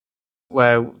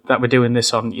that we're doing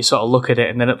this on, you sort of look at it,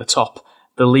 and then at the top,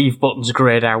 the leave button's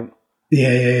grayed out.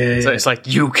 Yeah. So it's like,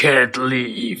 you can't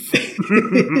leave.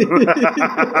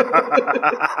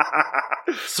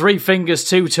 3 fingers,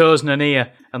 2 toes, and an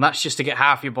ear, and that's just to get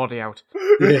half your body out.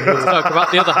 Yeah. Let's talk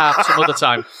about the other half some other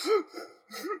time.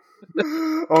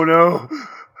 Oh no.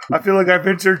 I feel like I've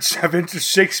entered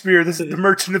Shakespeare. This is the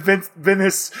Merchant of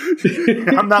Venice.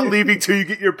 I'm not leaving till you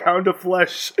get your pound of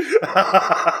flesh.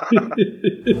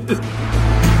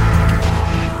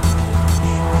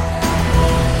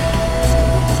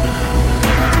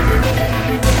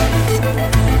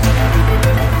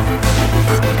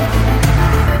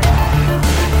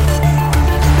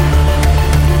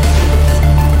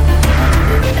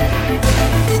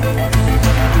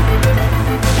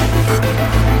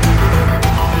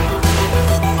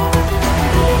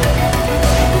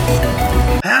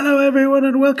 Hello, everyone,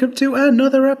 and welcome to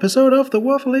another episode of the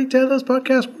Waffling Tailors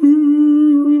podcast.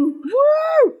 Woo!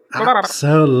 Woo!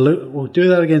 Absolutely. We'll do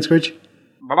that again, Scritch.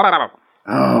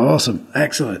 Oh, awesome.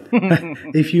 Excellent.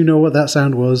 If you know what that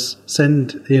sound was,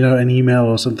 send an email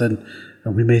or something,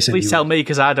 and we may send Please tell me,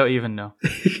 because I don't even know.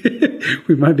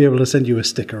 We might be able to send you a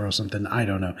sticker or something. I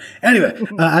don't know. Anyway,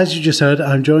 as you just heard,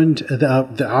 I'm joined.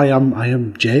 I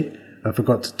am Jay. I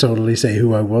forgot to totally say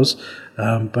who I was.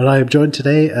 But I am joined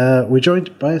today. We're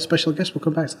joined by a special guest. We'll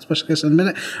come back to the special guest in a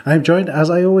minute. I am joined, as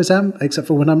I always am, except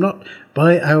for when I'm not,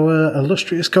 by our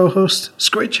illustrious co-host,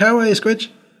 Squidge. How are you, Squidge?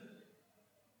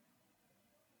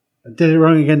 I did it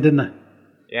wrong again, didn't I?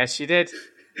 Yes, you did.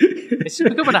 It's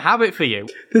becoming a habit for you.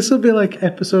 This will be like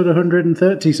episode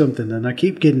 130 something, and I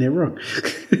keep getting it wrong.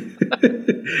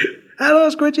 Hello,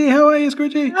 Squidgy. How are you,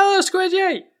 Squidgy? Hello,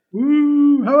 Squidgy.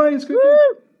 Woo! How are you, Squidgy?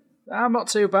 Woo! I'm not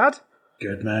too bad.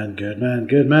 Good man.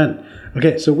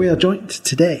 Okay, so we are joined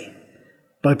today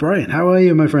by Brian. How are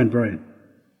you, my friend Brian?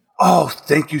 Oh,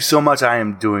 thank you so much. I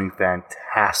am doing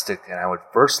fantastic. And I would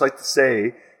first like to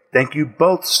say thank you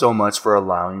both so much for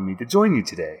allowing me to join you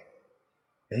today.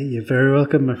 Hey, you're very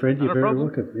welcome, my friend. You're Not a very problem.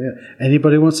 welcome. Yeah.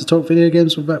 Anybody wants to talk video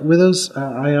games with us?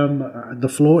 The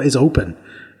floor is open,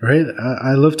 right?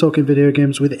 I love talking video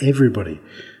games with everybody.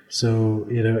 So,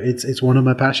 it's one of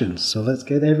my passions. So let's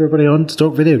get everybody on to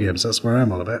talk video games. That's where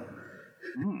I'm all about.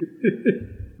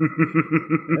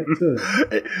 Excellent.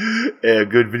 A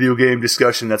good video game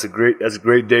discussion. That's a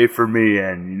great day for me.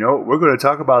 And we're going to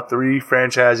talk about 3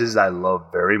 franchises I love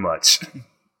very much.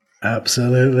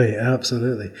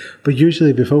 Absolutely. But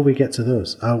usually before we get to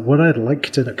those, what I'd like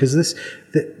to know, because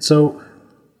so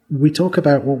we talk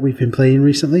about what we've been playing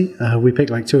recently. We pick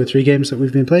like 2 or 3 games that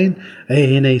we've been playing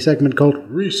in a segment called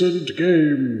Recent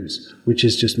Games, which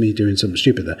is just me doing something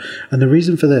stupid there. And the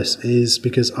reason for this is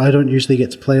because I don't usually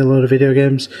get to play a lot of video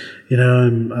games.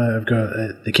 I've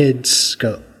got the kids,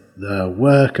 got the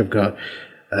work, I've got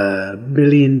a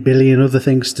billion other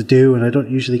things to do, and I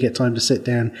don't usually get time to sit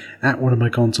down at one of my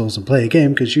consoles and play a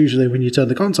game, because usually when you turn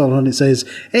the console on, it says,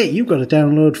 hey, you've got to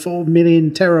download 4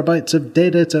 million terabytes of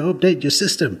data to update your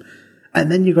system.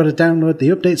 And then you've got to download the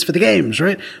updates for the games,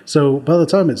 right? So by the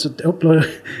time it's upload,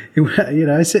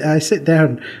 I sit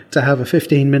down to have a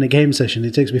 15-minute game session.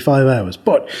 It takes me 5 hours.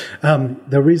 But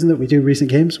the reason that we do recent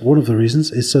games, one of the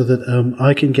reasons, is so that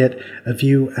I can get a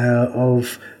view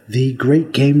of the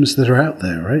great games that are out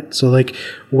there, right? So,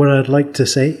 what I'd like to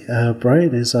say,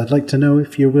 Brian, is I'd like to know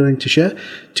if you're willing to share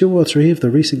 2 or 3 of the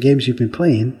recent games you've been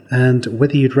playing and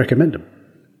whether you'd recommend them.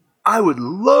 I would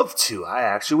love to. I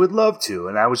actually would love to.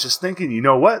 And I was just thinking, you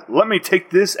know what? Let me take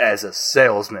this as a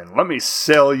salesman. Let me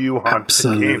sell you on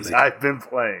the games I've been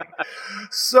playing.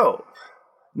 So,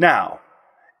 now,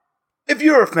 if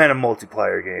you're a fan of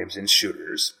multiplayer games and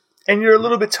shooters, and you're a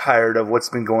little bit tired of what's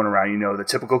been going around, the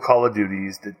typical Call of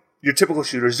Duties, your typical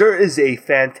shooters, there is a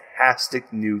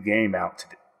fantastic new game out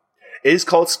today. It is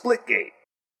called Splitgate.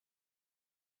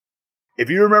 If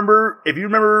you remember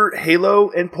Halo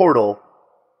and Portal,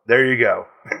 there you go.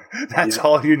 That's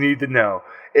all you need to know.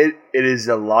 It is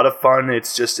a lot of fun.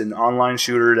 It's just an online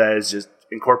shooter that is just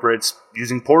incorporates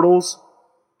using portals,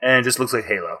 and it just looks like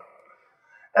Halo.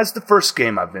 That's the first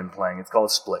game I've been playing. It's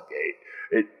called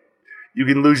Splitgate. You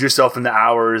can lose yourself in the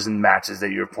hours and matches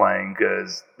that you're playing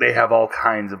because they have all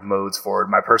kinds of modes for it.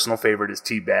 My personal favorite is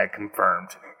Teabag Confirmed.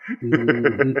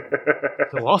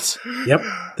 The what? Yep,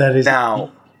 that is. Now,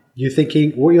 what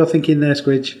you're thinking there,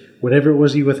 Squidge, whatever it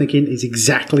was you were thinking, is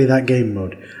exactly that game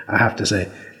mode. I have to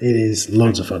say, it is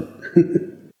loads of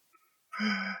fun.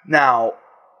 Now,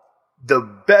 the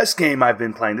best game I've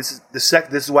been playing. This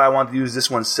is why I want to use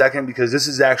this one second, because this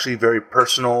is actually very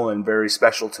personal and very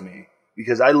special to me.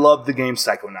 Because I love the game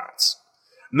Psychonauts.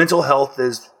 Mental health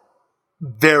is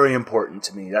very important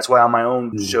to me. That's why on my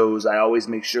own shows, I always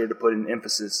make sure to put an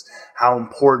emphasis how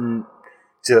important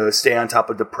to stay on top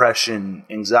of depression,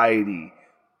 anxiety,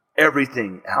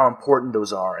 everything, how important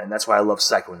those are. And that's why I love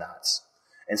Psychonauts.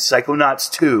 And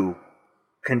Psychonauts 2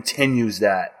 continues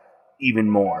that even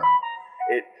more.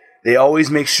 They always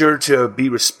make sure to be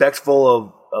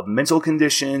respectful of mental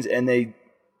conditions, and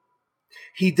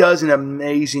he does an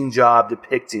amazing job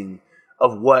depicting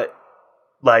of what,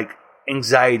 like,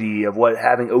 anxiety, of what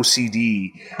having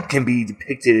OCD can be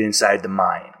depicted inside the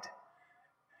mind.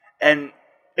 And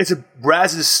it's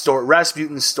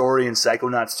Rasputin's story in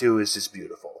Psychonauts 2 is just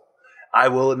beautiful. I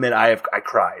will admit I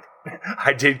cried.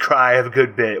 I did cry a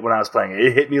good bit when I was playing it.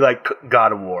 It hit me like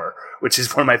God of War, which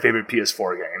is one of my favorite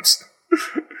PS4 games.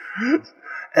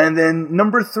 And then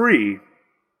number 3,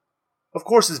 of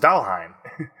course, is Valheim.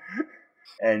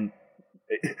 And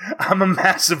I'm a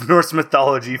massive Norse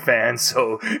mythology fan,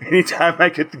 so anytime I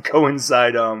get to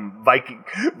coincide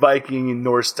Viking and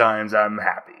Norse times, I'm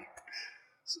happy.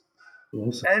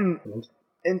 And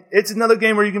it's another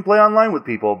game where you can play online with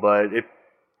people, but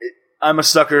I'm a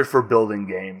sucker for building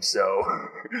games, so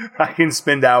I can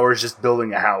spend hours just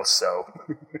building a house, so...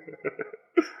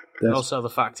 Also the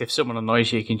fact if someone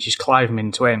annoys you can just clive them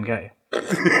in twain, can't you?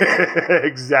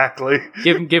 Exactly.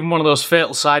 Give him one of those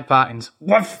fatal side partings.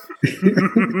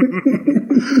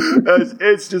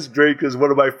 It's just great because one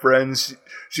of my friends,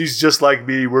 she's just like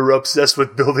me. We're obsessed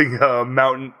with building a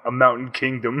mountain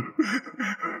kingdom.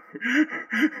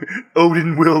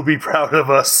 Odin will be proud of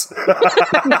us.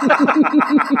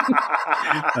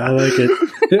 I like it.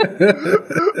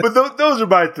 But those are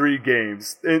my 3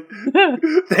 games. And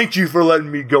thank you for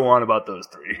letting me go on about those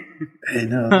 3. Hey,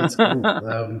 no, that's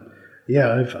cool.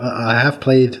 Yeah, I have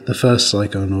played the first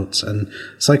Psychonauts, and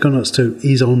Psychonauts 2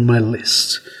 is on my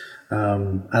list,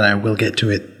 and I will get to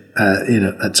it,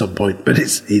 at some point. But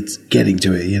it's getting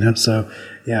to it, So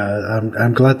yeah,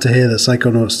 I'm glad to hear that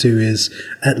Psychonauts 2 is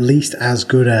at least as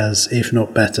good as, if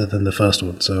not better than the first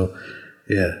one. So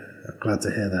yeah, I'm glad to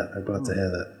hear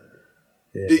that.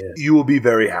 Yeah. You will be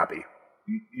very happy.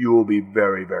 You will be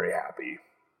very, very happy.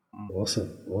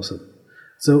 Awesome.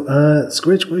 So,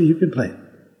 Squidge, what have you been playing?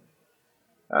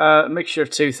 A mixture of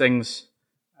 2 things.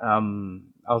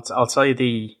 I'll tell you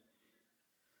the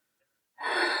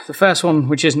first one,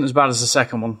 which isn't as bad as the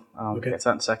second one. I'll get to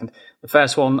that in a second. The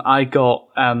first one, I got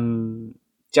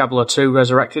Diablo 2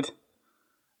 Resurrected.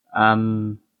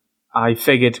 I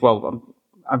figured,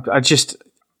 I just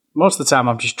most of the time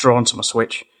I'm just drawn to my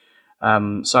Switch.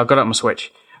 So I got it on my Switch,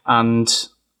 and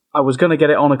I was going to get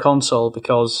it on a console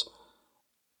because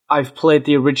I've played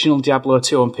the original Diablo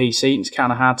 2 on PC, and it's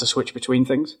kind of hard to switch between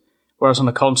things. Whereas on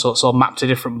the console, it's all mapped to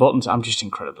different buttons. I'm just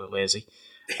incredibly lazy.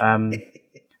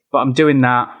 But I'm doing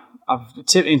that.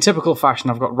 In typical fashion,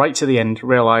 I've got right to the end,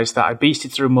 realised that I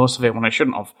beasted through most of it when I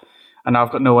shouldn't have, and now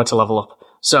I've got nowhere to level up.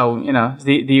 So,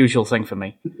 the usual thing for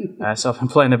me. So I've been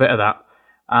playing a bit of that.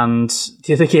 And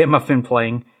the other game I've been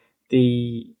playing,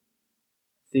 the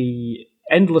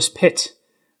endless pit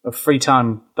of free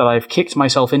time that I've kicked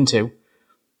myself into,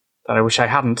 that I wish I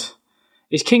hadn't,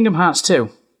 is Kingdom Hearts 2.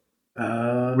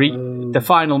 The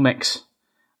final mix.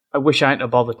 I wish I hadn't have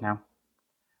bothered now.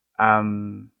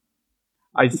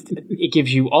 It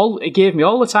gave me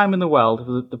all the time in the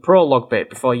world, the prologue bit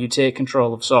before you take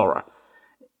control of Sora.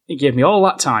 It gave me all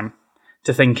that time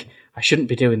to think, I shouldn't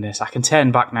be doing this. I can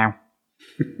turn back now.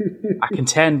 I can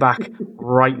turn back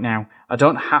right now. I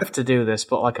don't have to do this,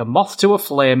 but like a moth to a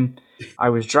flame, I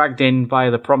was dragged in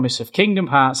by the promise of Kingdom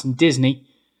Hearts and Disney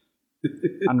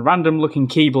and random-looking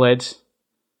Keyblades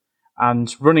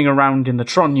and running around in the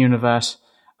Tron universe.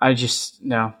 I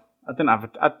didn't have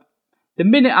it. The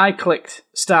minute I clicked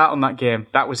start on that game,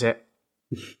 that was it.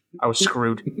 I was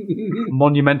screwed.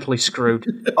 Monumentally screwed.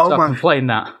 So I've been playing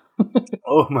that.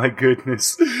 Oh my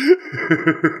goodness.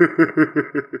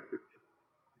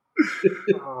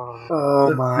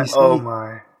 Oh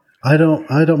my. I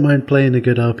don't mind playing a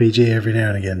good RPG every now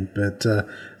and again, but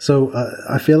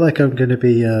I feel like I'm going to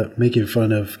be making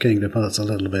fun of Kingdom Hearts a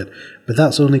little bit, but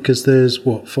that's only because there's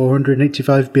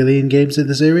 485 billion games in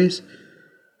the series.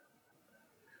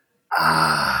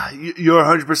 You're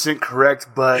 100% correct,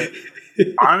 but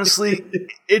honestly,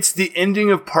 it's the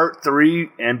ending of Part 3,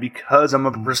 and because I'm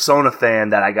a Persona fan,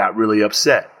 that I got really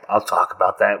upset. I'll talk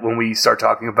about that when we start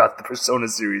talking about the Persona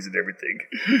series and everything.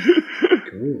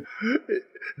 Cool.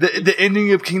 The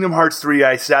ending of Kingdom Hearts 3,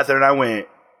 I sat there and I went,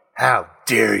 how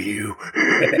dare you?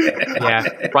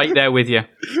 Yeah, right there with you.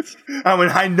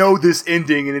 I know this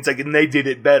ending, and it's like, and they did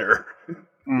it better.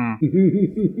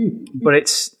 But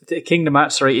it's the Kingdom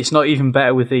Hearts 3. It's not even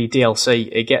better with the DLC.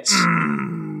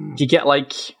 You get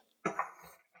like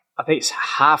I think it's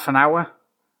half an hour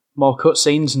more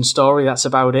cutscenes and story. That's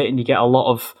about it, and you get a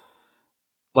lot of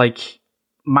like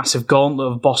massive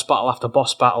gauntlet of boss battle after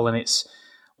boss battle. And it's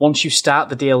once you start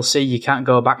the DLC, you can't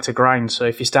go back to grind. So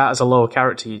if you start as a lower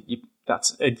character, you're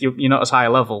not as high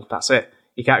a level. That's it.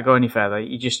 You can't go any further.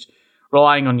 You're just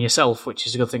relying on yourself, which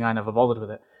is a good thing. I never bothered with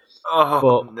it.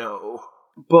 Oh, no.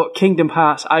 But Kingdom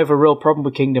Hearts, I have a real problem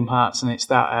with Kingdom Hearts, and it's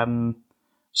that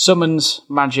summons,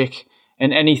 magic,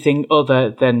 and anything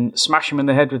other than smash him in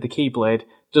the head with the Keyblade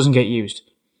doesn't get used.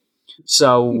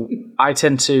 So I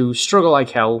tend to struggle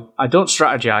like hell. I don't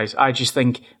strategize. I just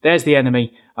think, there's the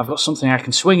enemy. I've got something I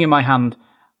can swing in my hand.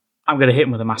 I'm going to hit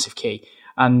him with a massive key.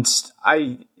 And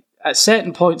at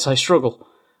certain points, I struggle.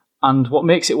 And what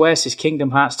makes it worse is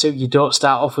Kingdom Hearts 2, you don't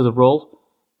start off with a roll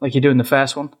like you do in the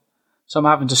first one. So I'm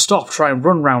having to stop, try and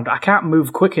run round. I can't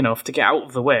move quick enough to get out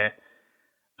of the way.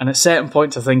 And at certain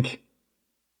points I think,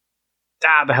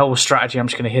 the hell with strategy, I'm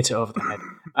just going to hit it over the head.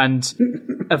 And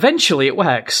eventually it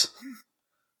works.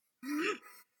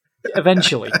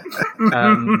 Eventually. I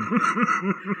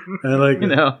like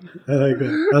that. I like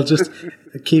that. I'll just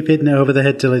keep hitting it over the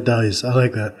head till it dies. I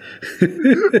like that.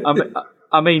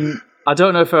 I mean, I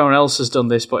don't know if anyone else has done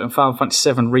this, but in Final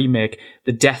Fantasy VII Remake,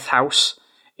 the Death House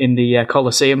in the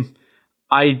Colosseum,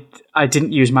 I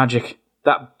didn't use magic.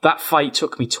 That fight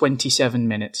took me 27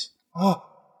 minutes.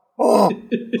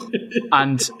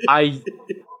 And a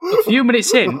few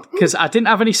minutes in, because I didn't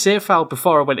have any save file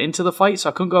before I went into the fight, so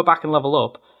I couldn't go back and level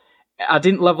up. I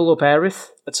didn't level up Aerith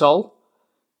at all.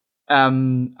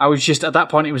 I was just, at that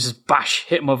point, it was just bash,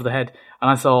 hit him over the head. And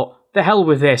I thought, the hell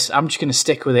with this, I'm just going to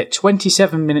stick with it.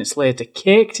 27 minutes later,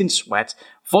 caked in sweat,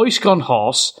 voice gone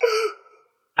hoarse.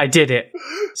 I did it.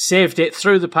 Saved it,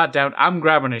 threw the pad down, I'm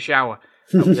grabbing a shower.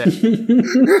 That was it.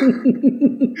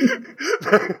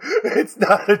 It's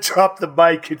not to drop the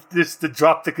mic, it's just to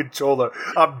drop the controller.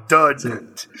 I'm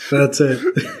done. That's it.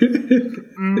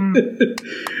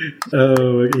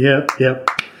 Oh, yep.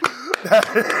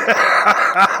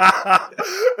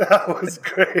 That was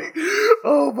great.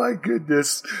 Oh my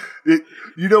goodness.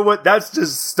 You know what? That's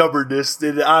just stubbornness,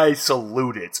 and I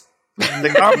salute it.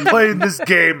 Like, I'm playing this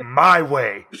game my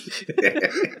way.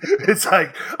 It's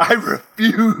like, I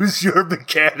refuse your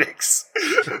mechanics.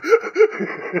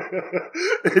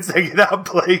 It's like, I'm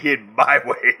playing it my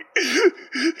way.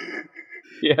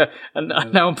 Yeah, and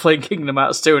now I'm playing Kingdom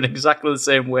Hearts 2 in exactly the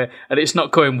same way, and it's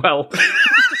not going well.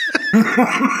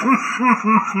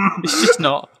 It's just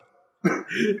not.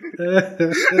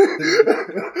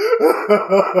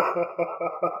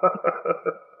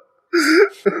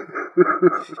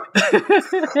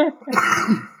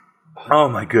 Oh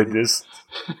my goodness.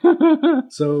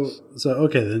 So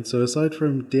okay then. So aside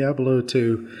from Diablo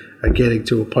 2 getting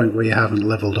to a point where you haven't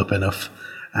leveled up enough,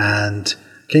 and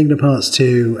Kingdom Hearts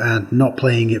 2 and not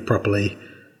playing it properly,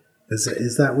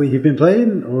 is that what you've been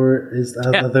playing, or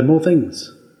are there more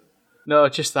things? No,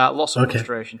 just that. Lots of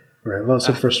frustration. Right, lots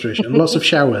of frustration. Lots of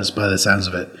showers by the sounds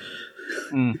of it.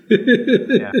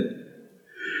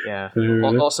 Yeah.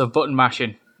 Lots of button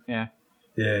mashing. Yeah.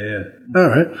 Yeah. All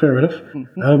right, fair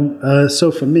enough.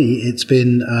 So for me, it's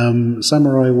been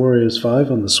Samurai Warriors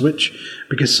 5 on the Switch,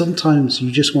 because sometimes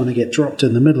you just want to get dropped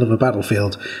in the middle of a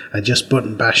battlefield and just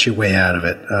button bash your way out of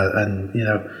it. And, you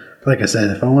know, like I said,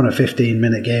 if I want a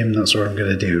 15-minute game, that's what I'm going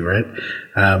to do, right?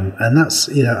 And that's,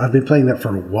 you know, I've been playing that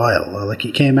for a while. Like,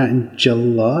 it came out in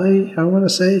July, I want to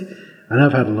say, and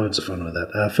I've had loads of fun with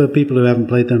that. For people who haven't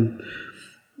played them,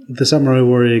 the Samurai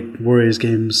Warriors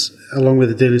games, along with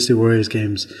the Dynasty Warriors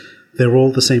games, they're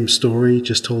all the same story,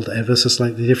 just told ever so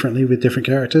slightly differently with different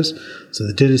characters. So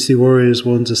the Dynasty Warriors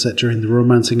ones are set during the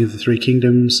Romancing of the Three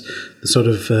Kingdoms, the sort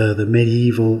of the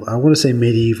medieval, I want to say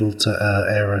medieval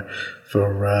era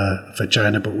for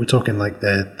China, but we're talking like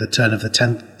the turn of the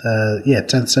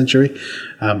 10th century.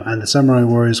 And the Samurai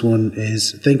Warriors one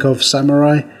is, think of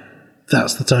samurai.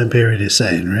 That's the time period it's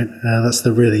saying, right? That's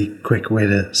the really quick way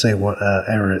to say what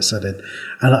era it's set in.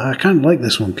 And I kind of like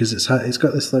this one because it's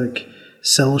got this like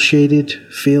cel-shaded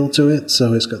feel to it,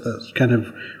 so it's got that kind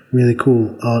of really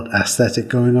cool art aesthetic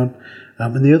going on.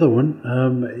 And the other one,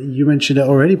 you mentioned it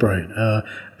already, Brian. I've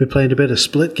been playing a bit of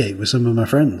Splitgate with some of my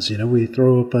friends. You know, we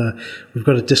throw up we've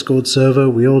got a Discord server,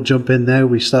 we all jump in there,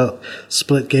 we start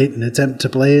Splitgate and attempt to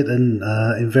play it, and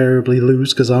invariably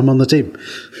lose because I'm on the team.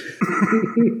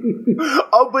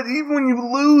 Oh, but even when you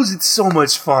lose, it's so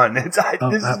much fun.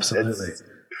 Absolutely.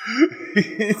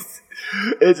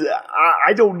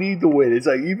 I don't need to win. It's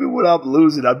like, even when I'm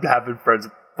losing, I'm having fun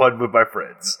with my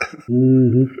friends.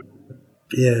 Mm-hmm.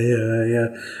 Yeah.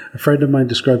 A friend of mine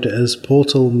described it as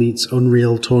Portal meets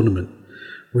Unreal Tournament,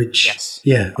 which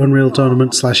Unreal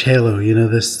Tournament / Halo. You know,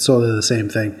 they're sort of the same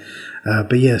thing.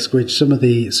 But yeah, Squidge,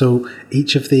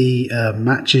 each of the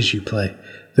matches you play,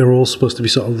 they're all supposed to be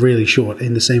sort of really short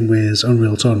in the same way as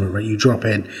Unreal Tournament, right? You drop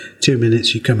in, 2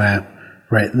 minutes, you come out,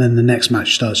 right? And then the next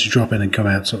match starts, you drop in and come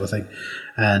out, sort of thing.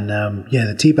 And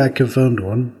the Teabag confirmed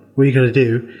one. What you got to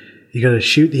do, you got to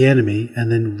shoot the enemy and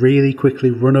then really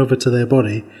quickly run over to their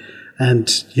body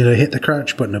and, you know, hit the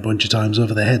crouch button a bunch of times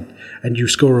over their head and you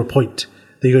score a point.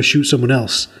 Then you got to shoot someone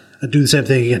else and do the same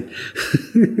thing again.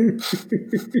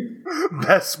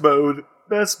 Best mode.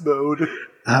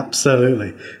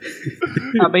 Absolutely.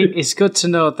 I mean, it's good to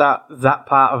know that that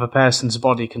part of a person's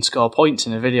body can score points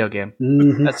in a video game.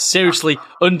 Mm-hmm. That's seriously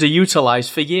underutilized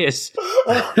for years.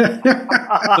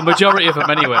 The majority of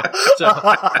them, anyway. So.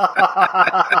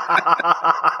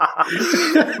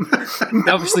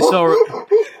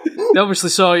 They obviously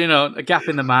saw, you know, a gap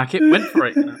in the market, went for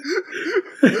it. You know?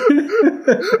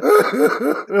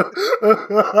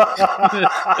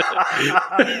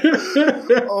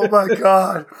 Oh my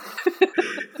god.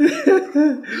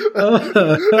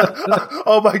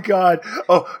 Oh my god.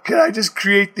 Oh, can I just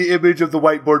create the image of the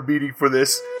whiteboard meeting for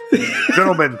this?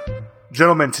 Gentlemen,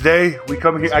 today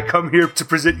I come here to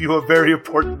present you a very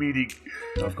important meeting.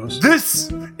 Of course.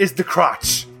 This is the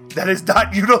crotch that is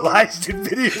not utilized in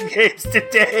video games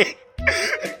today.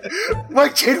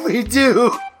 What can we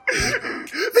do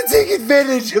to take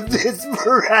advantage of this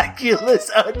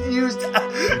miraculous unused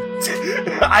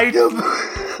item?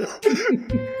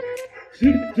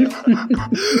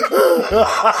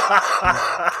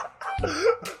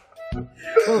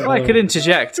 Well, if I could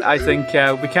interject, I think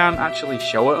we can't actually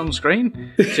show it on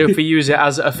screen. So if we use it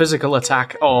as a physical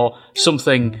attack or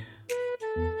something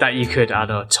that you could, I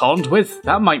don't know, taunt with,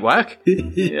 that might work.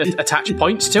 Attach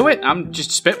points to it. I'm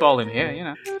just spitballing here, you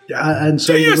know. Yeah, and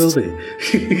so you will be.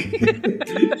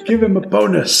 Give him a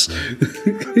bonus.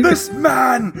 This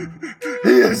man,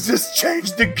 he has just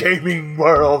changed the gaming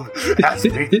world as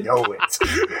we know it.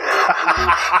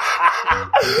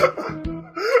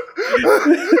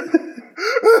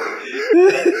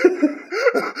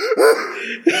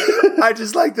 I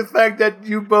just like the fact that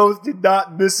you both did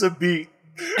not miss a beat.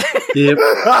 Yep.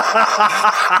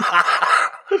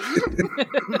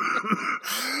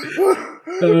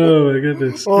 Oh my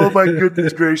goodness. Oh my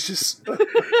goodness gracious.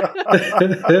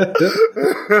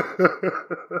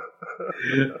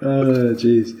 Oh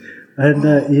jeez. And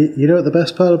you know what the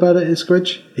best part about it is,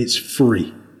 Squidge? It's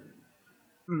free.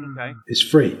 Okay. It's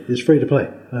free. It's free to play.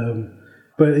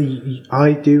 But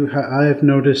I have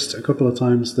noticed a couple of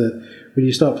times that when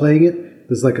you start playing it,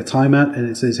 there's like a timeout and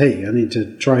it says, hey, I need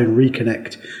to try and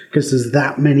reconnect because there's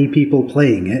that many people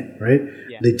playing it, right?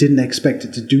 Yeah. They didn't expect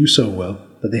it to do so well,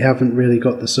 but they haven't really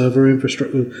got the server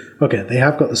infrastructure. Okay, they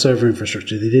have got the server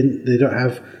infrastructure. They don't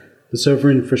have the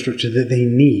server infrastructure that they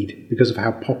need because of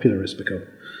how popular it's become.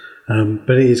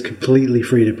 But it is completely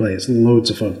free to play. It's loads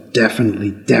of fun.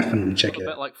 Definitely check it out. A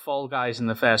bit like Fall Guys in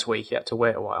the first week. You had to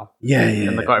wait a while. Yeah.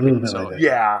 And they got everything sorted.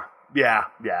 Yeah.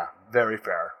 Very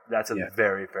fair. That's a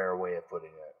very fair way of putting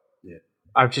it. Yeah.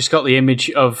 I've just got the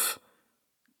image of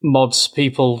mods,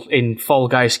 people in Fall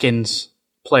Guy skins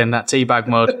playing that teabag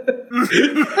mode.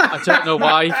 I don't know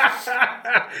why.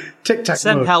 Tic-tac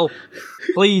Send mode. help.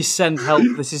 Please send help.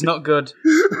 This is not good.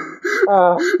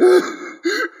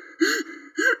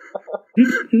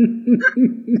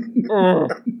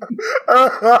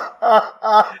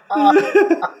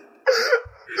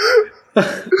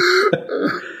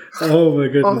 Oh my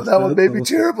goodness. Oh, that one made me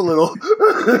tear up a little.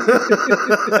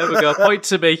 There we go. Point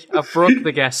to me. I broke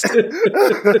the guest.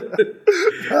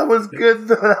 That was good,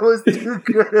 though. That was too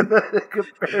good of a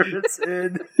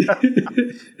comparison.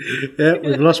 Yeah,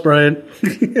 we've lost Brian.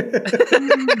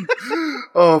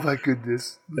 Oh my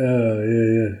goodness. Oh,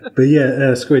 yeah. But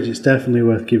yeah, Squidge, it's definitely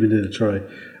worth giving it a try.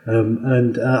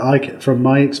 From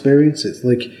my experience, it's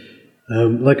like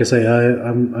I say,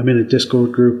 I'm in a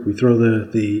Discord group. We throw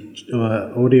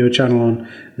the audio channel on,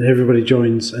 and everybody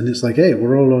joins. And it's like, hey,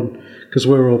 we're all on, because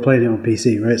we're all playing it on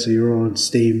PC, right? So you're all on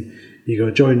Steam. You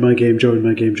go, join my game,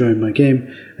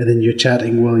 and then you're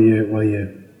chatting while you're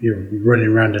running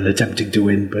around and attempting to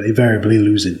win, but invariably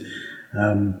losing.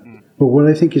 But what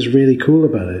I think is really cool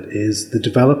about it is the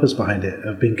developers behind it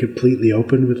have been completely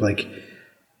open with like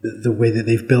the way that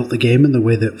they've built the game and the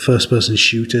way that first-person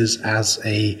shooters as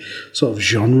a sort of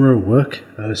genre work,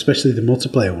 especially the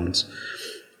multiplayer ones.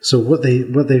 So what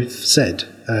they've said,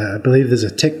 I believe there's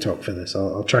a TikTok for this.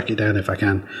 I'll track it down if I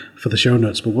can for the show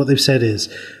notes. But what they've said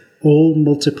is all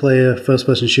multiplayer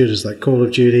first-person shooters like Call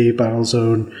of Duty,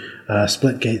 Battlezone,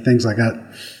 Splitgate, things like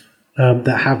that,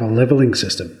 that have a leveling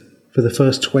system. For the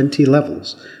first 20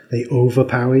 levels, they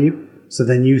overpower you. So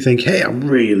then you think, hey, I'm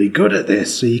really good at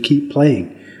this. So you keep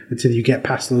playing until you get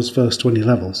past those first 20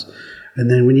 levels. And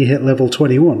then when you hit level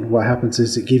 21, what happens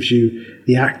is it gives you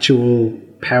the actual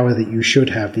power that you should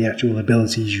have, the actual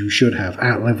abilities you should have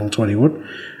at level 21.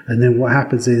 And then what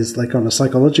happens is, like on a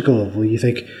psychological level, you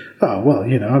think, oh, well,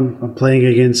 I'm playing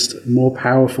against more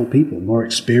powerful people, more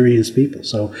experienced people.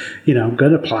 So, I'm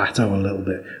going to plateau a little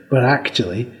bit. But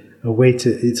actually,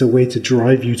 it's a way to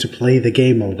drive you to play the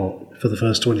game a lot for the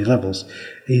first 20 levels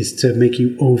is to make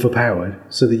you overpowered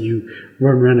so that you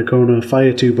run around a corner,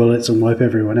 fire 2 bullets and wipe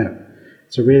everyone out.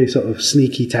 It's a really sort of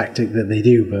sneaky tactic that they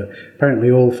do, but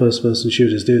apparently all first-person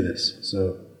shooters do this.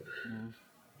 So,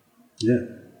 yeah.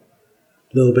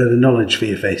 A little bit of knowledge for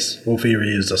your face, or for your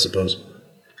ears, I suppose.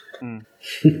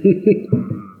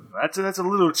 That's a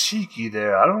little cheeky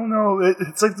there. I don't know.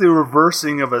 It's like the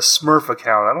reversing of a Smurf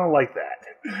account. I don't like that.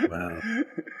 Wow.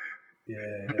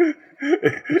 Yeah.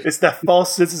 It's that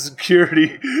false sense of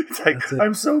security. It's like,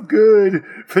 I'm so good.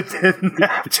 But then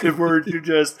afterwards, you're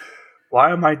just,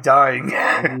 why am I dying?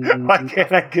 Why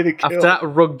can't I get a kill? After that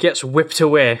rug gets whipped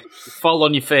away, you fall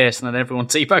on your face and then everyone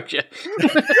teabags you.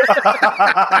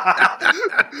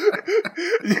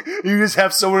 You just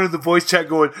have someone in the voice chat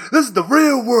going, this is the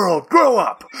real world, grow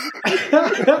up.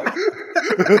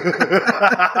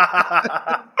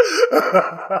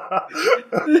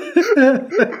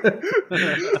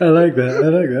 I like that.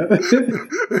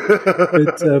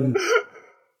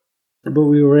 But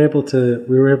we were able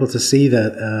to see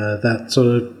that sort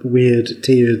of weird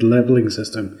tiered leveling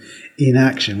system in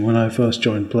action when I first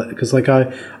joined play, because I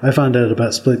found out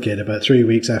about Splitgate about 3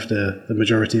 weeks after the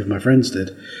majority of my friends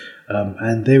did,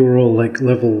 and they were all like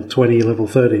level 20, level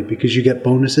 30, because you get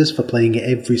bonuses for playing it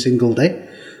every single day.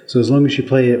 So as long as you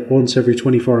play it once every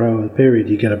 24-hour period,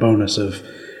 you get a bonus of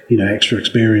extra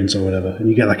experience or whatever, and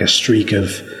you get like a streak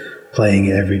of playing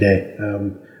it every day.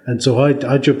 And so I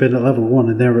jump in at level 1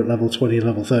 and they're at level 20,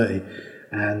 level 30.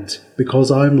 And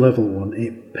because I'm level 1,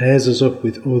 it pairs us up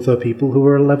with other people who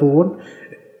are at level 1.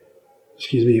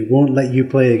 It won't let you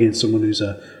play against someone who's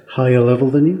a higher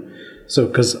level than you. So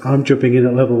because I'm jumping in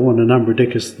at level 1 and I'm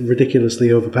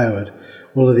ridiculously overpowered,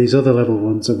 all of these other level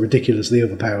 1s are ridiculously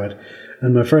overpowered.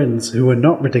 And my friends, who are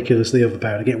not ridiculously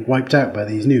overpowered, are getting wiped out by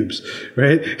these noobs,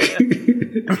 right?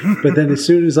 But then as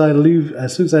soon as I leave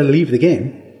the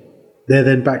game, they're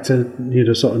then back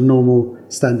to sort of normal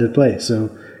standard play. So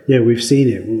yeah, we've seen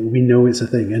it. We know it's a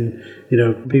thing, and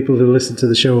people who listen to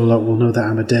the show a lot will know that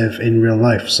I'm a dev in real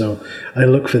life. So I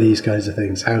look for these kinds of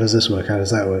things. How does this work? How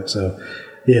does that work? So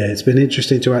yeah, it's been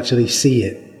interesting to actually see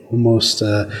it almost,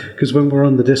 because when we're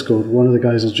on the Discord, one of the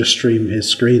guys will just stream his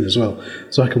screen as well,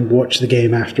 so I can watch the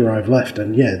game after I've left.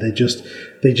 And yeah, they just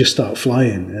start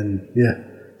flying, and yeah.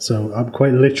 So I'm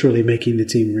quite literally making the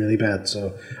team really bad.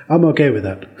 So I'm okay with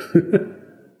that.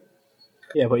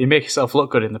 Yeah, but you make yourself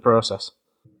look good in the process.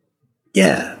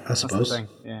 Yeah, I suppose. That's the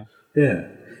thing.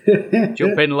 Yeah.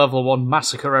 Jump in level 1,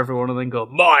 massacre everyone, and then go,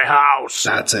 my house!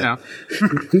 That's it. Yeah.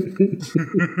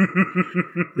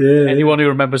 Anyone who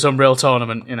remembers Unreal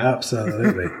Tournament,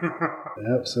 Absolutely.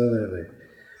 Absolutely.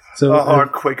 So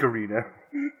Quake Arena.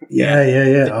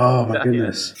 Yeah. Oh, my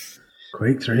goodness.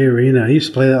 Quake 3 Arena. I used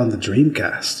to play that on the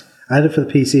Dreamcast. I had it for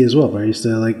the PC as well, but I used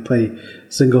to play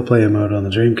single player mode on the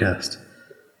Dreamcast.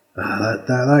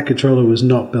 That controller was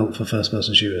not built for first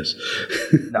person shooters.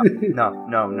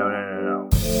 No.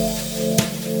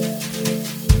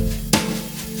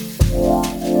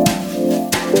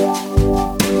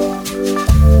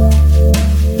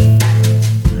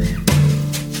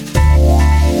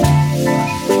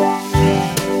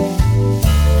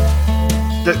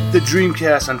 The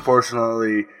Dreamcast,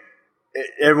 unfortunately,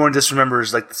 everyone just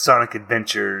remembers the Sonic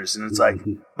Adventures, and it's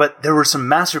but there were some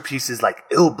masterpieces like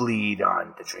Illbleed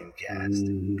on the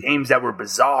Dreamcast, games that were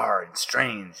bizarre and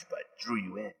strange but drew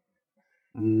you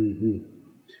in.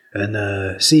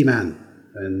 And Seaman.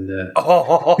 And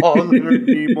Leonard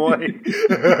Nimoy.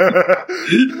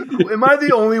 Am I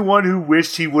the only one who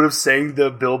wished he would have sang the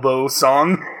Bilbo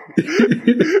song?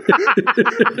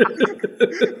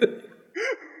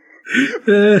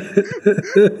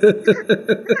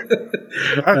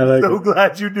 I'm so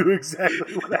glad you knew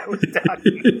exactly what I was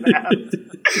talking about.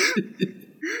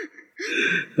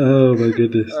 Oh my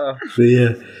goodness! But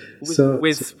yeah,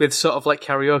 with sort of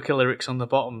karaoke lyrics on the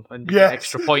bottom and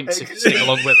extra points if you sing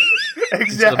along with it.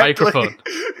 Exactly. Into the microphone.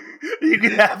 You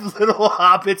can have little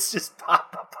hobbits just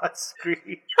pop up on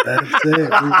screen. That's it.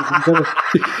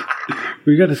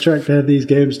 We got to track down these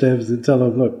game devs and tell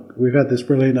them, look, we've had this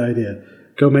brilliant idea.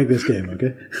 Go make this game,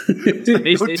 okay?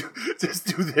 Just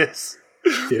do this.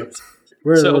 Yep.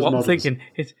 So what I'm thinking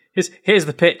is, here's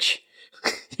the pitch.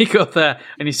 You go there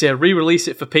and you say, re-release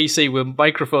it for PC with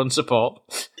microphone support.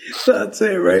 That's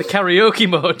it, right? Karaoke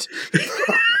mode.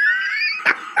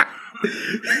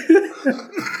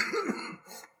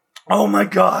 Oh my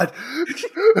god.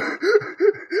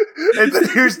 And then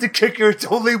here's the kicker, it's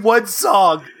only one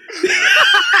song.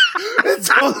 It's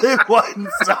only one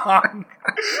song.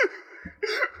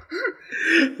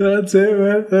 That's it,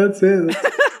 man. That's it.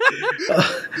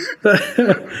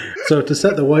 So to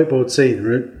set the whiteboard scene,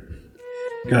 right,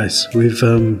 guys, we've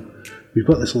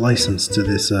got this license to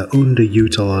this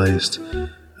underutilized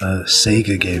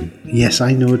Sega game. Yes,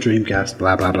 I know Dreamcast,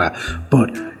 blah blah blah,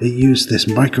 but it used this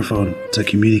microphone to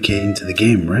communicate into the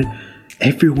game, right?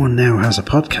 Everyone now has a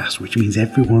podcast, which means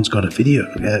everyone's got a video.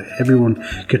 Everyone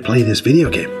could play this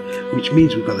video game, which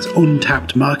means we've got this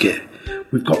untapped market.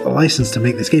 We've got the license to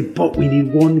make this game, but we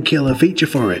need one killer feature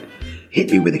for it. Hit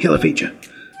me with a killer feature.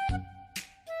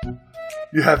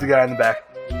 You have the guy in the back.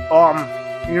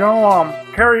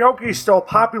 Karaoke's still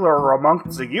popular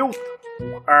amongst the youth.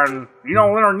 And,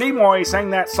 Leonard Nimoy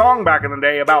sang that song back in the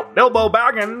day about Bilbo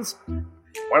Baggins.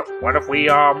 What if we,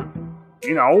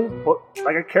 put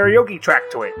like a karaoke track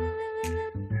to it?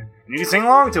 And you can sing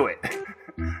along to it.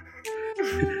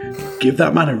 Give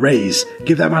that man a raise.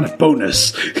 Give that man a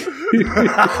bonus.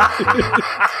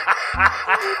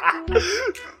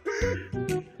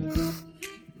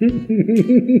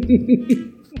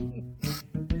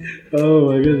 Oh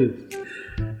my goodness.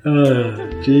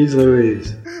 Jeez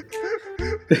Louise.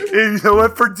 And you know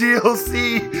what? For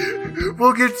DLC,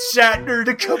 we'll get Shatner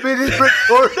to come in and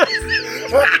record us.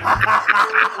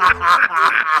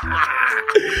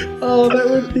 Oh, that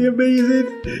would be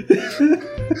amazing.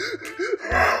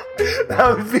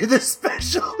 That would be the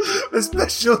special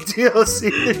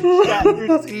DLC to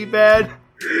Shatner Seaman.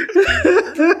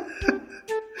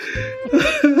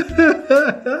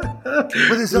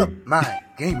 What is up, my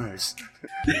gamers?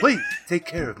 Please take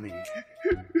care of me.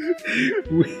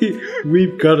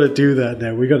 We've got to do that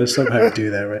now. We've got to somehow do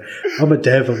that, right? I'm a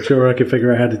dev. I'm sure I can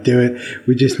figure out how to do it.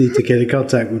 We just need to get in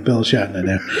contact with Bill Shatner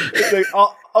now. Like,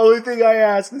 only thing I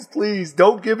ask is, please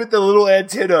don't give it the little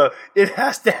antenna. It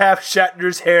has to have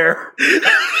Shatner's hair. With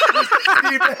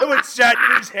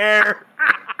Shatner's hair.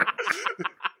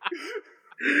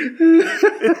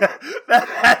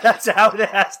 That's how it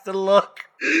has to look.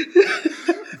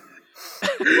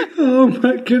 Oh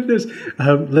my goodness.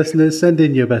 Listeners, send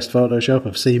in your best Photoshop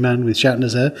of Seaman with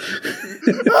Shatner's hair.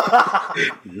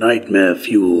 Nightmare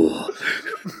fuel.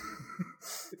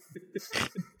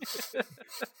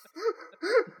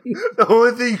 The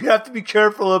only thing you have to be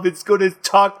careful of, it's going to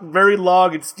talk very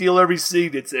long and steal every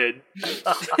scene it's in.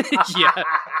 Yeah.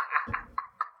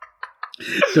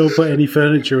 Don't put any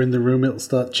furniture in the room, it'll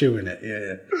start chewing it.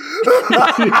 Yeah.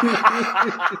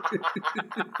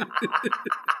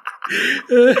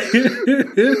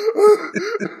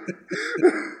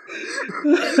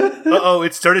 Uh-oh,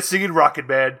 it started singing Rocket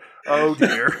Man. Oh,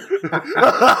 dear.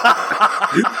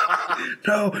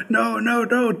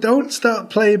 No, don't start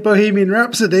playing Bohemian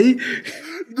Rhapsody.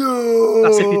 No.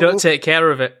 That's if you don't take care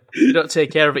of it. If you don't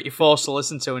take care of it, you're forced to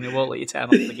listen to it and it won't let you turn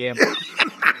off the game.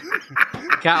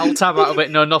 Can't alt-tab out of it,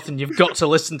 no nothing. You've got to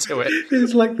listen to it.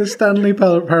 It's like the Stanley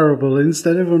Parable.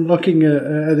 Instead of unlocking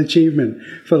an achievement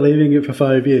for leaving it for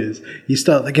 5 years, you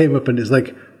start the game up and it's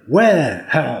like, where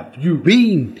have you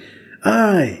been?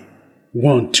 I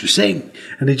want to sing.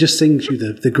 And it just sings you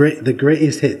the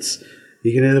greatest hits.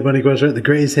 You can hear the bunny chorus, right? The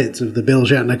greatest hits of the Bill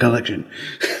Shatner collection.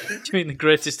 Do you mean the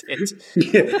greatest hit?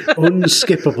 Yeah,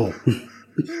 unskippable.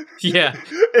 Yeah.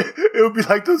 It would be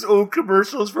like those old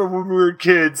commercials from when we were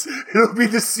kids. It'll be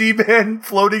the Seaman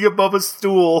floating above a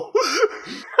stool.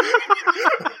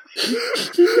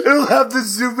 It'll have the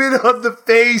zoom in on the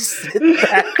face in the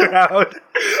background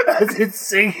as it's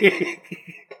singing.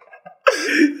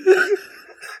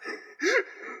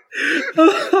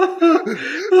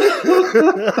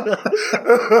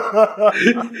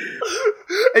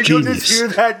 And you'll just hear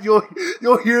that.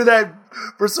 You'll hear that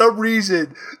for some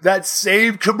reason. That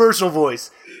same commercial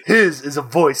voice. His is a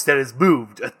voice that has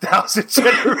moved 1,000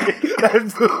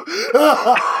 generations.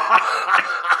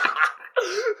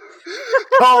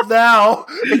 Call now,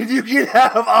 and you can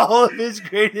have all of his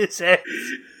greatest hits.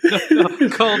 No,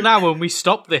 call now when we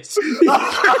stop this.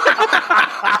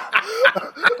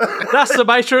 That's the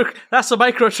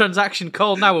microtransaction.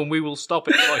 Call now and we will stop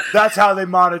it. That's how they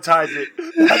monetize it.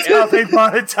 That's how they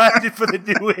monetize it for the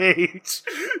new age.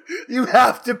 You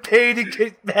have to pay to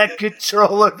get back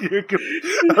control of your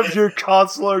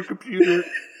console or computer.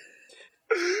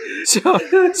 So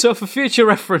for future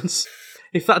reference,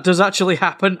 If that does actually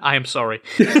happen, I am sorry.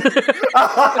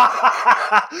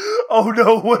 Oh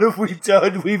no, what have we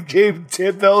done? We've gave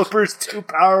developers too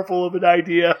powerful of an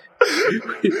idea.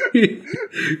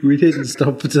 We didn't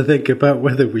stop to think about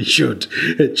whether we should.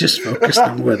 It just focused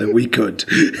on whether we could.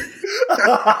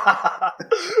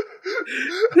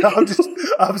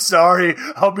 I'm sorry.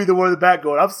 I'll be the one in the back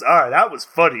going, I'm sorry, that was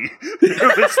funny.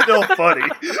 It was still funny.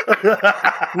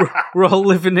 We're all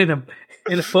living in a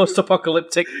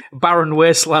post-apocalyptic barren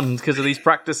wasteland because of these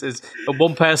practices. And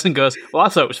one person goes, well, I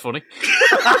thought it was funny.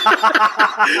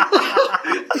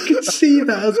 I can see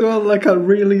that as well, like a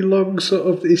really long sort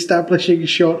of establishing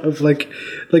shot of like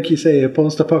you say, a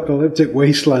post-apocalyptic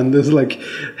wasteland. There's like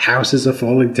houses are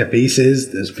falling to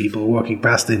pieces. There's people walking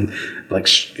past in like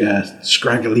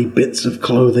scraggly bits of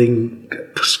clothing,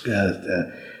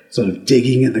 sort of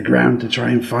digging at the ground to try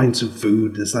and find some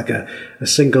food. There's like a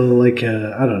single, like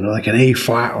I don't know, like an A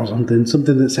flat or something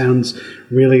that sounds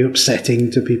really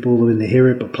upsetting to people when they hear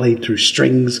it, but played through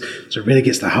strings, so it really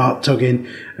gets the heart tugging.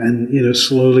 And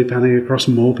slowly panning across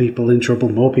more people in trouble,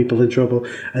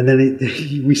 and then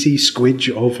we see Squidge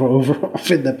off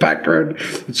in the background.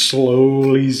 It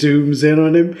slowly zooms in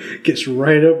on him, gets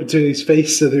right up to his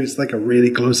face, so there's like a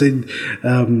really close in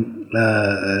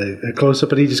a close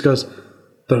up, and he just goes,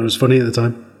 thought it was funny at the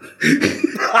time.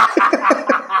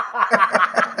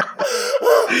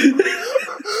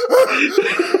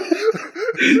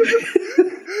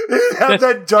 Have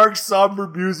that dark, somber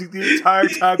music the entire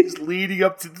time, just leading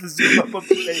up to the zoom up of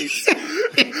the face.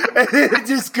 And it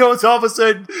just goes all of a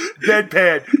sudden,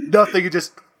 deadpan, nothing, it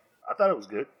just, I thought it was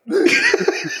good.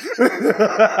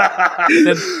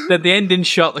 Then the ending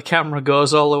shot, the camera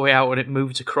goes all the way out and it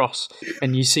moves across,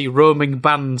 and you see roaming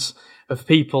bands of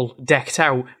people decked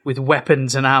out with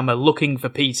weapons and armour looking for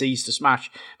PCs to smash,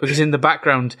 because in the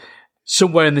background,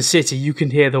 somewhere in the city, you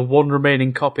can hear the one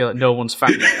remaining copy that no one's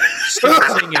found. Still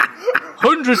singing.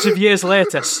 Hundreds of years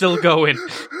later, still going.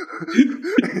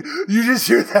 You just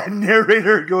hear that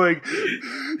narrator going,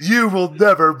 you will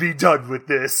never be done with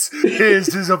this.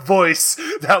 His is a voice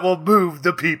that will move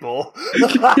the people.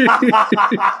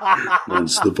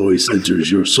 Once the voice enters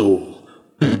your soul,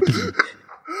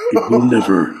 it will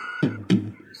never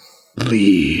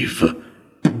leave.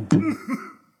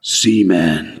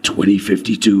 Seaman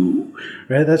 2052.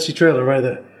 Right, that's your trailer right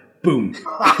there. Boom.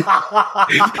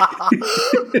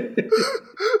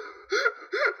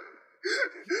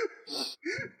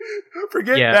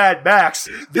 Forget Mad Max.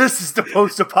 This is the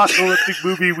post-apocalyptic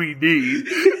movie we need.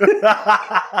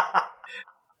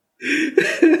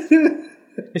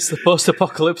 It's the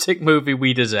post-apocalyptic movie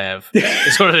we deserve.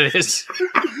 It's what it is.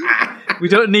 We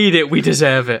don't need it, we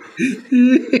deserve it.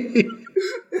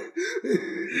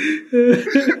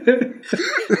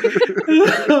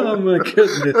 Oh my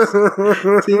goodness.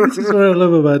 See, this is what I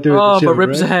love about doing the show, my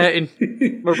ribs right? are hurting.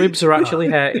 My ribs are actually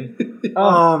hurting.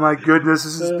 Oh my goodness,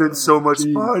 this has been so much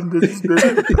fun. This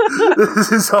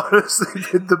has honestly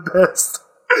been the best.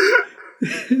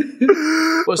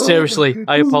 But seriously,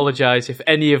 I apologise if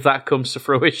any of that comes to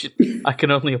fruition. I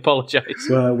can only apologise.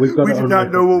 Well, we did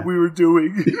not know what we were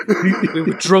doing. We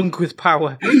were drunk with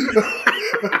power.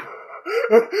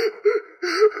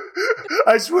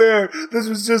 I swear, this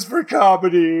was just for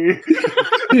comedy.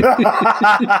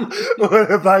 What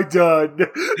have I done?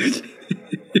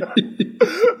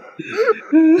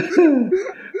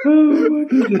 Oh my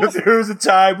goodness. If there was a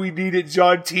time we needed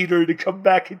John Teeter to come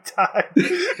back in time,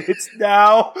 it's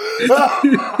now.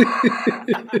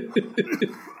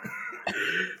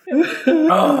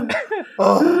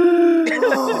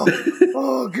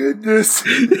 Oh, goodness.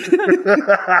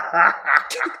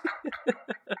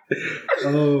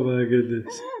 Oh my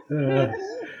goodness.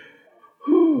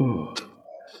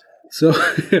 So,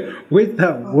 with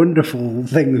that wonderful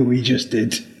thing that we just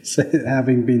did,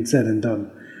 having been said and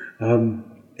done,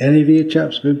 any of you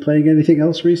chaps been playing anything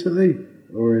else recently?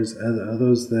 Or are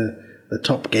those the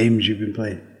top games you've been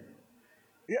playing?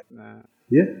 Yeah.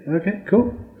 Yeah? Okay,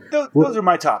 cool. Those are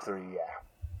my top three,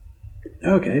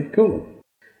 yeah. Okay, cool.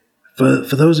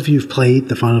 For those of you who've played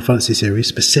the Final Fantasy series,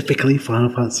 specifically Final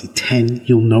Fantasy X,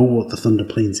 you'll know what the Thunder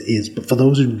Plains is. But for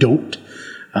those who don't,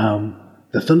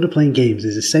 the Thunder Plain games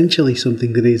is essentially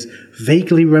something that is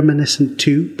vaguely reminiscent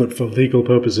to, but for legal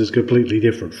purposes completely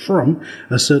different from,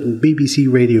 a certain BBC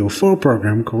Radio 4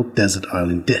 program called Desert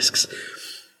Island Discs.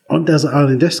 On Desert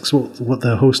Island Discs, what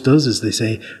the host does is they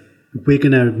say, we're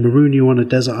going to maroon you on a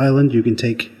desert island. You can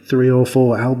take 3 or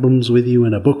 4 albums with you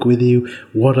and a book with you.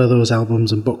 What are those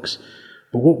albums and books?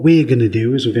 But what we're going to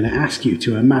do is we're going to ask you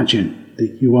to imagine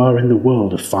that you are in the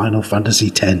world of Final Fantasy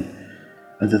X, and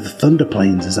that the Thunder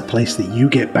Plains is a place that you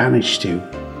get banished to.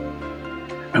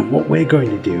 And what we're going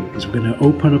to do is we're going to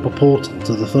open up a portal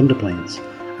to the Thunder Plains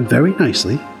and very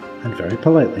nicely and very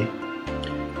politely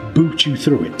boot you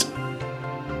through it.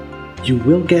 You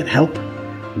will get help.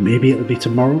 Maybe it'll be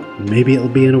tomorrow, maybe it'll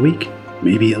be in a week,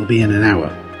 maybe it'll be in an hour.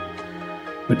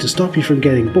 But to stop you from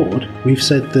getting bored, we've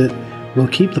said that we'll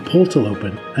keep the portal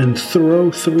open and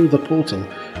throw through the portal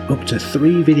up to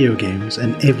 3 video games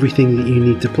and everything that you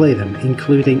need to play them,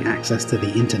 including access to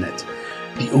the internet.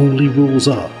 The only rules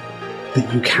are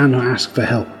that you cannot ask for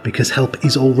help because help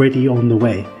is already on the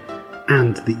way,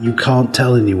 and that you can't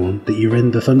tell anyone that you're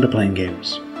in the Thunderplane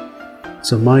games.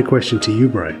 So my question to you,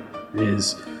 Brian,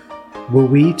 is were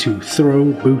we to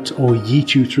throw, boot, or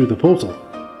yeet you through the portal,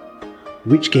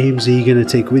 which games are you going to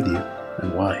take with you,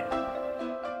 and why?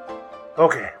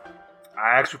 Okay.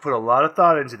 I actually put a lot of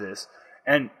thought into this,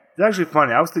 and it's actually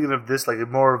funny. I was thinking of this like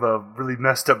more of a really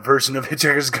messed up version of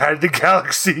Hitchhiker's Guide to the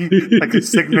Galaxy, like a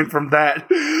segment from that.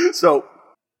 So,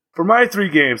 for my 3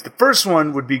 games, the first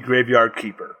one would be Graveyard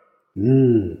Keeper.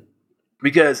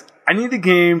 Because I need a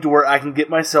game to where I can get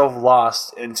myself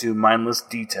lost into mindless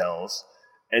details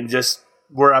and just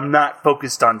where I'm not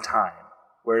focused on time,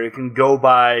 where it can go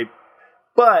by,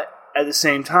 but at the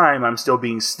same time, I'm still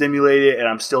being stimulated and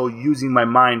I'm still using my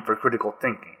mind for critical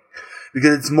thinking.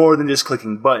 Because it's more than just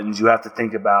clicking buttons. You have to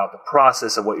think about the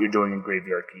process of what you're doing in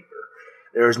Graveyard Keeper.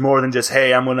 There's more than just,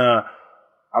 hey, I'm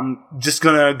just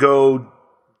gonna go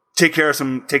take care of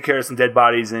some dead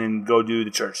bodies and go do the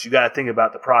church. You gotta think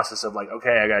about the process of like,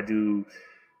 okay, I gotta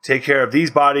take care of these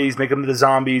bodies, make them into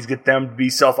zombies, get them to be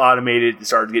self-automated,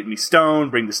 start getting me stone,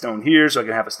 bring the stone here so I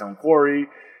can have a stone quarry.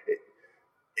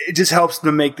 It just helps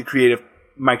to make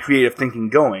my creative thinking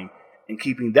going. And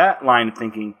keeping that line of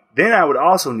thinking, then I would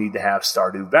also need to have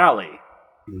Stardew Valley.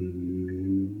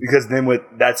 Because then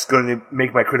that's going to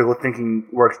make my critical thinking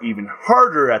work even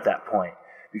harder at that point.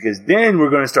 Because then we're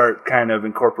going to start kind of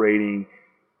incorporating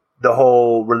the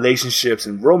whole relationships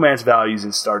and romance values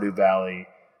in Stardew Valley.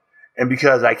 And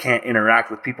because I can't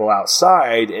interact with people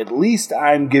outside, at least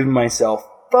I'm giving myself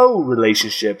faux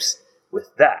relationships with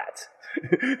that.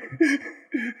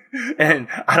 And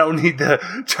I don't need to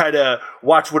try to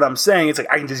watch what I'm saying. It's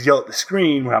like I can just yell at the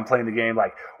screen when I'm playing the game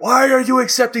like, why are you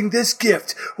accepting this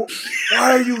gift? Why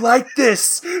are you like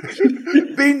this?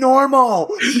 Be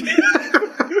normal.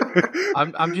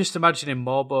 I'm just imagining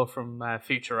Morbo from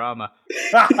Futurama.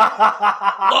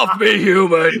 Love me,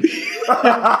 human.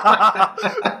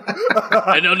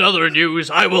 In another news,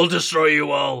 I will destroy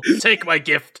you all. Take my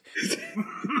gift.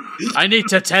 I need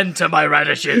to tend to my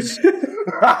radishes.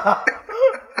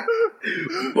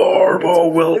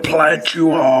 Morbo will plant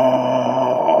you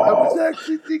all. I was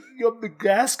actually thinking of the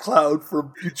gas cloud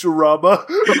from Futurama.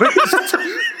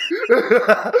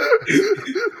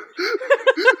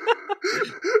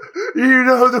 You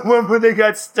know the one when they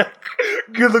got stuck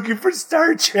good looking for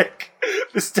Star Trek.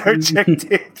 The Star Trek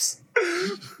tips.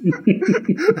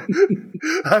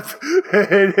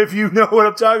 And if you know what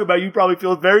I'm talking about, you probably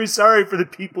feel very sorry for the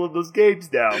people in those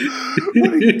games now.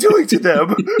 What are you doing to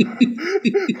them?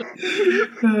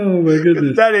 Oh my goodness.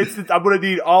 In that instance, I'm going to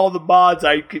need all the mods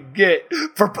I can get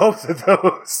for both of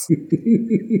those.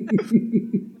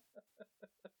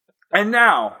 And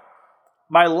now,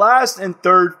 my last and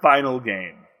third final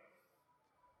game.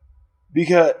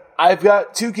 Because I've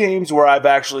got 2 games where I've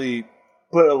actually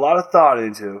put a lot of thought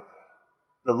into.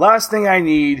 The last thing I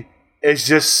need is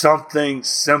just something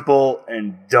simple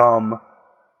and dumb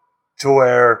to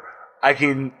where I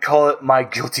can call it my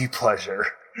guilty pleasure.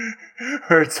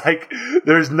 Where it's like,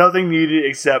 there's nothing needed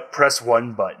except press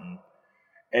one button.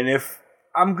 And if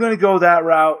I'm going to go that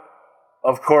route,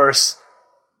 of course,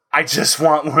 I just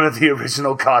want one of the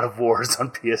original God of Wars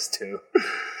on PS2.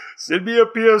 Send me a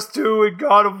PS2 and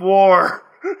God of War.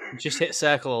 Just hit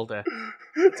circle all day.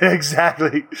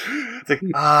 Exactly. It's like,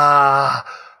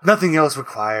 nothing else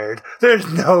required. There's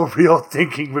no real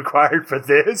thinking required for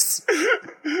this.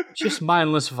 Just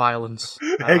mindless violence.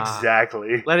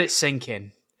 Exactly. Let it sink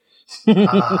in.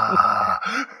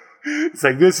 It's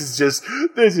like, this is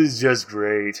just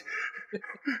great.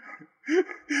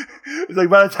 It's like,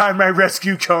 by the time my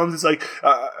rescue comes, it's like,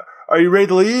 are you ready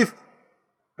to leave?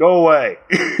 Go away.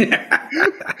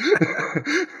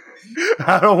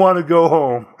 I don't want to go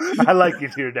home. I like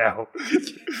it here now.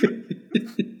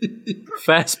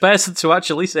 First person to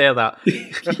actually say that.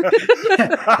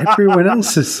 Everyone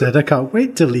else has said, I can't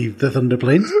wait to leave the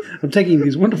Thunderplanes. I'm taking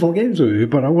these wonderful games with me,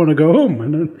 but I want to go home.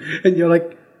 And you're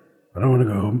like, I don't want to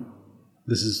go home.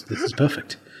 This is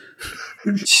perfect.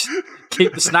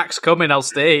 Keep the snacks coming, I'll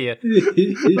stay here.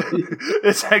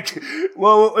 It's like,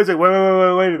 well, it's like, wait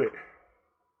a minute.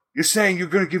 You're saying you're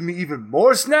going to give me even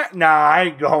more snack? Nah, I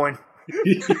ain't going.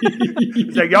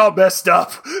 He's like, y'all messed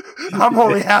up. I'm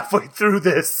only halfway through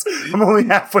this. I'm only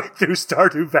halfway through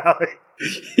Stardew Valley.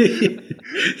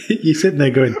 You're sitting there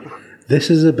going, this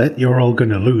is a bet you're all going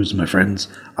to lose, my friends.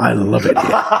 I love it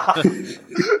here.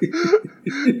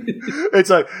 It's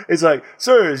like,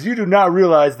 sirs, you do not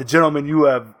realize the gentleman you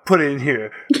have put in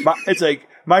here. It's like,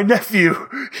 my nephew,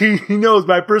 he knows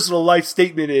my personal life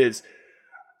statement is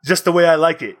just the way I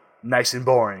like it. Nice and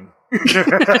boring.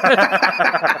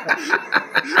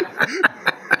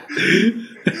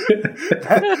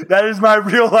 That is my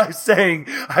real life saying.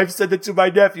 I've said that to my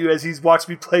nephew as he's watched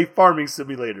me play Farming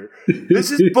Simulator.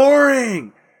 This is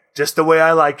boring. Just the way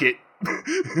I like it.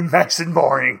 Nice and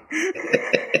boring.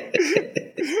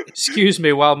 Excuse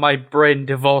me while my brain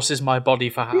divorces my body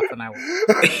for half an hour.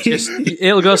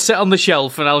 It'll go sit on the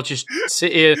shelf and I'll just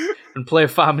sit here and play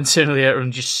Farming Simulator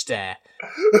and just stare.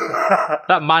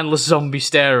 That mindless zombie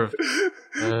stare of...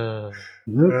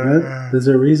 Look, man, there's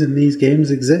a reason these games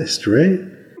exist, right?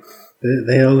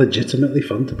 They are legitimately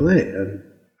fun to play. And,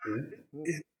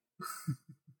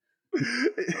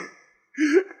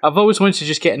 I've always wanted to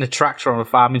just get in a tractor on a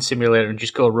Farming Simulator and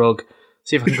just go rogue.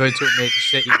 See if I can go into a major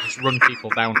city and just run people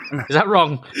down. Is that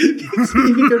wrong? See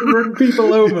if you can run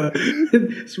people over.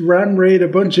 Just ram raid a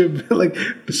bunch of,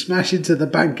 smash into the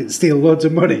bank and steal loads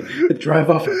of money and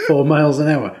drive off at 4 miles an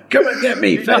hour. Come and get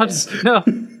me, feds! No,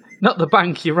 not the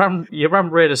bank. You ram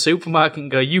raid a supermarket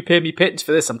and go, you pay me pittance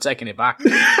for this, I'm taking it back.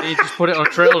 And you just put it on a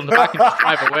trailer in the back and just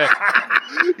drive away.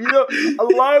 A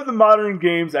lot of the modern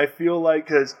games, I feel like,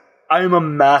 because I am a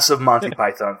massive Monty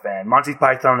Python fan. Monty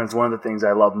Python is one of the things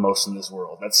I love most in this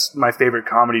world. That's my favorite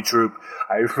comedy troupe.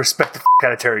 I respect the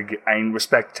out of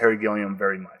Terry Gilliam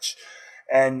very much.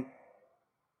 And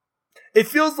it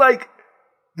feels like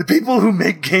the people who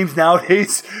make games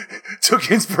nowadays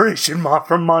took inspiration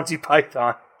from Monty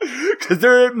Python. Because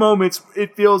there are moments,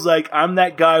 it feels like I'm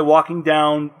that guy walking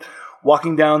down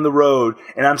the road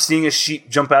and I'm seeing a sheep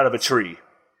jump out of a tree.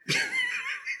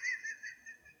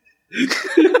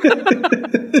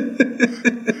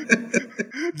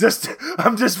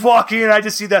 I'm just walking and I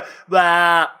just see the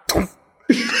blah,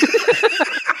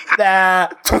 blah,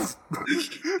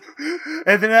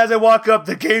 and then as I walk up,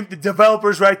 the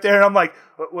developer's right there, and I'm like,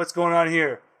 "What's going on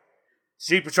here?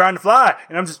 Sheep are trying to fly,"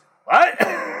 and I'm just, "What?"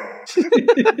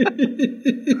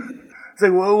 It's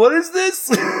like, well, what is this?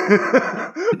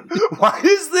 Why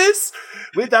is this?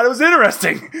 We thought it was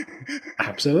interesting.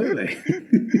 Absolutely.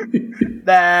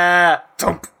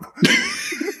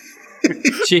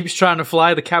 Sheep's trying to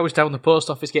fly, the cow's down the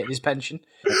post office getting his pension.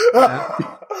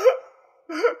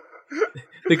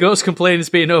 The ghost complaining he's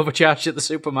being overcharged at the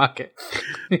supermarket.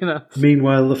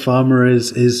 Meanwhile, the farmer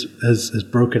has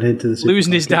broken into the supermarket.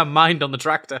 Losing his damn mind on the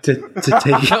tractor. To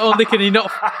take Not only can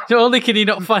he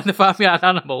not find the farmyard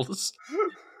animals,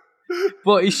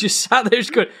 but he's just sat there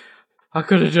just going, I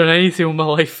could have done anything with my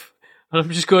life. And I'm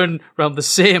just going around the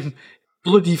same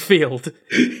bloody field,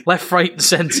 left, right, and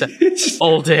centre,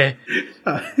 all day.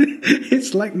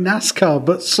 It's like NASCAR,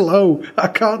 but slow. I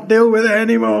can't deal with it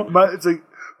anymore. It's like,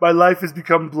 my life has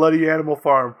become Bloody Animal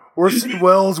Farm. Orson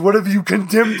Welles, what have you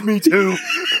condemned me to?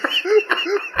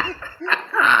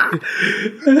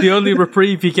 The only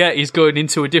reprieve you get is going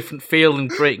into a different field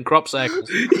and creating crop circles.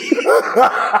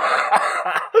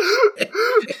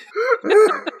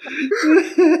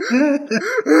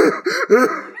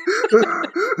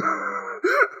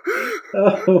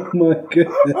 Oh my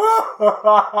goodness.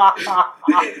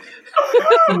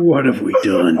 What have we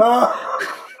done?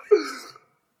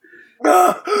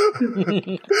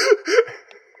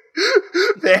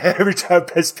 Every time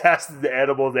Pez passes the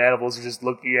animals are just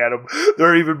looking at him.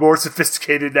 They're even more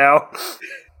sophisticated now.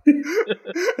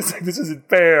 It's like, this isn't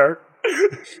fair.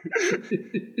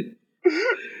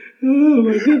 Oh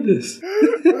my goodness.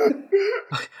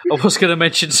 I was going to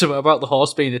mention something about the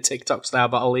horse being a TikTok star,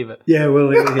 but I'll leave it. Yeah,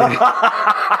 well, yeah.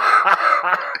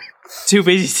 Too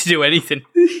busy to do anything.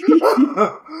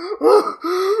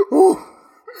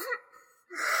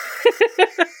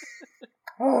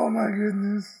 Oh my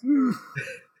goodness.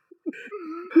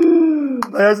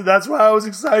 That's why I was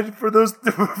excited for the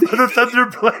Thunder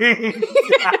Plains.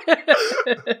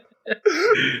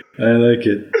 I like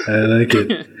it.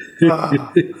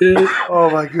 Oh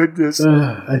my goodness.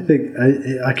 I think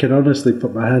I can honestly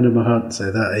put my hand on my heart and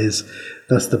say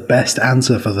that's the best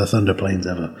answer for the Thunder Plains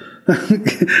ever.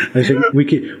 I think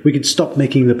we could stop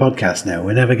making the podcast now.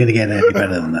 We're never going to get any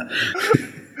better than that.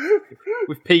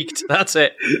 We've peaked. That's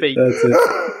it. We've peaked. That's it.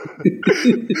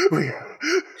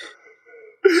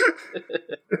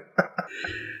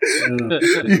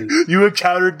 You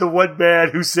encountered the one man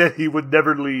who said he would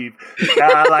never leave. Nah,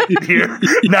 I like it here.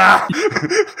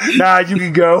 Nah, you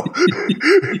can go.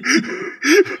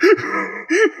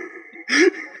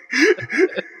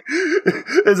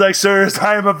 It's like, sirs,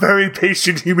 I am a very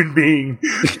patient human being.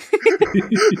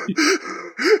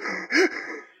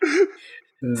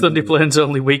 Thunderplane's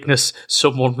only weakness,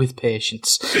 someone with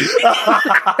patience. Maybe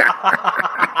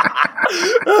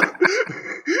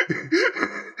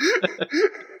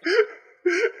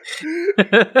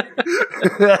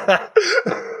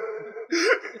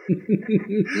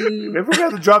we're gonna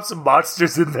have to drop some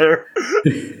monsters in there.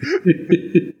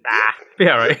 Be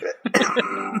alright.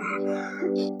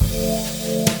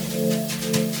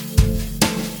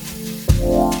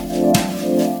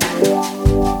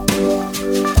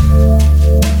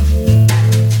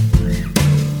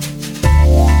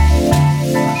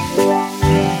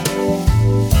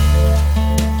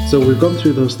 So we've gone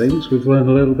through those things. We've learned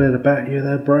a little bit about you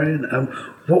there, Brian.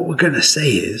 What we're going to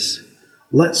say is,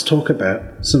 let's talk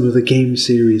about some of the game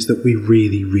series that we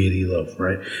really, really love,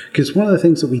 right? Because one of the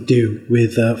things that we do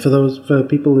with, for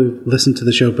people who listen to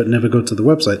the show but never go to the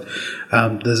website,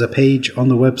 there's a page on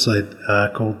the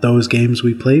website called Those Games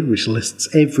We Played, which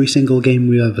lists every single game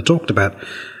we ever talked about.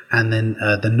 And then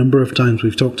the number of times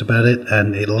we've talked about it,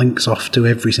 and it links off to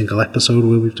every single episode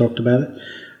where we've talked about it.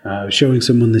 I was showing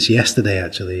someone this yesterday,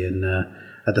 actually, and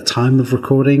at the time of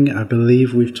recording, I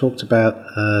believe we've talked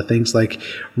about things like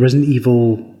Resident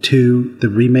Evil 2, the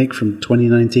remake from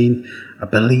 2019, I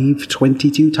believe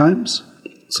 22 times.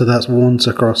 So that's once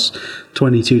across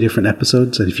 22 different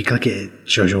episodes, and if you click it, it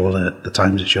shows you all the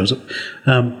times it shows up.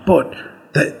 But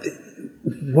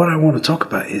what I want to talk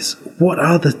about is, what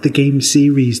are the game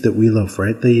series that we love,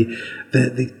 right?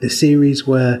 The series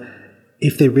where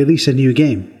if they release a new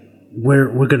game,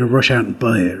 we're going to rush out and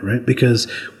buy it, right? Because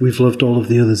we've loved all of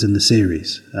the others in the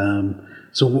series.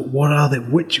 So what are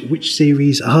which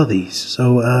series are these?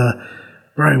 So,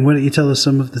 Brian, why don't you tell us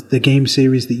some of the game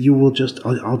series that you will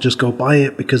I'll just go buy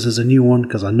it because there's a new one,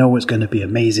 because I know it's going to be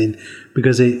amazing,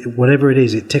 because whatever it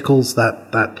is, it tickles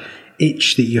that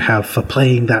itch that you have for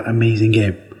playing that amazing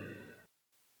game.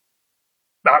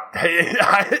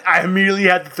 I immediately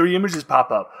had the three images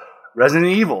pop up. Resident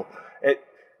Evil,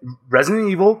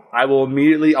 I will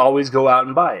immediately always go out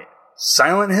and buy it.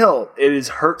 Silent Hill, it has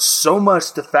hurt so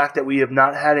much the fact that we have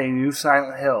not had a new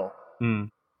Silent Hill.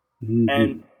 Mm-hmm.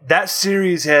 And that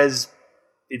series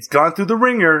it's gone through the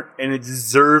ringer, and it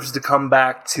deserves to come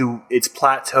back to its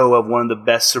plateau of one of the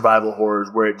best survival horrors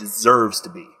where it deserves to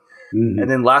be. Mm-hmm. And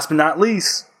then last but not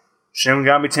least, Shin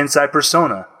Megami Tensei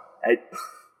Persona.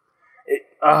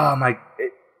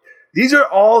 These are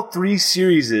all three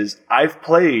series I've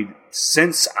played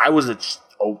since I was a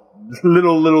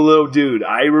little dude.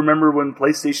 I remember when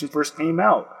PlayStation first came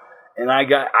out, and I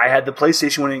had the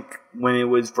PlayStation when it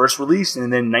was first released,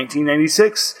 and then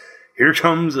 1996, here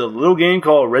comes a little game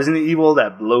called Resident Evil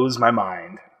that blows my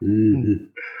mind. Mm-hmm.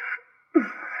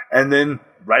 And then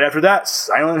right after that,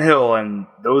 Silent Hill, and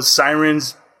those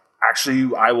sirens,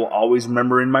 actually, I will always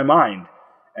remember in my mind.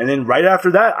 And then right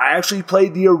after that, I actually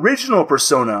played the original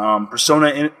Persona,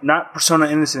 not Persona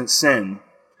Innocent Sin,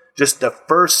 just the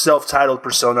first self-titled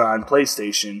Persona on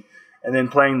PlayStation, and then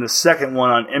playing the second one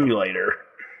on emulator.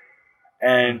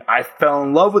 And I fell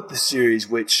in love with the series,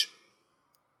 which,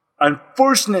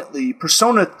 unfortunately,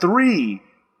 Persona 3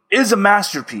 is a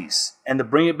masterpiece. And to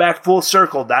bring it back full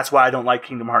circle, that's why I don't like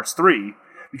Kingdom Hearts 3,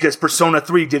 because Persona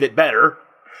 3 did it better.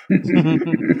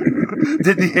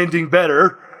 Did the ending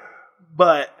better.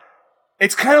 But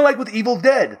it's kind of like with Evil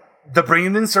Dead. The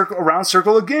bringing in around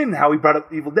circle again, how we brought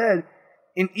up Evil Dead.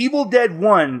 In Evil Dead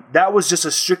 1, that was just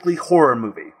a strictly horror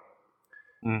movie.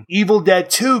 Mm. Evil Dead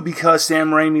 2, because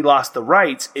Sam Raimi lost the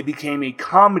rights, it became a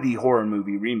comedy horror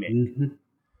movie remake. Mm-hmm.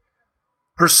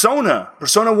 Persona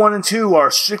 1 and 2 are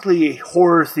strictly a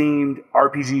horror-themed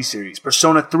RPG series.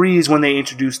 Persona 3 is when they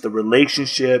introduced the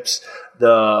relationships,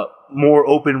 the more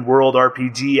open-world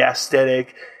RPG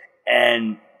aesthetic,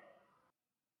 and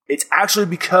it's actually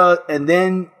because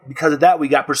of that, we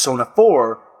got Persona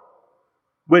 4,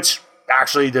 which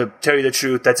actually, to tell you the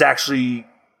truth, that's actually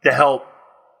to help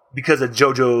because of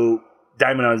JoJo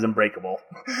Diamond Unbreakable.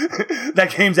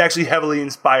 That game's actually heavily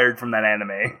inspired from that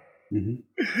anime. Mm-hmm.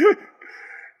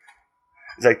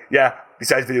 It's like, yeah,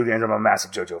 besides video games, I'm a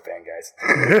massive JoJo fan, guys.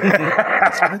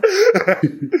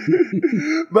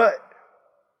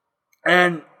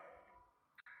 And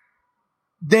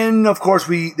then, of course,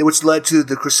 which led to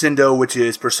the crescendo, which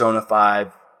is Persona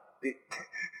 5.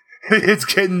 It's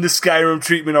getting the Skyrim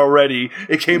treatment already.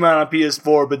 It came out on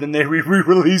PS4, but then they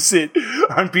re-release it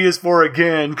on PS4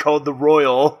 again, called The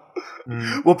Royal.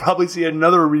 We'll probably see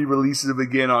another re-release of it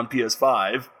again on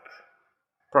PS5.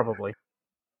 Probably.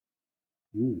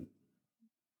 Ooh.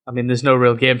 I mean, there's no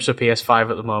real games for PS5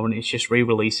 at the moment. It's just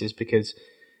re-releases because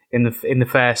in the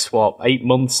first 8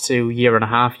 months to year and a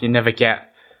half, you never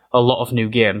get a lot of new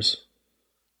games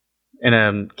in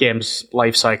a game's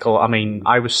life cycle. I mean,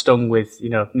 I was stung with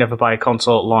never buy a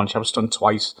console at launch. I was stung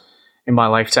twice in my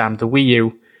lifetime: the Wii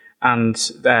U and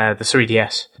the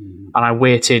 3DS. And I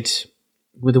waited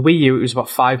with the Wii U. It was about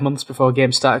 5 months before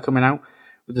games started coming out.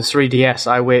 With the 3DS,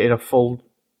 I waited a full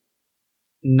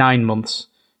 9 months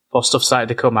before stuff started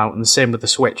to come out, and the same with the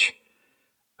Switch.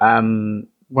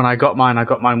 When I got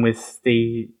mine with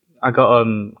I got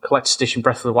Collector's Edition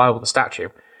Breath of the Wild with the statue,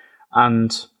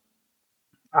 and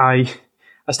I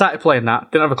started playing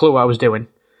that. Didn't have a clue what I was doing.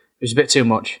 It was a bit too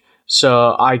much,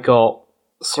 so I got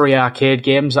 3 arcade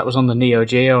games that was on the Neo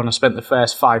Geo, and I spent the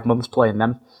first 5 months playing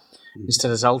them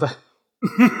instead of Zelda.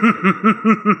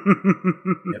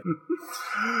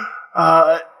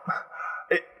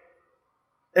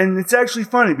 And it's actually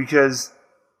funny because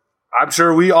I'm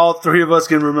sure we all 3 of us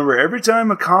can remember every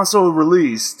time a console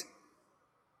released,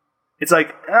 it's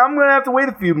like, I'm going to have to wait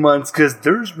a few months because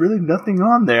there's really nothing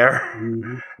on there.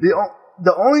 Mm-hmm.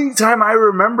 The only time I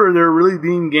remember there really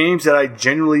being games that I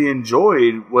genuinely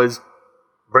enjoyed was,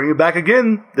 bring it back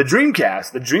again, the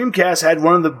Dreamcast. The Dreamcast had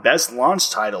one of the best launch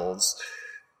titles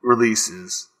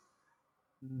releases.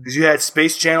 Because you had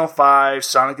Space Channel 5,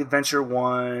 Sonic Adventure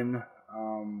 1,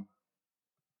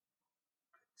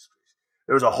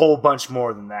 there was a whole bunch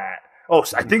more than that. Oh,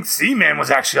 I think Seaman was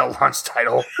actually a launch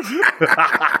title.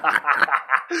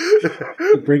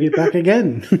 Bring it back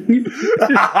again.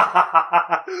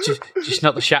 just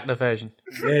not the Shatner version.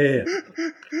 Yeah.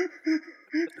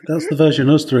 That's the version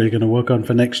us 3 are going to work on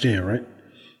for next year, right?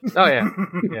 Oh, yeah.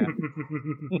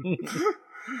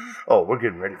 Oh, we're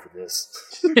getting ready for this.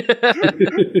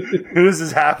 This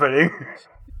is happening.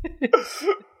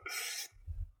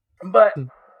 But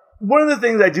one of the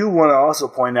things I do want to also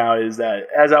point out is that,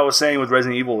 as I was saying with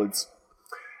Resident Evil,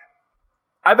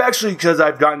 I've actually, because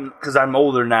I'm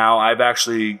older now, I've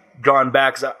actually gone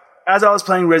back. As I was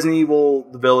playing Resident Evil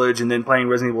The Village and then playing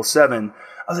Resident Evil 7,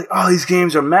 I was like, oh, these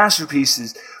games are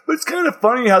masterpieces. But it's kind of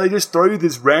funny how they just throw you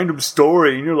this random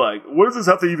story, and you're like, what does this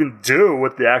have to even do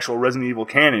with the actual Resident Evil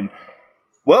canon?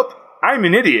 Well, I'm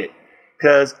an idiot.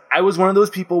 Because I was one of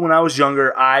those people when I was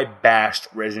younger, I bashed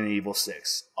Resident Evil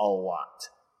 6 a lot.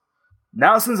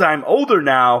 Now, since I'm older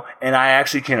now, and I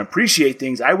actually can appreciate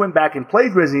things, I went back and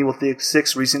played Resident Evil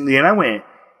 6 recently, and I went,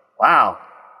 wow,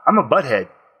 I'm a butthead.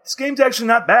 This game's actually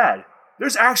not bad.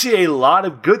 There's actually a lot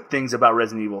of good things about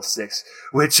Resident Evil 6,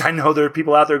 which I know there are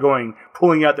people out there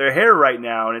pulling out their hair right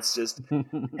now, and it's just,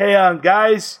 hey,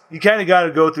 guys, you kind of got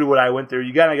to go through what I went through.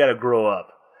 You kind of got to grow up.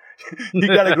 You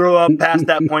got to grow up past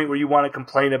that point where you want to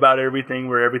complain about everything,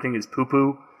 where everything is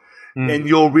poo-poo, and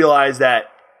you'll realize that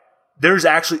there's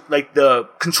actually, like, the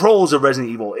controls of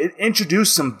Resident Evil, it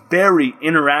introduced some very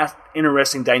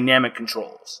interesting dynamic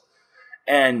controls.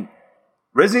 And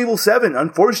Resident Evil 7,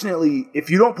 unfortunately,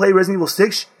 if you don't play Resident Evil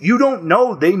 6, you don't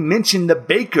know they mention the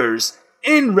Bakers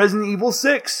in Resident Evil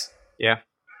 6. Yeah.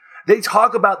 They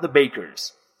talk about the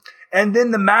Bakers. And then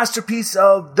the masterpiece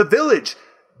of The Village,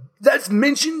 that's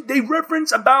mentioned, they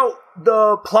reference about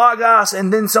the Plagas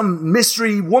and then some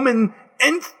mystery woman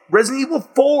in Resident Evil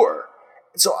 4.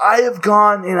 So I have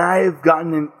gone and I have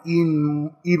gotten an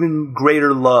even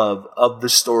greater love of the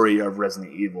story of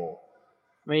Resident Evil.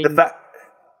 I mean,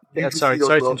 sorry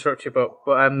to interrupt you, but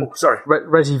sorry.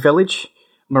 Resi Village,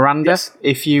 Miranda. Yes.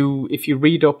 If you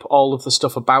read up all of the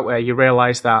stuff about her, you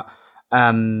realise that.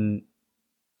 I mean,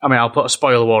 I'll put a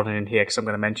spoiler warning in here because I'm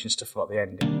going to mention stuff about the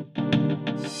ending.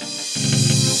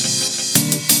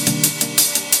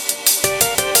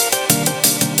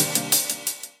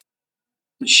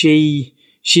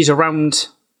 She's around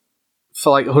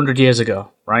for like 100 years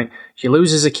ago, right? She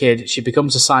loses a kid, she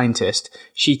becomes a scientist,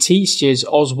 she teaches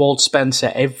Oswald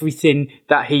Spencer everything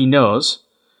that he knows.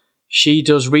 She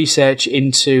does research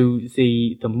into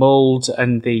the mold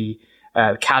and the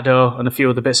Caddo and a few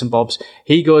other bits and bobs.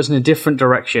 He goes in a different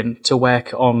direction to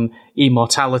work on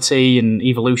immortality and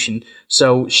evolution.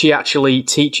 So she actually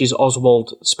teaches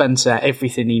Oswald Spencer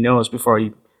everything he knows before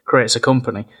he creates a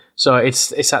company. So it's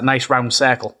that nice round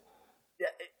circle.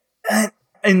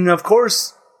 And of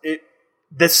course,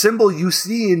 the symbol you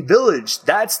see in Village,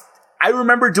 I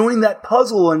remember doing that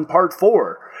puzzle in part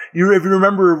 4. If you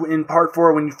remember in part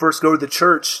 4 when you first go to the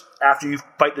church, after you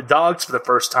fight the dogs for the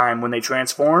first time when they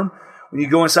transform, when you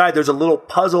go inside, there's a little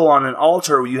puzzle on an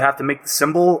altar where you have to make the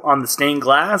symbol on the stained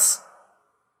glass.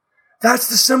 That's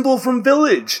the symbol from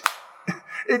Village.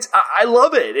 I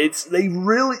love it.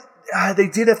 they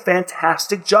did a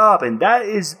fantastic job, and that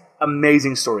is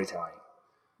amazing storytelling.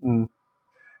 Mm.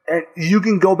 And you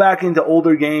can go back into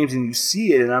older games and you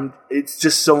see it, and it's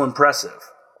just so impressive.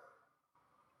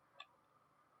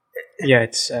 Yeah,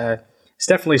 it's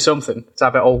definitely something to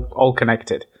have it all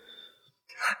connected.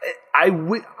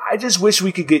 I just wish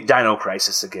we could get Dino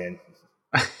Crisis again.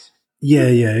 Yeah.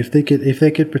 If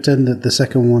they could pretend that the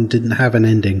second one didn't have an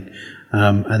ending,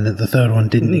 and that the third one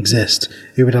didn't exist,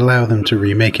 it would allow them to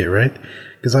remake it, right?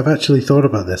 Because I've actually thought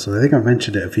about this, and I think I've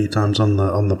mentioned it a few times on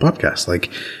the podcast.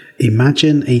 Like,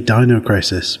 imagine a Dino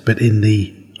Crisis, but in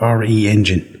the RE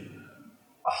engine,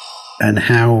 and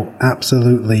how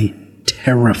absolutely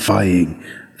terrifying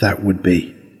that would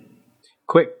be.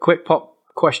 Quick pop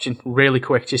question, really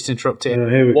quick, just to interrupt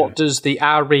here. What does the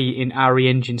RE in RE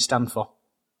Engine stand for?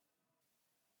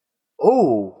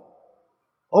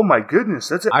 Oh my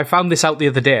goodness! I found this out the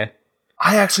other day.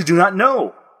 I actually do not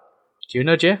know. Do you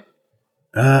know, Jay?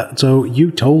 So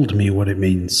you told me what it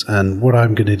means, and what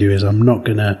I'm going to do is I'm not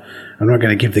going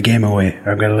to give the game away.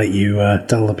 I'm going to let you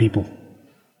tell the people.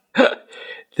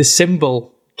 The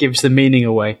symbol gives the meaning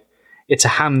away. It's a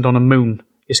hand on a moon.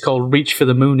 It's called Reach for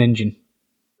the Moon Engine.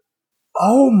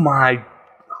 Oh my...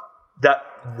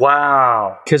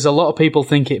 Wow. Because a lot of people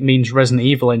think it means Resident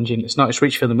Evil Engine. It's not, it's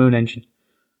Reach for the Moon Engine.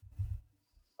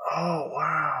 Oh,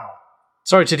 wow.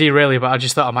 Sorry to derail you, but I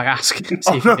just thought I might ask.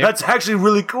 That's actually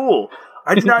really cool.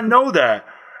 I did not know that.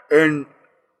 And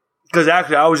because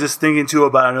actually I was just thinking too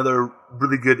about another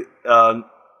really good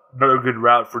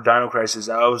route for Dino Crisis.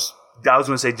 I was going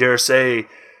to say, dare say,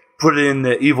 put it in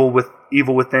the Evil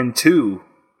Within 2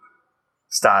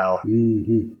 style.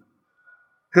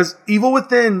 Because Evil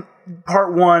Within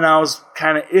Part 1 I was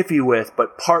kind of iffy with,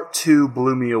 but Part 2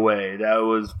 blew me away.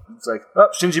 It's like,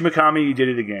 Shinji Mikami, you did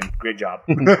it again. Great job.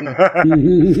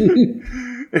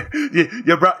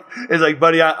 It's like,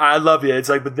 buddy, I love you. It's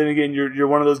like, but then again, you're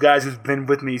one of those guys who's been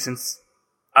with me since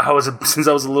I was a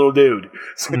little dude.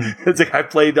 So it's like I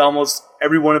played almost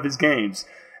every one of his games.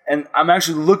 And I'm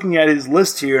actually looking at his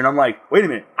list here, and I'm like, wait a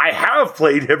minute, I have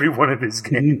played every one of his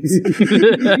games.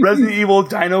 Resident Evil,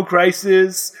 Dino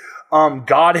Crisis,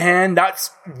 God Hand, that's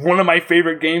one of my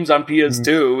favorite games on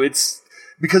PS2. It's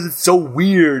because it's so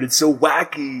weird, it's so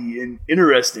wacky and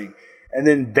interesting. And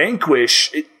then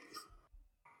Vanquish,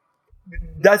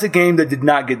 that's a game that did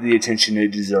not get the attention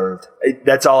it deserved.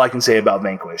 That's all I can say about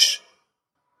Vanquish.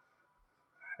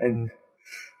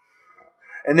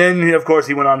 And then, of course,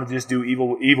 he went on to just do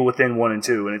Evil Within 1 and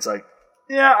 2. And it's like,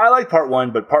 yeah, I like Part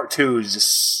 1, but Part 2 is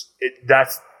just...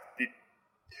 That's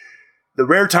the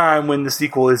rare time when the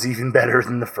sequel is even better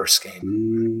than the first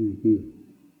game.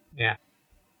 Yeah.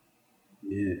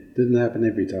 Yeah, doesn't happen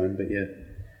every time, but yeah.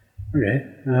 Okay.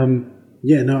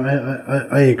 Yeah, no,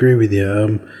 I agree with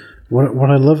you.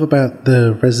 What I love about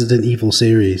the Resident Evil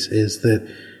series is that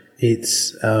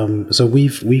it's... so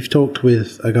we've talked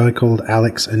with a guy called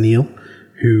Alex Anil,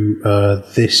 who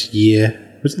this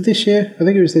year, was it this year? I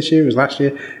think it was this year, it was last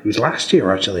year. It was last year,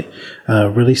 actually.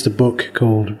 Released a book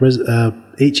called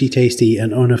Itchy Tasty,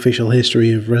 An Unofficial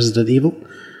History of Resident Evil.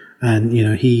 And, you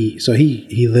know, he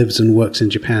lives and works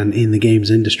in Japan in the games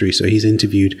industry, so he's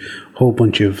interviewed a whole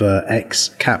bunch of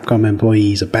ex-Capcom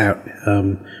employees about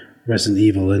Resident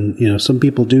Evil. And, you know, some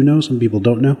people do know, some people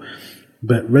don't know.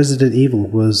 But Resident Evil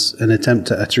was an attempt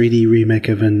at a 3D remake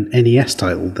of an NES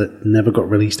title that never got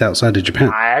released outside of Japan.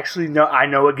 I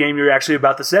know a game you're actually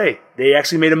about to say. They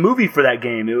actually made a movie for that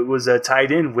game. It was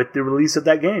tied in with the release of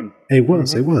that game. It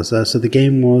was. So the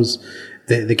game was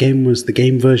the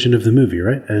game version of the movie,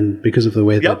 right? And because of the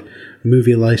way that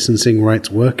movie licensing rights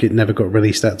work, it never got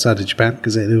released outside of Japan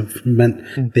because it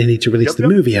meant they need to release the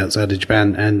movie outside of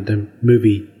Japan, and the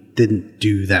movie didn't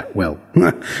do that well.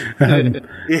 Well, I'm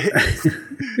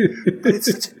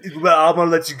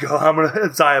gonna let you go.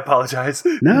 I apologize.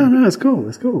 No, it's cool.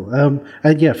 It's cool.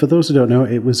 And yeah, for those who don't know,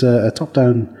 it was a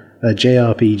top-down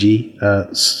JRPG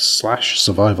 /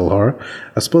 survival horror.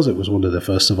 I suppose it was one of the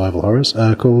first survival horrors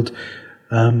called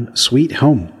Sweet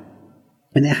Home,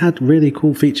 and it had really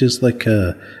cool features like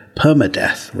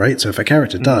permadeath. Right, so if a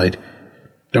character died,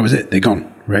 that was it. They're gone.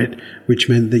 Right, which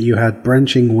meant that you had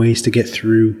branching ways to get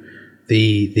through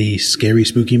the scary,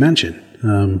 spooky mansion,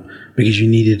 because you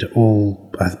needed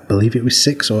all, I believe it was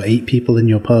 6 or 8 people in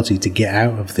your party to get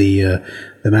out of the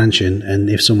mansion. And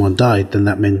if someone died, then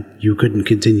that meant you couldn't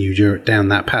continue down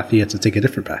that path. You had to take a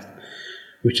different path,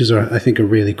 which is, I think, a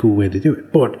really cool way to do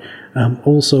it. But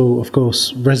also, of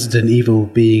course, Resident Evil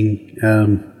being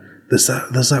there's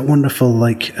that wonderful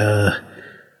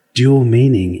dual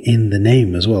meaning in the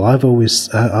name as well. I've always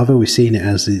seen it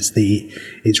as it's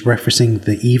referencing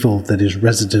the evil that is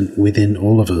resident within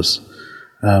all of us,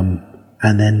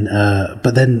 And then,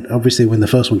 but then obviously when the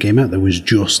first one came out, there was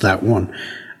just that one,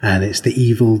 and it's the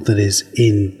evil that is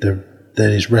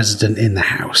resident in the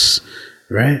house,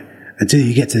 right? Until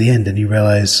you get to the end and you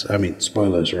realize, I mean,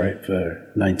 spoilers, right,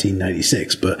 for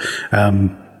 1996, but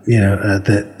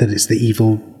that it's the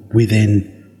evil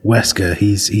within Wesker.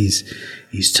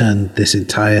 He's turned this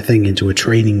entire thing into a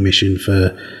training mission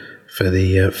for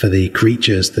the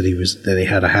creatures that he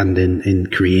had a hand in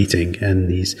creating,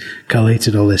 and he's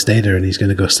collated all this data and he's going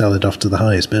to go sell it off to the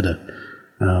highest bidder.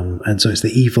 And so it's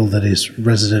the evil that is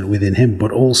resident within him,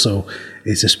 but also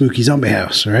it's a spooky zombie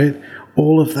house, right?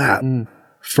 All of that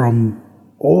from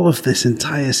all of this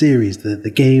entire series, the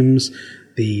games,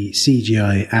 the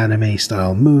CGI anime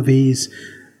style movies,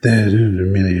 the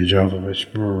Emilia Jovovich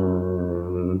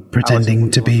pretending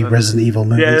to be Resident Evil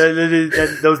movies. Yeah,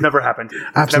 those never happened.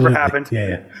 Absolutely. Never happened.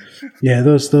 Yeah.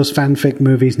 Those fanfic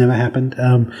movies never happened.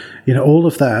 All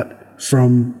of that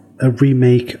from a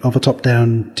remake of a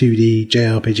top-down 2D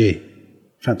JRPG.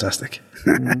 Fantastic.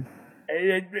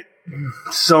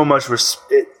 So much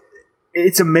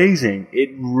it's amazing. It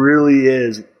really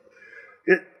is.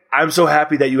 I'm so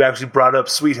happy that you actually brought up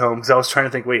Sweet Home, because I was trying to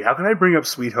think, wait, how can I bring up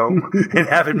Sweet Home and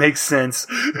have it make sense?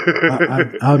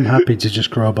 I'm happy to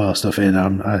just crowbar stuff in.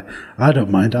 I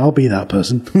don't mind. I'll be that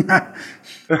person.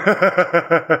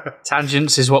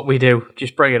 Tangents is what we do.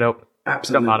 Just bring it up.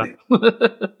 Absolutely. Don't matter.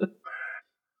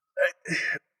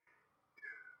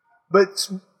 But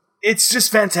it's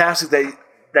just fantastic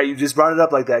that you just brought it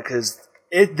up like that, because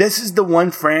this is the one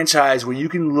franchise where you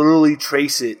can literally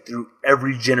trace it through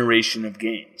every generation of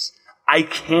games. I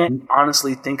can't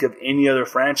honestly think of any other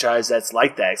franchise that's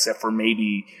like that, except for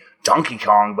maybe Donkey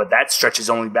Kong, but that stretches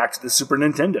only back to the Super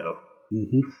Nintendo.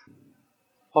 Mm-hmm.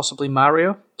 Possibly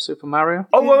Mario, Super Mario.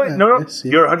 Oh wait, no, yes,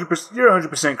 yeah. You're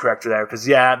 100% correct there, because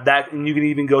that, and you can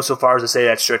even go so far as to say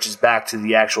that stretches back to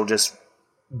the actual just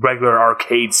regular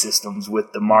arcade systems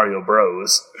with the Mario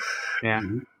Bros. Yeah.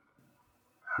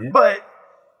 Yeah. But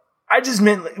I just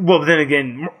meant, well, then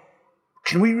again,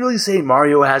 can we really say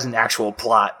Mario has an actual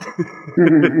plot?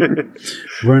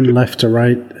 Run left to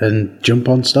right and jump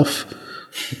on stuff.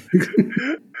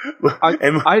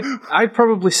 I'd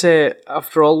probably say,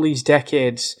 after all these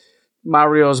decades,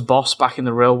 Mario's boss back in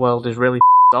the real world is really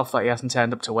off that he hasn't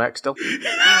turned up to work still. Can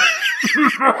you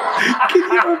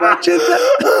imagine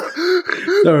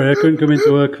that? Sorry, I couldn't come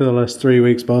into work for the last 3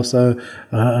 weeks, boss. I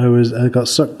got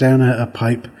sucked down a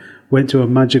pipe, went to a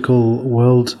magical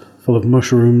world full of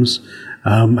mushrooms,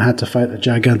 had to fight a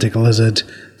gigantic lizard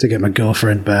to get my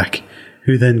girlfriend back,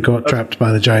 who then got trapped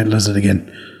by the giant lizard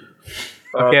again.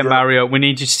 Okay, Mario, we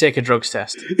need you to take a drugs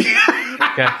test.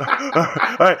 Okay.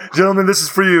 All right, gentlemen, this is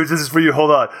for you. This is for you.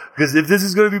 Hold on. Because if this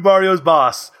is going to be Mario's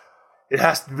boss, it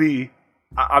has to be...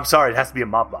 I'm sorry, it has to be a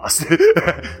mob boss.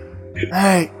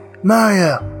 Hey,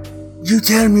 Mario, you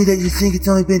telling me that you think it's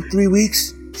only been 3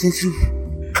 weeks since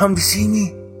you've come to see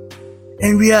me?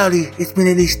 In reality, it's been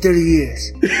at least 30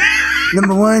 years.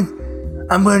 Number one,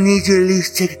 I'm going to need you to at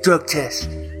least take a drug test,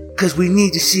 because we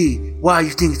need to see why you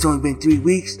think it's only been 3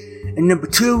 weeks. And number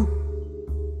two,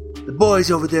 the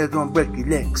boys over there are going to break your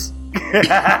legs.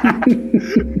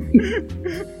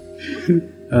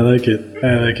 I like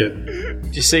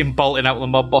it. Just see him bolting out of the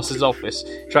mob boss's office,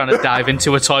 trying to dive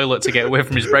into a toilet to get away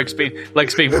from his legs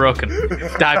being broken.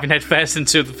 Diving head first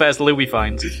into the first loo he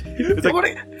finds. It's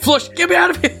like, Flush, get me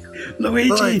out of here!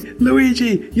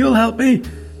 Luigi, you'll help me.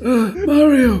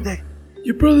 Mario,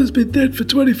 your brother's been dead for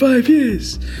 25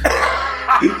 years.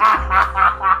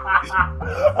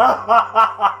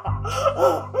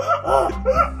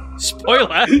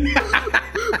 Spoiler!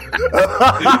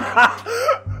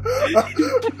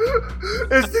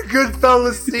 It's the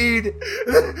Goodfellas scene.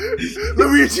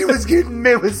 Luigi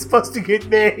was supposed to get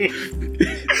made.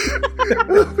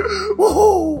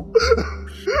 Whoa!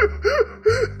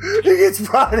 He gets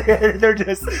brought in, and they're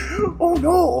just, oh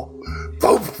no!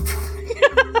 Boom!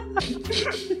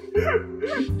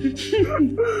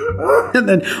 And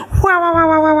then,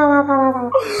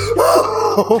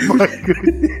 oh my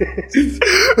goodness!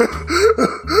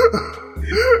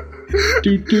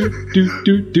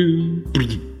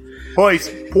 Boys,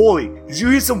 Paulie, did you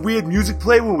hear some weird music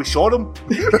play when we shot him?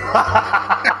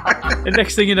 The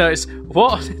next thing you know is,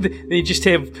 what? They just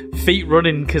hear feet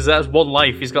running, because that's one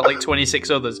life. He's got like 26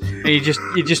 others. And he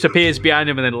just appears behind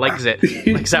him and then legs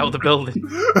out of the building.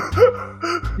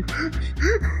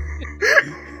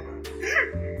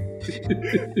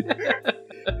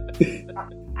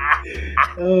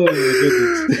 oh my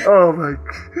goodness. Oh my god.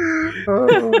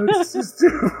 Oh, it's just...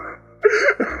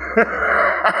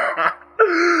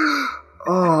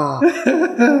 oh.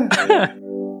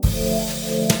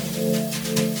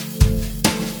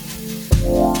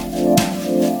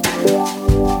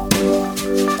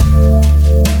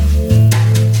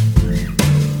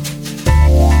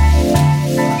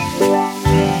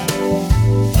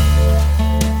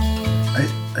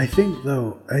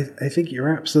 I think you're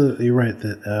absolutely right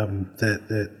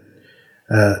that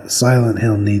Silent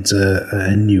Hill needs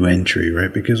a new entry,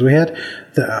 right? Because we had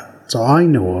so I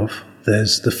know of,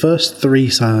 there's the first 3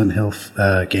 Silent Hill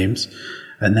games,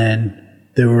 and then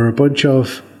there were a bunch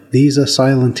of these are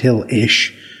Silent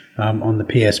Hill-ish on the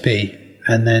PSP,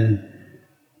 and then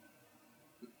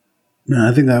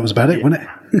I think that was about it, wasn't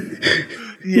it?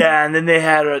 Yeah, and then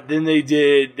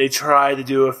they tried to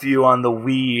do a few on the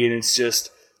Wii, and it's just,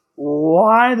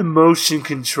 why the motion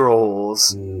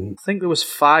controls? I think there was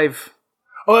 5,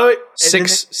 Oh, wait,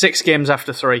 6 games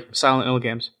after 3 Silent Hill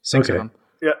games. 6 of them.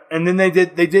 Yeah, and then they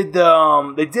did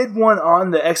one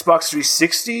on the Xbox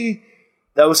 360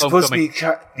 that was supposed to be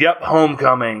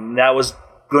Homecoming. That was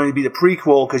going to be the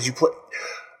prequel because you play.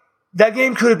 That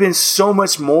game could have been so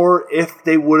much more if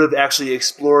they would have actually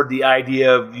explored the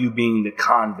idea of you being the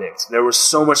convict. There was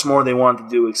so much more they wanted to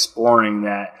do exploring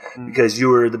that because you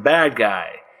were the bad guy.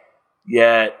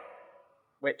 Yet,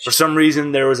 for some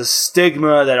reason, there was a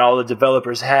stigma that all the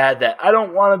developers had that I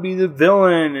don't want to be the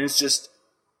villain. And it's just,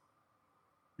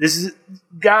 this is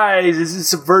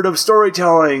subvertive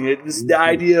storytelling. This is the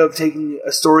idea of taking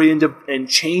a story and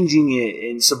changing it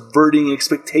and subverting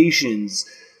expectations.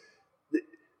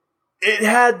 It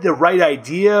had the right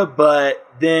idea, but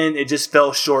then it just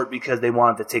fell short because they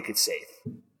wanted to take it safe.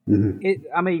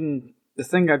 Mm-hmm. The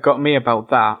thing that got me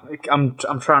about that, I'm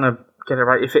trying to get it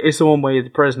right. If it is the one where you're the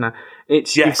prisoner,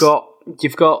 it's you've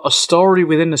got a story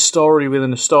within a story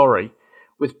within a story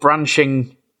with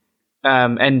branching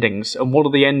endings, and one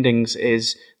of the endings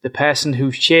is the person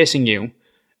who's chasing you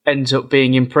ends up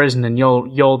being in prison, and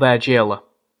you're their jailer.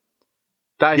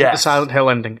 That is the Silent Hill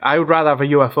ending. I would rather have a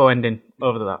UFO ending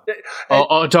over that,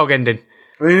 or a dog ending.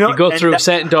 You go through a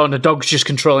certain door and the dog's just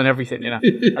controlling everything.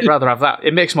 I'd rather have that.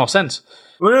 It makes more sense.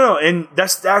 Well, no, and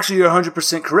that's actually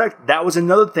 100% correct. That was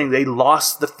another thing. They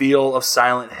lost the feel of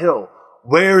Silent Hill.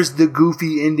 Where's the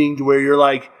goofy ending to where you're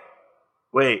like,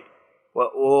 wait,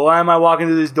 why am I walking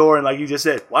through this door? And like you just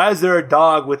said, why is there a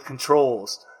dog with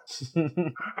controls?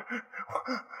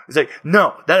 It's like,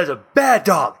 no, that is a bad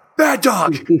dog. Bad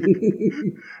dog!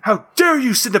 How dare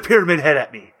you send a pyramid head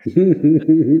at me?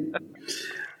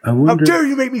 How dare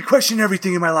you make me question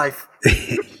everything in my life?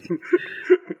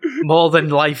 More than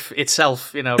life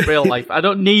itself, real life. I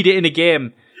don't need it in a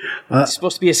game. It's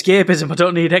supposed to be escapism. I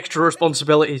don't need extra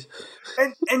responsibilities.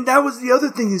 And that was the other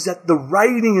thing, is that the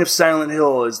writing of Silent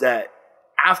Hill is that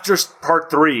after Part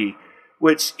 3,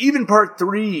 which even Part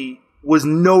 3 was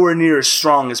nowhere near as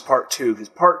strong as Part 2, because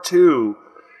Part 2...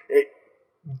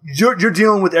 You're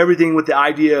dealing with everything with the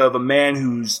idea of a man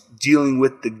who's dealing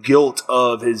with the guilt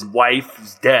of his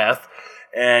wife's death,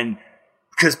 and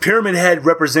because Pyramid Head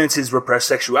represents his repressed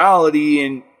sexuality,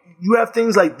 and you have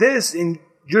things like this, and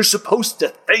you're supposed to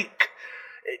think.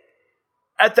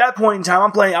 At that point in time,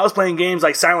 I was playing games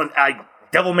like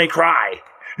Devil May Cry,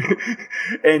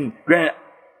 and granted,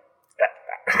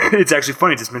 it's actually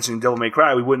funny just mentioning Devil May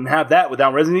Cry. We wouldn't have that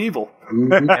without Resident Evil.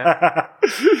 Yeah.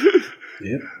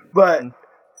 But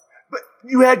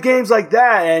you had games like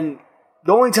that, and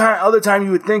the only other time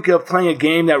you would think of playing a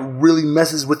game that really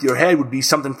messes with your head would be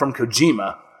something from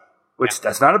Kojima, which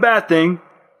that's not a bad thing.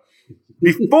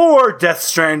 Before Death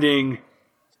Stranding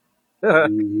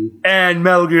and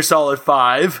Metal Gear Solid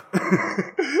 5.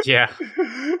 Yeah.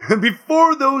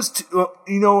 Before those two,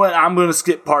 you know what? I'm going to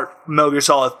skip Metal Gear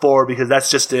Solid 4 because that's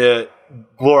just a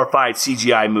glorified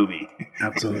CGI movie.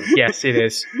 Absolutely. Yes, it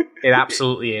is. It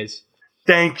absolutely is.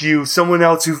 Thank you. Someone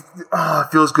else who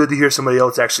feels good to hear somebody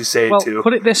else actually say it too.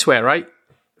 Put it this way, right?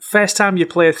 First time you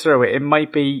play through it, it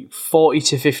might be 40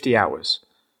 to 50 hours,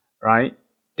 right?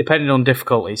 Depending on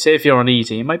difficulty. Say if you're on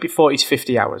easy, it might be 40 to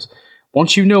 50 hours.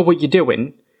 Once you know what you're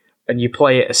doing and you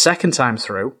play it a second time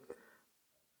through,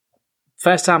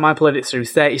 first time I played it through,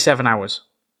 37 hours.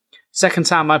 Second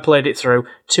time I played it through,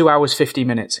 2 hours, 50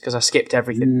 minutes because I skipped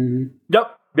everything.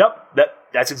 Yep.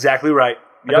 That's exactly right.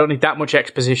 I don't need that much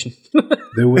exposition.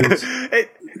 There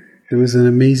was an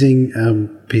amazing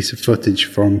piece of footage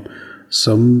from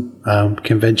some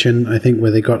convention, I think, where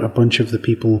they got a bunch of the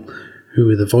people who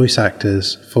were the voice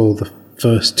actors for the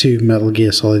first 2 Metal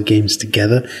Gear Solid games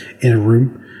together in a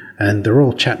room, and they're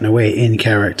all chatting away in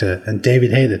character, and David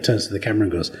Hayter turns to the camera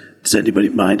and goes, "Does anybody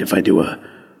mind if I do a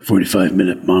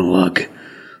 45-minute monologue?"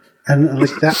 And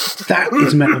like that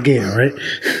is Metal Gear, right?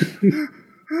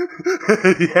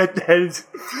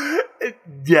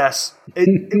 Yes.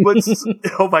 It was.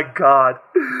 Oh my god!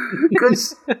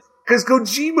 Because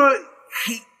Kojima,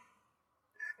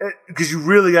 because you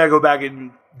really gotta go back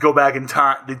in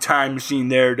time, the time machine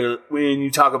there to when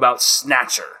you talk about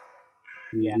Snatcher.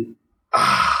 Yeah.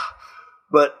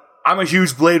 But I'm a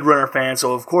huge Blade Runner fan,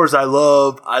 so of course I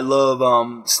love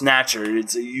Snatcher.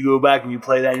 It's you go back and you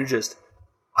play that, and you're just,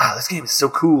 wow, this game is so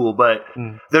cool. But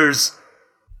there's,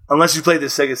 unless you play the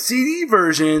Sega CD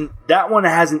version, that one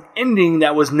has an ending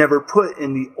that was never put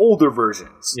in the older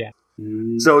versions. Yeah.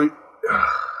 So,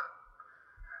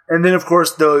 and then of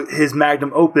course his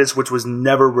magnum opus, which was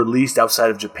never released outside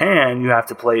of Japan, you have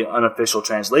to play unofficial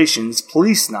translations,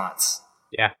 Policenauts.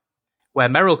 Yeah. Where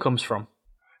Meryl comes from.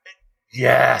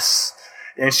 Yes,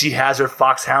 and she has her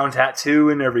foxhound tattoo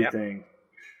and everything. Yep.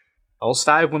 All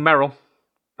started with Meryl.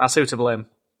 That's who to blame.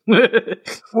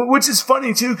 Which is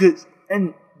funny too,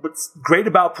 and what's great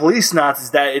about Policenauts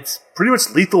is that it's pretty much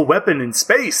Lethal Weapon in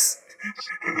space.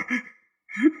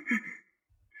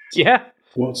 Yeah.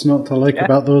 What's not to like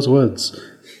about those words?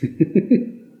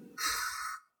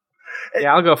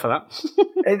 Yeah, I'll go for that.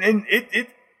 and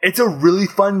it's a really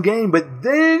fun game, but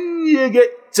then you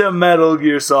get to Metal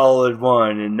Gear Solid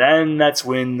 1, and then that's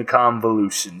when the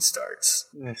convolution starts.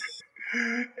 Yes.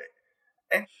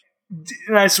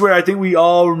 And I swear, I think we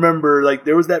all remember, like,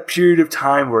 there was that period of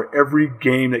time where every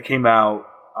game that came out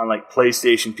on, like,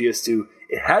 PlayStation, PS2,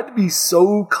 it had to be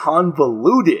so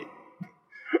convoluted.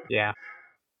 Yeah.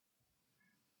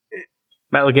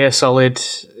 Metal Gear Solid,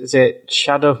 is it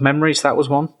Shadow of Memories? That was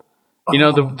one. You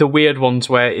know, the weird ones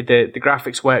where the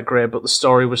graphics weren't great, but the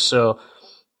story was so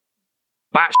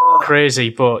crazy,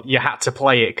 but you had to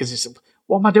play it because it's,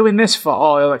 what am I doing this for?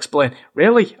 Oh, I'll explain.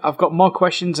 Really? I've got more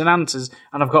questions than answers,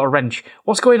 and I've got a wrench.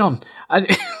 What's going on?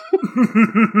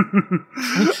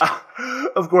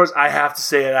 Of course, I have to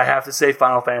say it. I have to say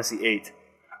Final Fantasy VIII.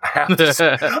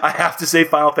 I have to say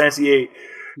Final Fantasy VIII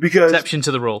because exception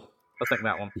to the rule. I think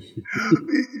that one.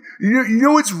 You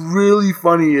know what's really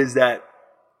funny is that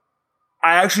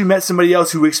I actually met somebody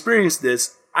else who experienced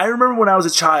this. I remember when I was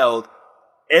a child,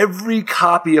 every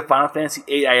copy of Final Fantasy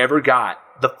VIII I ever got,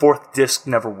 the fourth disc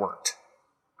never worked.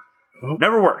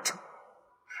 Never worked.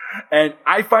 And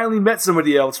I finally met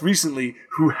somebody else recently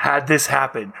who had this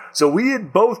happen. So we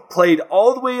had both played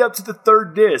all the way up to the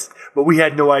third disc, but we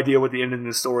had no idea what the end of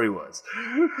the story was.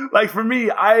 Like for me,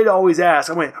 I'd always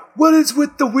ask, I went, what is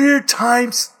with the weird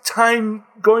time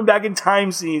going back in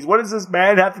time scenes? What does this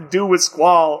man have to do with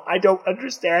Squall? I don't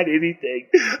understand anything.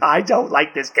 I don't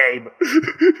like this game.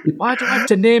 Why do I have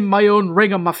to name my own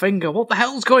ring on my finger? What the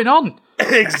hell's going on?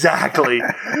 Exactly.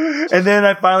 And then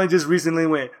I finally just recently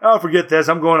went, oh, forget this.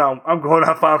 I'm going on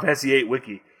Final Fantasy VIII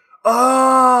Wiki.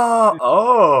 Oh,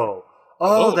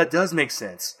 that does make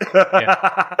sense.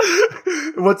 Yeah.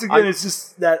 Once again, it's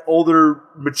just that older,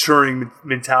 maturing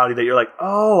mentality that you're like,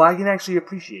 oh, I can actually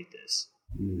appreciate this.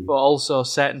 But also,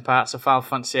 certain parts of Final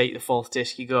Fantasy VIII, the fourth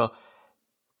disc, you go,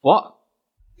 what?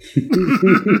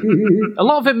 A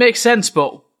lot of it makes sense,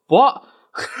 but what?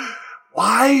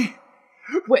 Why?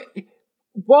 Wait,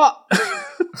 what?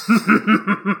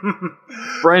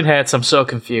 Brain hurts, I'm so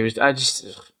confused.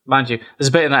 Mind you, there's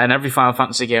a bit in that in every Final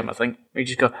Fantasy game, I think. You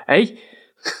just go, hey?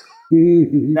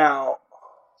 Now,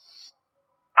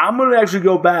 I'm going to actually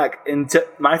go back into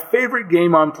my favorite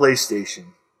game on PlayStation.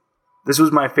 This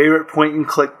was my favorite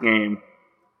point-and-click game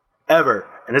ever.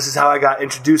 And this is how I got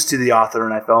introduced to the author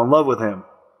and I fell in love with him.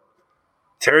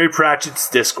 Terry Pratchett's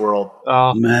Discworld.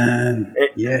 Oh, man.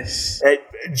 Yes.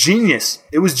 Genius.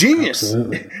 It was genius.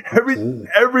 Absolutely.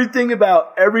 Everything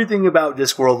about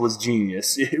Discworld was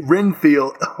genius.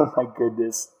 Renfield, oh my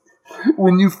goodness.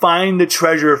 When you find the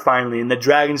treasure finally and the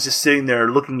dragon's just sitting there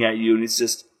looking at you and it's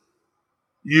just,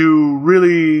 you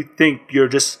really think you're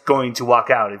just going to walk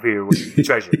out of here with the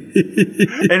treasure.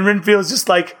 And Renfield's just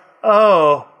like,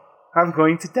 oh, I'm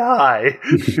going to die.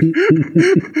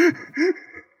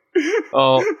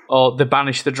 They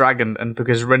banish the dragon, and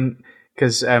because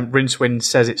Rincewind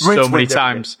says it so many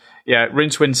times. Yeah,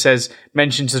 Rincewind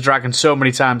mentions the dragon so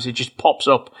many times, it just pops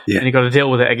up, and you got to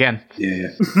deal with it again. Yeah.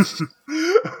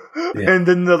 And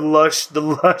then the lush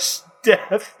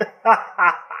death.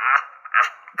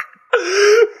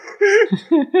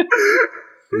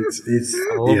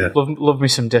 Love me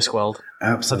some Discworld.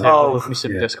 Absolutely. Love me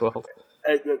some Discworld.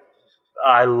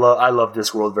 I love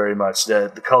Discworld very much.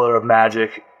 The color of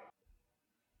magic.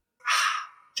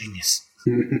 Genius.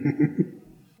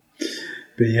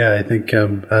 But yeah, I think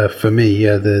for me,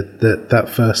 that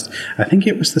first, I think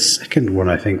it was the second one,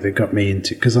 I think, that got me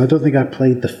into, because I don't think I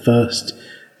played the first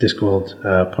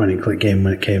Discworld point-and-click game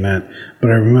when it came out,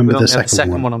 but I remember the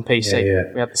second one on PC.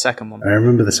 Yeah. We had the second one. I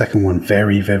remember the second one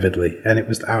very vividly, and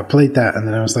I played that, and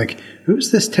then I was like,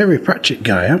 who's this Terry Pratchett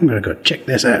guy? I'm going to go check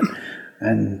this out.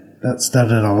 And that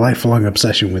started a lifelong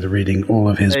obsession with reading all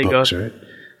of his books, right?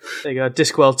 There you go.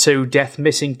 Discworld 2, Death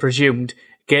Missing Presumed.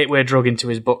 gateway drug into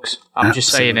his books. I'm just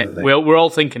saying it. Absolutely. We're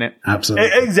all thinking it.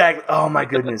 Absolutely. Exactly. Oh my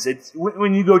goodness! It's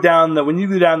when you go down the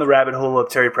rabbit hole of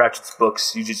Terry Pratchett's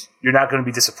books, you're not going to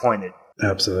be disappointed.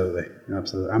 Absolutely.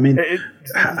 I mean,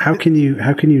 how can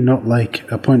you not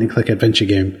like a point-and-click adventure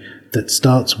game that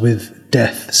starts with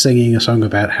Death singing a song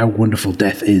about how wonderful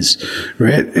death is,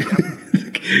 right?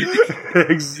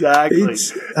 Exactly.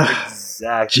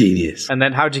 Exactly. Genius. And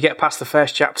then how do you get past the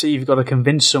first chapter? You've got to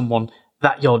convince someone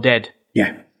that you're dead.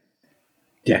 Yeah.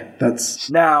 Yeah, that's...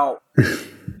 Now,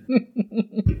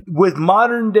 with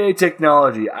modern day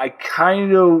technology, I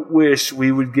kind of wish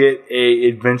we would get a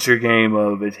adventure game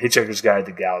of A Hitchhiker's Guide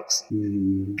to the Galaxy.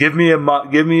 Give me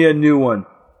a new one.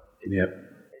 Yep.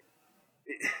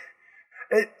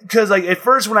 Because like at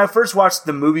first, when I first watched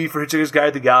the movie for Hitchhiker's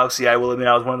Guide to the Galaxy, I will admit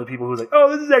I was one of the people who was like, "Oh,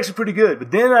 this is actually pretty good."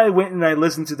 But then I went and I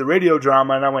listened to the radio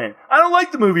drama, and I went, "I don't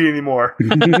like the movie anymore. I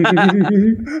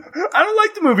don't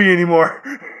like the movie anymore.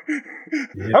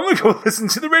 Yep. I'm gonna go listen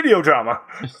to the radio drama."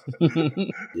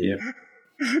 Yep.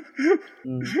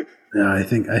 No, I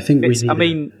think we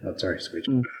need. Oh, sorry, Screech.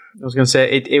 I was going to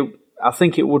say I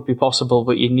think it would be possible,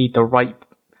 but you need the right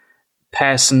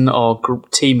person or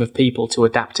group team of people to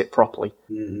adapt it properly.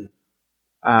 You're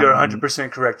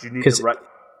 100% correct. You need the right.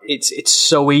 It's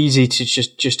so easy to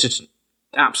just to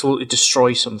absolutely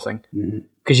destroy something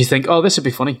because you think, oh, this would be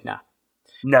funny. Nah.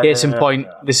 Case in point,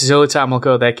 this is the only time I'll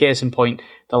go there. Case in point,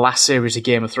 the last series of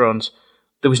Game of Thrones,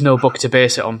 there was no book to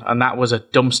base it on, and that was a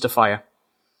dumpster fire.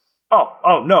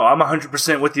 Oh no, I'm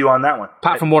 100% with you on that one.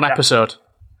 Apart from one episode.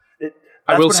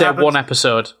 I will say one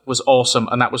episode was awesome,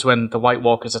 and that was when the White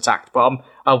Walkers attacked. But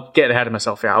I'll get ahead of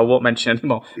myself here. I won't mention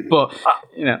anymore. But,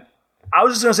 I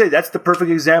was just going to say, that's the perfect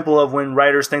example of when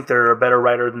writers think they're a better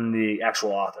writer than the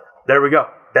actual author. There we go.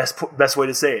 Best way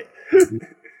to say it.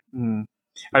 And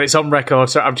it's on record,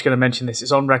 so I'm just going to mention this.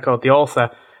 It's on record. The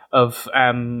author of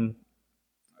Game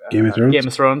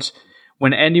of Thrones,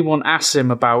 when anyone asks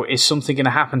him about, is something going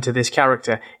to happen to this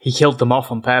character, he killed them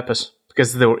off on purpose.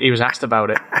 Because he was asked about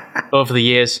it over the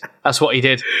years. That's what he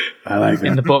did. I like that.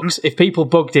 In the books. If people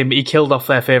bugged him, he killed off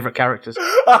their favourite characters.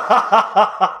 That's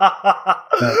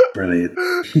brilliant.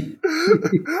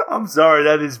 I'm sorry,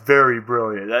 that is very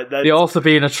brilliant. The author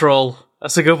being a troll.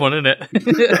 That's a good one, isn't it?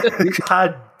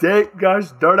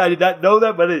 Gosh darn, I did not know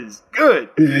that, but it is good.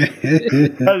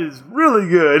 That is really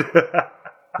good.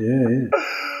 Yeah.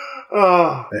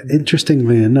 Oh.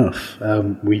 Interestingly enough, I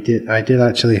did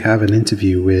actually have an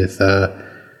interview with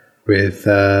Greg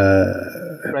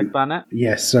Barnett.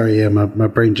 Yes, sorry, yeah, my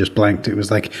brain just blanked. It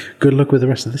was like, good luck with the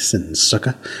rest of this sentence,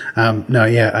 sucker.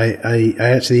 I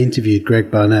actually interviewed Greg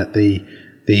Barnett,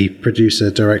 the producer,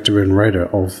 director, and writer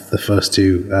of the first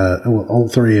two, all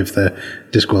three of the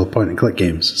Discworld point-and-click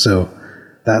games. So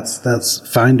that's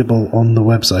findable on the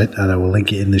website, and I will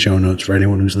link it in the show notes for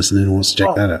anyone who's listening and wants to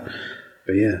check that out.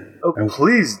 But yeah. Oh,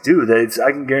 please do.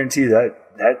 I can guarantee that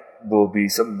will be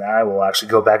something that I will actually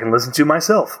go back and listen to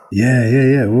myself.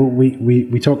 Yeah. Well,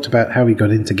 we talked about how he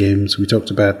got into games. We talked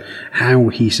about how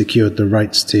he secured the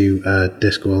rights to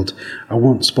Discworld. I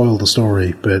won't spoil the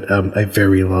story, but a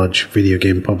very large video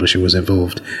game publisher was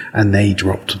involved, and they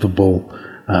dropped the ball,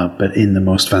 but in the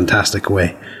most fantastic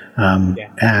way. And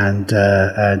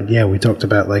we talked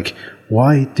about like,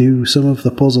 why do some of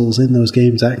the puzzles in those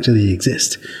games actually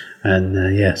exist? And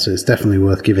so it's definitely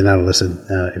worth giving that a listen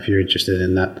if you're interested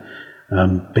in that.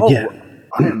 I'm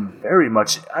very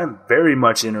much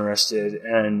interested,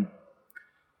 and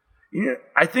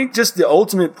I think just the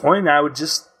ultimate point. I would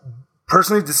just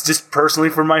personally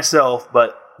for myself,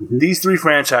 but these three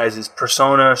franchises: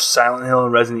 Persona, Silent Hill,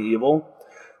 and Resident Evil.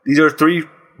 These are three.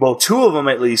 Well, two of them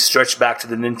at least stretch back to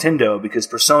the Nintendo because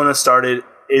Persona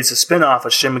it's a spin-off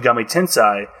of Shin Megami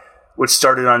Tensei, which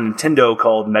started on Nintendo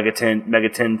called Megaten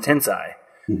Tensei.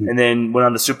 And then went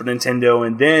on the Super Nintendo,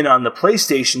 and then on the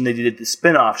PlayStation, they did the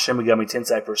spin-off Shin Megami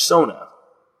Tensei Persona.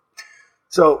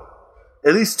 So,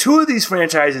 at least two of these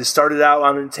franchises started out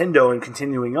on Nintendo and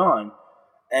continuing on.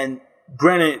 And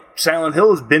granted, Silent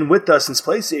Hill has been with us since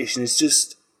PlayStation. It's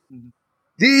just,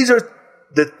 these are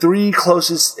the three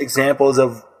closest examples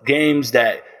of games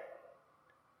that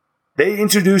they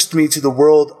introduced me to the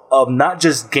world of not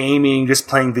just gaming, just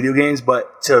playing video games,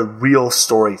 but to real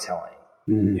storytelling.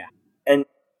 Yeah. And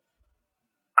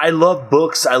I love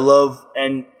books.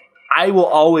 And I will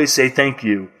always say thank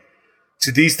you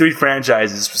to these three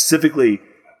franchises, specifically.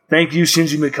 Thank you,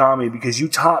 Shinji Mikami, because you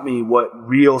taught me what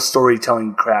real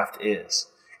storytelling craft is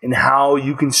and how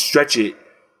you can stretch it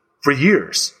for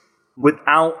years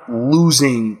without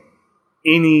losing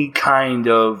any kind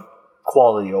of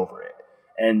quality over it.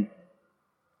 And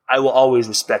I will always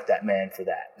respect that man for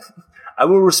that. I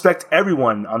will respect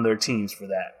everyone on their teams for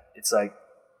that. It's like,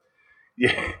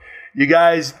 yeah, you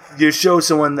guys, you show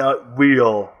someone what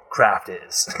real craft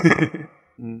is.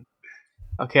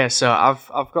 Okay, so I've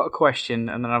got a question,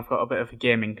 and then I've got a bit of a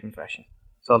gaming confession.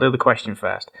 So I'll do the question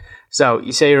first. So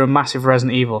you say you're a massive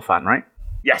Resident Evil fan, right?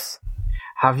 Yes.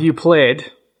 Have you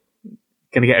played?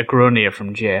 Gonna get a groan here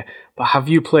from Jay, but have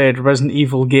you played Resident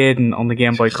Evil Gaiden on the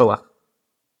Game Boy Color?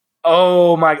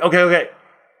 Oh my. Okay.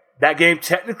 That game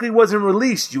technically wasn't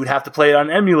released. You would have to play it on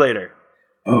emulator.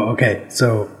 Oh, okay.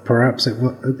 So perhaps it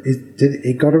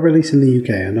got a release in the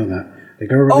UK. I know that. It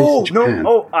got a release in Japan. No.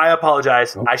 Oh, I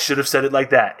apologize. I should have said it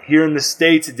like that. Here in the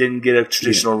States, it didn't get a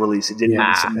traditional release. It didn't.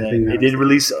 It did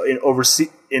release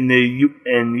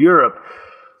in Europe.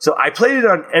 So I played it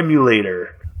on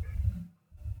emulator.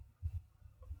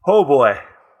 Oh boy.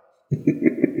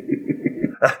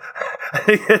 I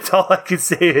think that's all I can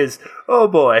say is, oh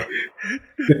boy.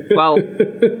 Well,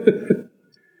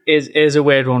 is a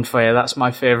weird one for you. That's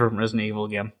my favourite Resident Evil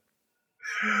game.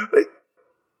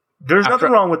 There's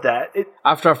nothing wrong with that.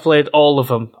 After I've played all of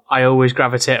them, I always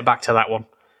gravitate back to that one.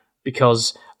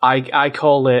 Because I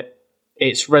call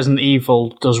it's Resident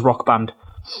Evil does Rock Band.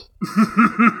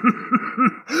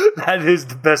 That is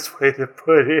the best way to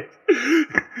put it.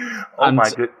 My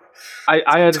goodness.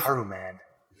 I had Taru, man.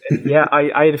 Yeah,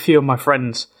 I had a few of my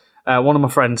friends. One of my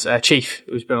friends, Chief,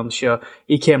 who's been on the show,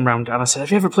 he came round and I said,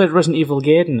 "Have you ever played Resident Evil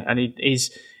Gaiden?" And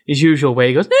his usual way,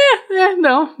 he goes,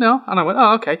 no. And I went,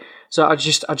 "Oh, okay." So I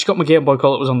just got my Game Boy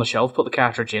Color that was on the shelf, put the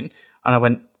cartridge in, and I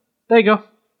went, "There you go.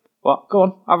 What? Go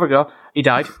on, have a go." He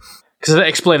died because I didn't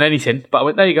explain anything, but I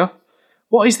went, "There you go.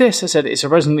 What is this?" I said, "It's a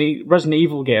Resident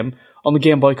Evil game on the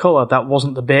Game Boy Color. That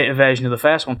wasn't the beta version of the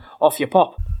first one. Off you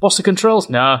pop. What's the controls?"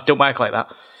 "No, don't work like that."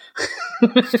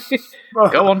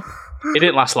 Go on. It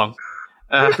didn't last long.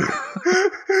 I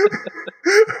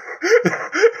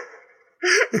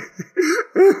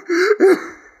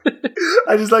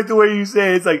just like the way you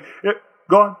say it. It's like, yeah,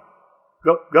 go on.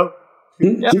 Go.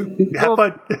 Yeah.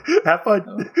 Have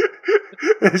fun.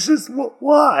 It's just,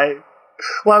 why?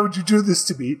 Why would you do this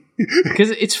to me? Because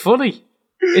it's funny.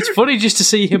 It's funny just to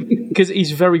see him, because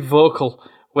he's very vocal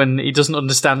when he doesn't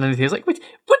understand anything. He's like, "Wait,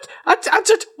 what?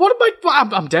 What am I?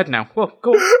 I'm dead now." Well,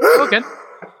 go again.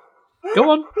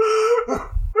 Go on.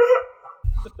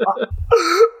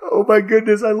 Oh my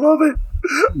goodness, I love it.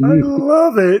 I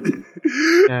love it.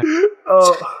 Yeah.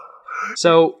 Oh.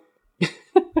 So,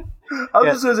 I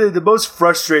was just going to say, the most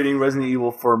frustrating Resident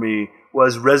Evil for me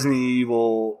was Resident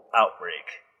Evil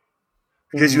Outbreak.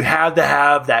 Because you had to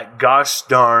have that gosh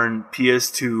darn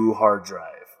PS2 hard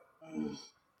drive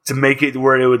to make it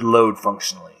where it would load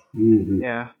functionally. Mm-hmm.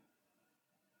 Yeah.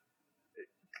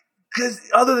 Because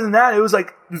other than that, it was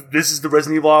like, this is the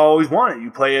Resident Evil I always wanted. You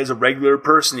play as a regular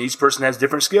person. Each person has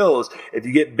different skills. If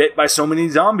you get bit by so many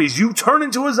zombies, you turn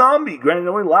into a zombie. Granted, it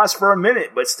only lasts for a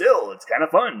minute, but still, it's kind of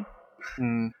fun.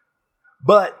 Mm.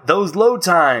 But those load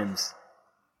times.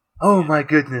 Oh my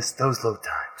goodness, those load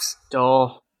times.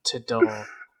 Door to door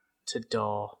to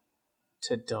door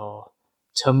to door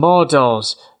to more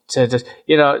doors.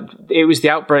 It was the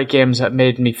Outbreak games that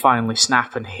made me finally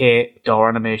snap and hate door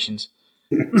animations.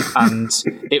 And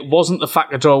it wasn't the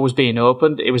fact the door was being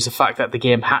opened, it was the fact that the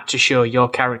game had to show your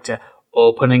character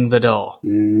opening the door.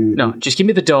 No, just give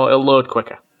me the door, it'll load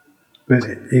quicker. But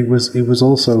it was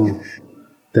also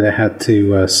that it had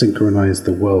to synchronize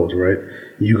the world, right?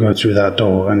 You go through that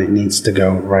door and it needs to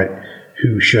go, right,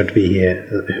 who should be here,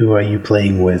 who are you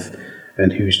playing with,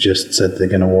 and who's just said they're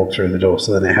going to walk through the door.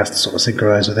 So then it has to sort of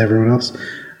synchronize with everyone else.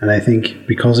 And I think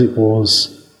because it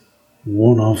was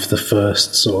one of the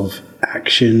first sort of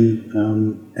action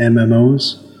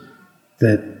MMOs,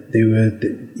 that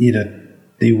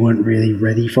they weren't really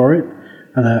ready for it.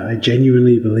 And I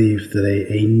genuinely believe that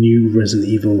a new Resident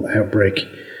Evil Outbreak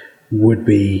would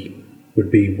be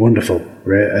wonderful,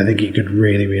 right? I think it could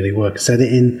really, really work. Set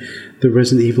it in the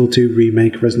Resident Evil 2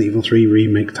 remake, Resident Evil 3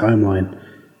 remake timeline,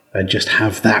 and just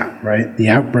have that, right? The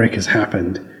Outbreak has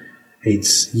happened.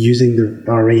 It's using the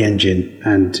RE engine,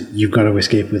 and you've got to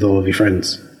escape with all of your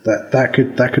friends. That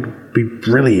could be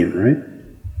brilliant, right?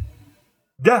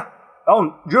 Yeah.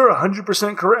 Oh, you're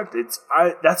 100% correct.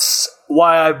 That's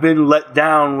why I've been let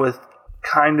down with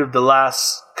kind of the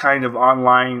last kind of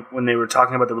online when they were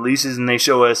talking about the releases and they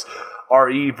show us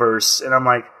RE-verse, and I'm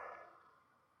like,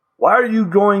 why are you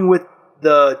going with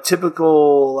the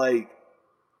typical like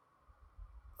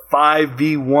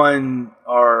 5v1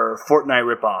 or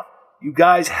Fortnite ripoff? You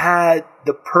guys had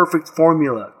the perfect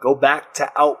formula. Go back to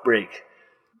Outbreak.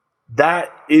 That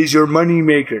is your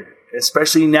moneymaker,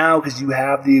 especially now because you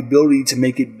have the ability to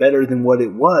make it better than what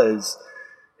it was.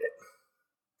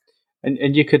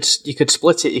 And you could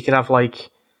split it. You could have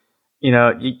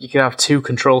you could have two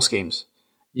control schemes.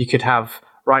 You could have,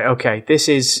 right, okay, this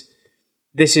is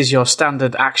your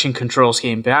standard action control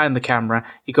scheme. Behind the camera,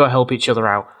 you go help each other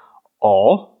out.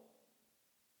 Or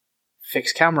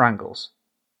fixed camera angles,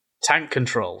 tank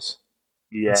controls.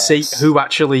 Yes. See who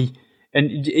actually,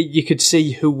 and you could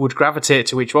see who would gravitate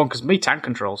to each one. Because me, tank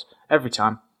controls every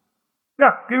time.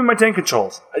 Yeah, give me my tank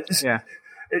controls.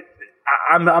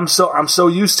 I'm so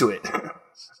used to it.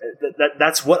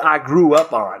 That's what I grew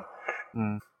up on.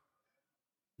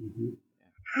 Mm-hmm.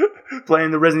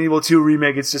 Playing the Resident Evil 2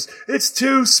 remake, it's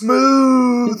too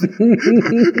smooth.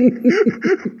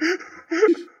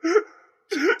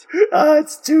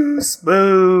 It's too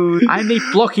smooth. I need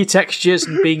blocky textures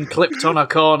and being clipped on a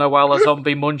corner while a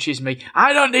zombie munches me.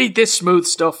 I don't need this smooth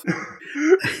stuff.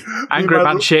 Angry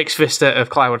Man shakes fist at a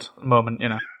cloud moment,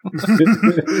 And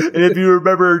if you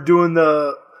remember doing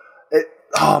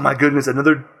oh my goodness,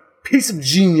 another piece of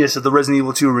genius of the Resident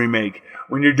Evil 2 remake,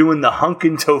 when you're doing the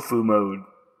Hunkin' Tofu mode.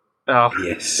 Oh.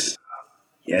 Yes.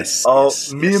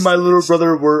 Me and my little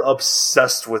brother were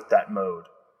obsessed with that mode.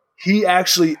 He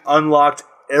actually unlocked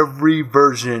every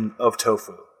version of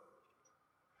Tofu.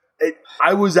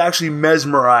 I was actually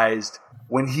mesmerized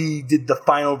when he did the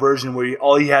final version where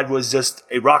all he had was just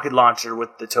a rocket launcher with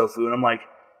the tofu. And I'm like,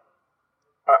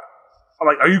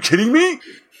 are you kidding me?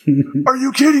 Are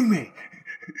you kidding me?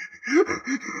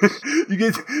 He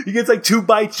gets like 2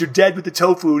 bites, you're dead with the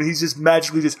tofu, and he's just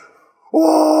magically just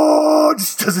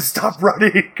doesn't stop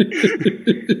running.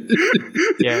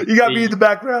 Yeah, you got me in the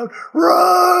background.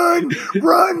 Run,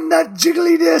 that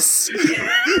jiggliness.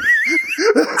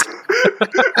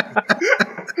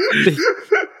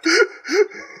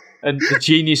 And the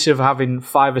genius of having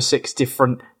 5 or 6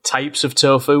 different types of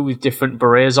tofu with different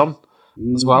berets on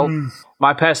as well.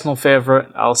 My personal favourite,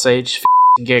 I'll say, just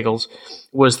and giggles,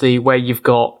 was the where you've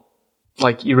got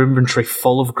like your inventory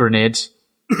full of grenades.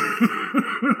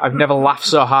 I've never laughed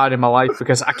so hard in my life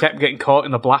because I kept getting caught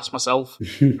in the blast myself.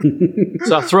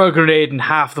 So I throw a grenade and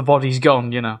half the body's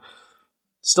gone,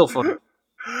 Still funny.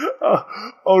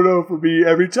 Oh no, for me,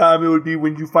 every time it would be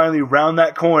when you finally round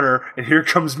that corner and here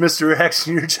comes Mr. X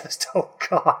and you're just, oh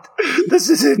God, this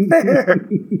isn't fair.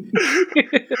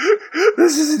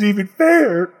 This isn't even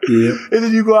fair. Yep. And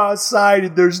then you go outside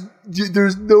and there's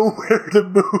nowhere to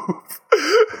move.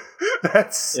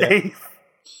 That's safe.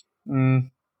 Yeah.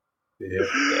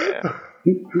 Yeah.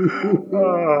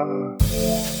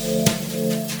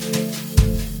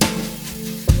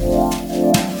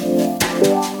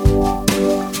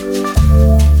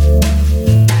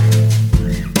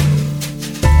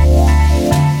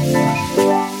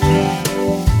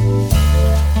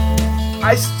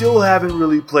 I still haven't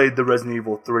really played the Resident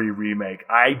Evil 3 remake.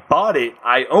 I bought it.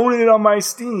 I own it on my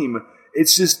Steam.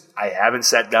 It's just, I haven't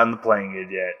sat down to playing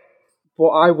it yet.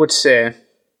 What I would say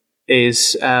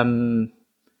is don't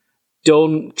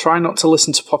try not to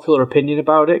listen to popular opinion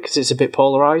about it because it's a bit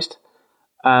polarised.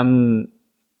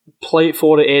 Play it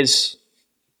for what it is.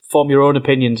 Form your own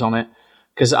opinions on it.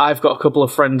 Because I've got a couple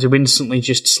of friends who instantly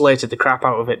just slated the crap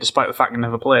out of it despite the fact I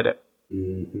never played it.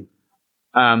 Mm-hmm.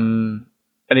 And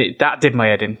that did my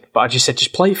head in. But I just said,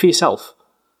 just play it for yourself.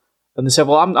 And they said,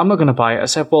 well, I'm not going to buy it. I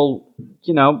said, well,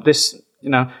 I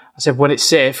said, when it's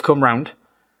safe, come round.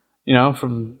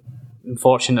 From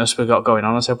unfortunateness we've got going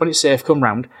on. I said, when it's safe, come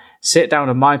round. Sit down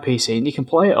on my PC and you can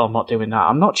play it. I'm not doing that.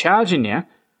 I'm not charging you.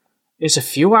 It's a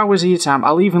few hours of your time.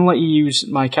 I'll even let you use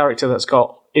my character that's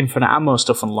got infinite ammo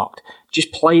stuff unlocked.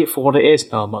 Just play it for what it is.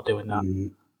 No, I'm not doing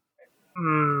that.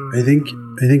 I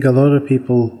think a lot of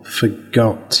people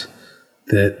forgot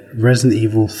that Resident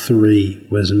Evil 3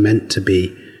 was meant to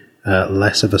be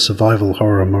less of a survival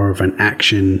horror, more of an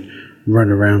action, run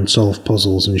around, solve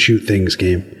puzzles, and shoot things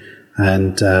game.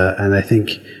 And I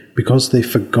think because they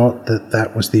forgot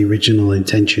that was the original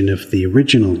intention of the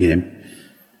original game,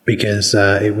 because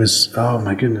it was, oh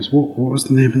my goodness, what was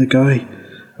the name of the guy?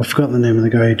 I've forgotten the name of the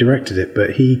guy who directed it,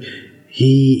 but he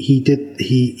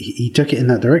took it in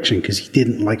that direction because he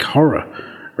didn't like horror.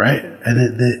 Right,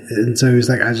 and so he was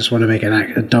like, I just want to make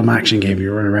a dumb action game.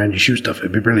 You run around, you shoot stuff.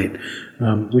 It'd be brilliant.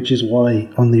 Which is why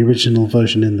on the original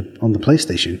version on the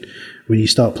PlayStation, when you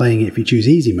start playing it, if you choose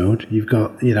easy mode, you've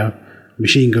got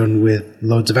machine gun with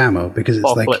loads of ammo because it's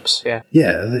like clips,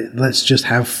 let's just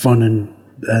have fun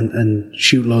and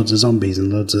shoot loads of zombies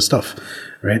and loads of stuff,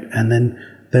 right? And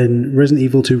then Resident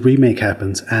Evil 2 Remake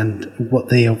happens, and what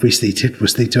they obviously did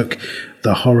was they took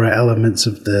the horror elements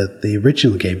of the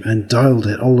original game and dialed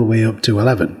it all the way up to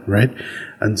 11, right?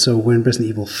 And so when Resident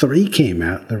Evil 3 came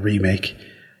out, the remake,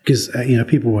 because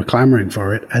people were clamoring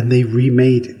for it, and they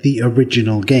remade the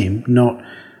original game, not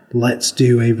let's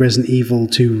do a Resident Evil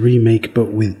 2 remake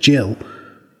but with Jill,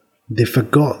 they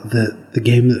forgot that the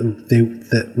game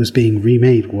that was being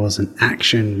remade was an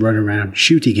action run around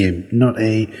shooty game, not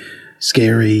a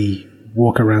scary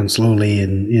walk around slowly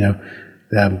in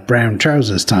brown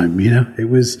trousers time. It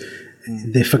was.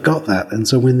 They forgot that, and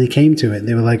so when they came to it,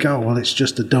 they were like, "Oh, well, it's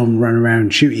just a dumb run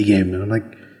around shooty game." And I'm like,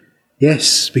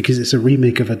 "Yes, because it's a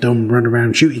remake of a dumb run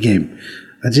around shooty game."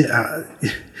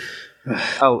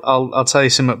 I'll tell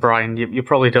you something, Brian. You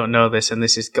probably don't know this, and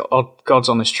this is God's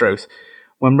honest truth.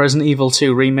 When Resident Evil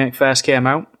 2 Remake first came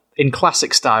out, in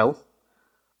classic style,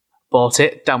 bought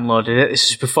it, downloaded it.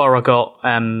 This is before I got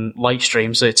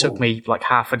Lightstream, so it took me like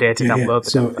half a day to download.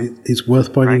 So it's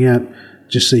worth pointing out,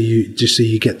 just so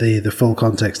you get the full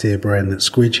context here, Brian, that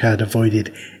Squidge had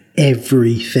avoided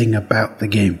everything about the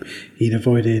game. He'd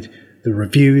avoided the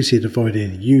reviews, he'd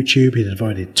avoided YouTube, he'd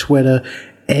avoided Twitter.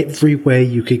 Everywhere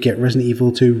you could get Resident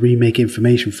Evil 2 Remake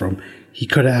information from, he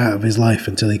cut it out of his life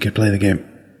until he could play the game.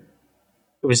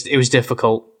 It was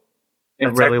difficult.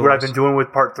 That's really what I've been doing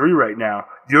with Part 3 right now.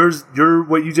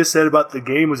 What you just said about the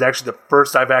game was actually the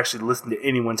first I've actually listened to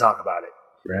anyone talk about it.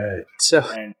 Right.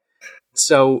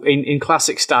 So in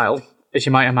classic style, as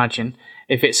you might imagine,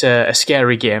 if it's a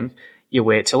scary game, you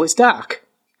wait till it's dark.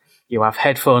 You have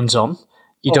headphones on.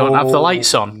 You don't have the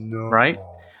lights on, right?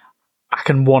 I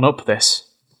can one-up this.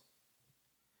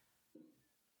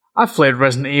 I've played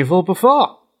Resident Evil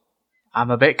before. I'm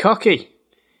a bit cocky.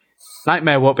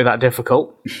 Nightmare won't be that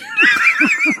difficult.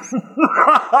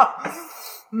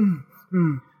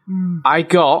 I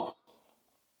got,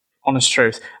 honest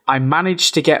truth, I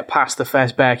managed to get past the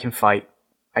first Birkin fight.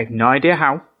 I have no idea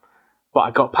how, but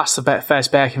I got past the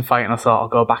first Birkin fight and I thought I'll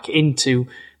go back into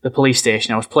the police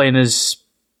station. I was playing as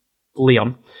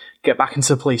Leon. Get back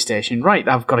into the police station. Right,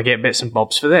 I've got to get bits and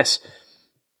bobs for this.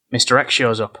 Mr. X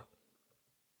shows up.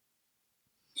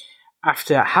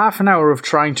 After half an hour of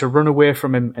trying to run away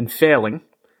from him and failing,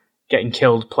 getting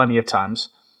killed plenty of times,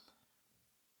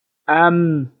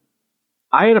 I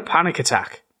had a panic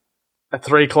attack at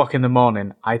 3 o'clock in the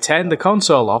morning. I turned the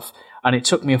console off, and it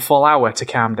took me a full hour to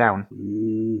calm down.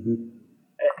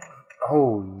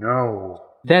 Oh no!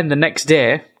 Then the next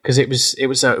day, because it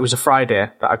was a Friday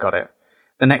that I got it.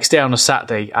 The next day on a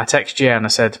Saturday, I texted Jay and I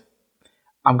said,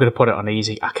 "I'm going to put it on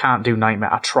easy. I can't do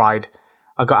Nightmare. I tried."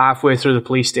 I got halfway through the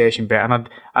police station bit, and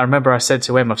I remember I said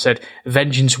to him, I've said,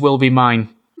 "Vengeance will be mine.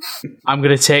 I'm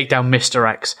going to take down Mr.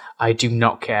 X. I do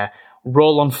not care."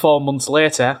 Roll on 4 months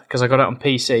later, because I got it on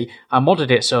PC, I modded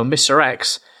it so Mr.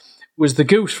 X was the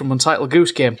goose from Untitled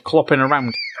Goose Game, clopping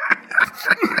around.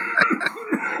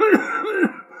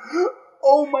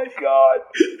 Oh my god.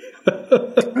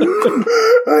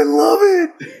 I love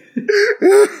it.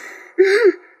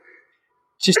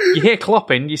 Just, you hear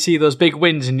clopping, you see those big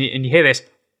winds, and you hear this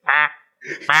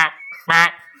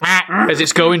as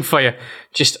it's going for you.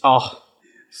 Just,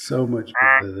 so much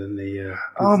better than the...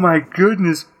 oh my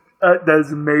goodness. That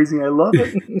is amazing. I love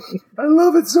it. I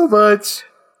love it so much.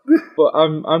 But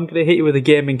I'm going to hit you with a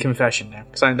gaming confession now,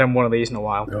 because I haven't done one of these in a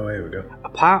while. Oh, here we go.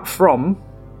 Apart from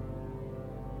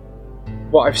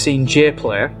what I've seen Jay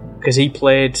play, because he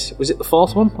played, was it the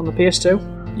fourth one on the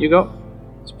PS2 you got?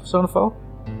 Persona 4?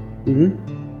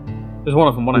 Mm-hmm. It was one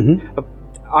of them, wasn't it?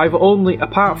 I've only,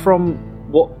 apart from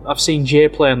what I've seen Jay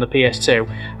play on the PS2,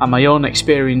 and my own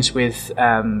experience with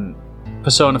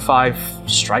Persona 5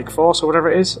 Strike Force, or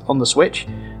whatever it is, on the Switch,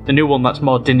 the new one that's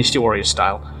more Dynasty Warriors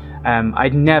style.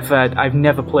 I've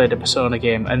never played a Persona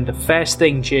game, and the first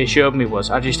thing Jay showed me was,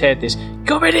 I just heard this,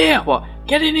 "Come in here! What?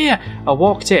 Get in here!" I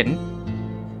walked in,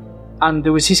 and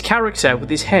there was his character with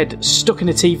his head stuck in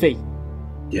a TV.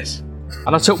 Yes.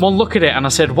 And I took one look at it and I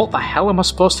said, "What the hell am I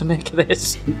supposed to make of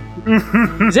this?"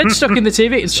 His head stuck in the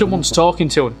TV and someone's talking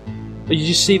to him. You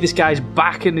just see this guy's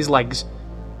back and his legs,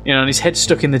 and his head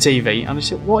stuck in the TV. And I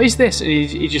said, "What is this?" And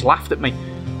he just laughed at me.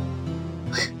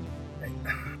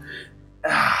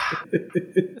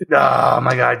 Oh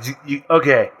my god.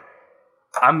 Okay.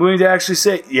 I'm going to actually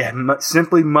say,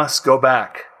 simply must go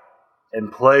back and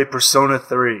play Persona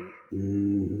 3.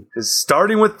 Because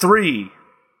starting with 3...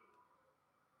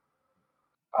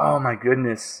 oh my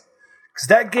goodness. Because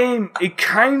that game, it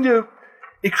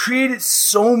created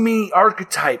so many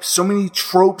archetypes, so many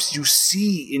tropes you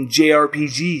see in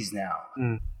JRPGs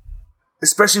now.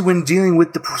 Especially when dealing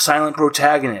with the silent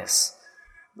protagonist.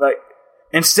 Like,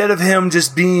 instead of him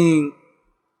just being...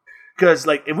 because,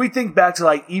 like, if we think back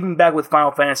to, even back with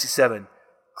Final Fantasy VII,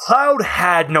 Cloud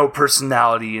had no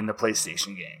personality in the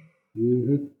PlayStation game.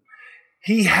 Mm-hmm.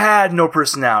 He had no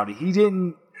personality. He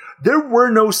didn't... there were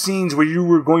no scenes where you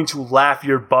were going to laugh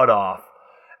your butt off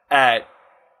at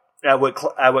at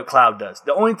what Cloud does.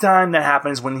 The only time that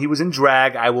happens when he was in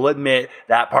drag, I will admit,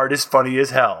 that part is funny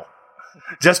as hell.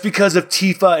 Just because of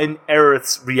Tifa and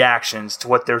Aerith's reactions to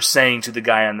what they're saying to the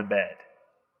guy on the bed.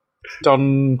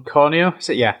 Don Corneo? Is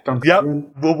it? Yeah, Don Yep.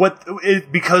 Well,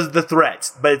 because of the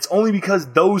threats. But it's only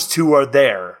because those two are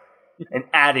there and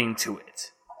adding to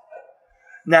it.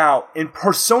 Now, in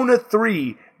Persona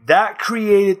 3, that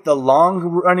created the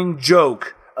long-running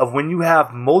joke of when you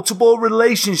have multiple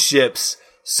relationships,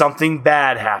 something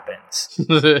bad happens.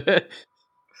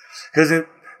 Because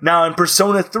now in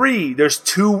Persona 3, there's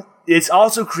two. It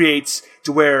also creates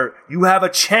to where you have a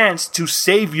chance to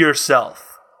save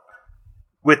yourself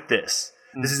with this.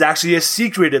 This is actually a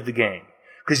secret of the game.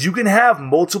 Because you can have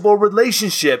multiple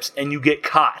relationships and you get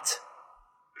caught.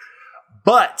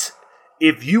 But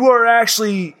if you are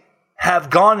actually have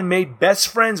gone and made best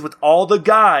friends with all the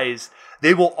guys,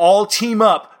 they will all team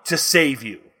up to save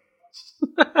you.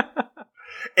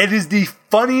 It is the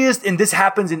funniest, and this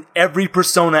happens in every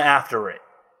Persona after it.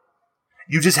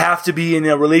 You just have to be in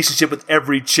a relationship with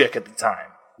every chick at the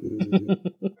time.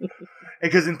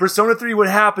 Because in Persona 3, what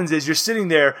happens is you're sitting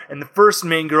there, and the first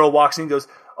main girl walks in and goes,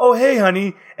 "Oh, hey,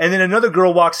 honey." And then another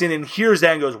girl walks in and hears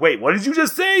that and goes, "Wait, what did you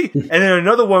just say?" And then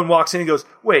another one walks in and goes,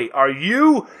 "Wait, are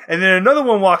you?" And then another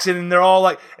one walks in and they're all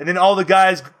like, and then all the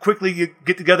guys quickly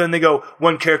get together and they go,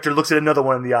 one character looks at another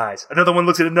one in the eyes. Another one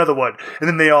looks at another one. And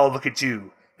then they all look at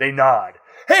you. They nod.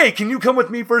 "Hey, can you come with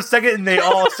me for a second?" And they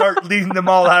all start leading them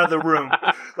all out of the room.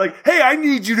 Like, "Hey, I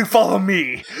need you to follow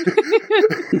me."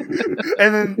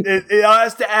 And then it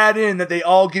has to add in that they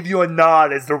all give you a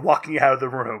nod as they're walking out of the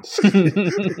room.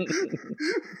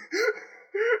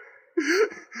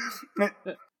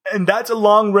 And that's a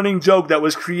long-running joke that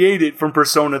was created from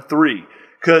Persona 3.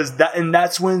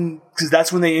 That's when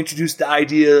they introduced the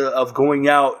idea of going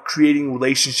out, creating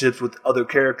relationships with other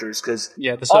characters.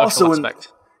 The social aspect.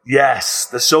 Yes,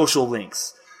 the social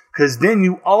links. Because then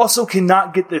you also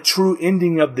cannot get the true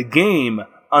ending of the game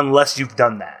unless you've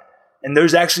done that. And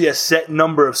there's actually a set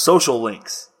number of social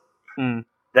links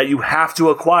that you have to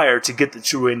acquire to get the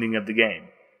true ending of the game.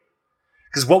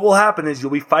 Because what will happen is you'll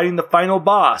be fighting the final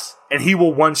boss, and he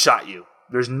will one-shot you.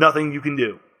 There's nothing you can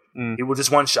do. He will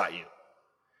just one-shot you.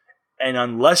 And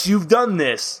unless you've done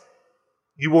this,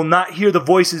 you will not hear the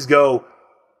voices go,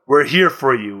 "We're here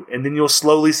for you." And then you'll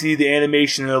slowly see the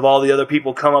animation of all the other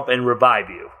people come up and revive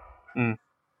you.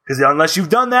 Because unless you've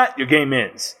done that, your game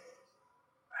ends.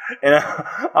 And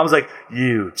I was like,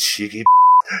 "You cheeky,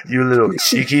 you little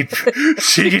cheeky. Because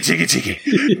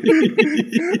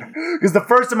the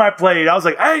first time I played, I was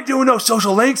like, "I ain't doing no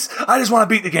social links. I just want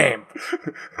to beat the game."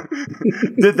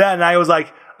 Did that, and I was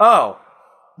like, "Oh,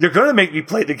 you're going to make me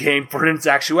play the game for its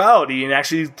actuality and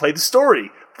actually play the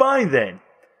story. Fine then."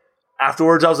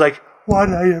 Afterwards, I was like, "Why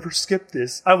did I ever skip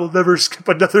this? I will never skip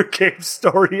another game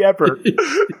story ever."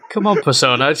 Come on,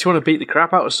 Persona. I just want to beat the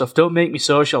crap out of stuff. Don't make me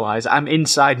socialize. I'm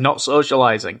inside not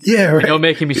socializing. Yeah, right. You're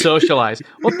making me socialize.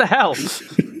 What the hell?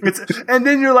 And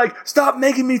then you're like, "Stop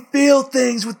making me feel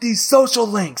things with these social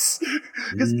links."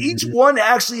 Because each one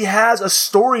actually has a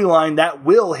storyline that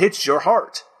will hit your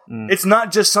heart. It's not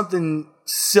just something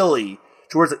silly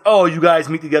towards like, "Oh, you guys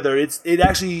meet together." It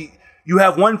actually, you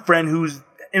have one friend who's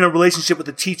in a relationship with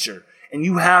a teacher, and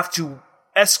you have to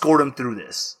escort him through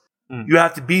this. You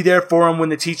have to be there for him when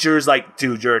the teacher is like,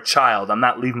 "Dude, you're a child. I'm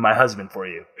not leaving my husband for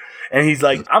you." And he's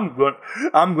like, I'm going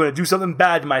to do something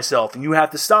bad to myself, and you have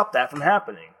to stop that from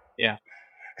happening. Yeah.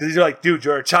 Because you're like, "Dude,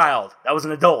 you're a child. That was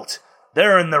an adult.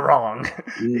 They're in the wrong."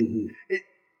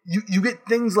 You get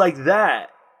things like that,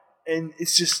 and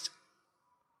it's just...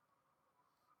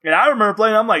 And I remember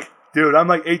playing, I'm like, dude, I'm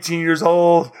like 18 years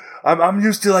old. I'm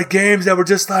used to like games that were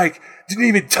just like, didn't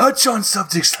even touch on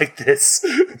subjects like this.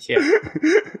 Yeah.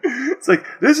 It's like,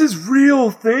 this is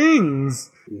real things.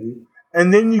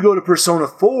 And then you go to Persona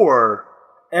 4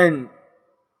 and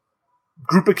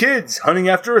group of kids hunting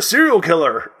after a serial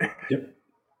killer. Yep.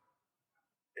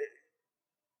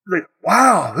 Like,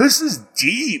 wow, this is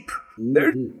deep.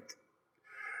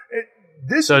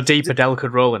 So deep Adele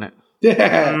could roll in it.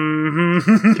 Yeah.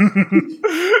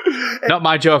 Not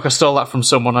my joke. I stole that from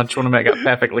someone. I just want to make that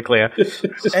perfectly clear.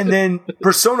 And then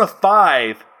Persona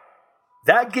 5,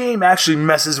 that game actually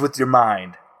messes with your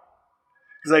mind.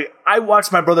 Because like, I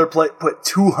watched my brother put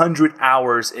 200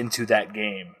 hours into that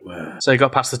game. Wow. So you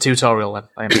got past the tutorial then?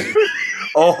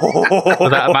 Oh,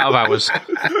 for that amount of hours.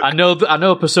 I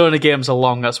know Persona games are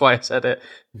long. That's why I said it.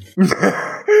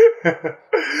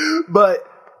 But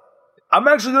I'm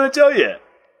actually going to tell you,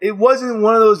 it wasn't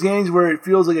one of those games where it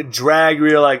feels like a drag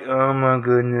where you're like, "Oh my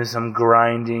goodness, I'm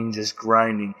grinding, just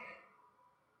grinding."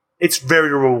 It's very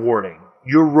rewarding.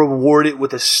 you're rewarded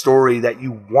with a story that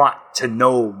you want to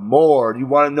know more. You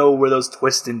want to know where those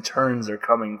twists and turns are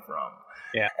coming from.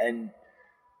 Yeah. And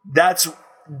that's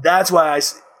why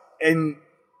and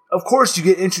of course you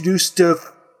get introduced to,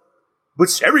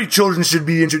 which every children should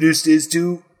be introduced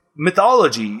to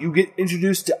mythology. You get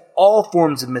introduced to all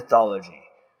forms of mythology.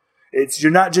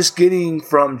 You're not just getting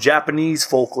from Japanese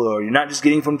folklore. You're not just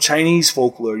getting from Chinese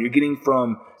folklore. You're getting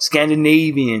from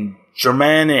Scandinavian,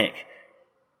 Germanic,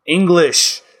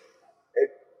 English.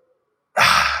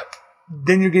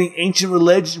 Then you're getting ancient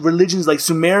religions like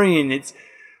Sumerian.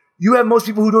 You have most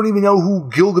people who don't even know where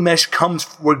Gilgamesh comes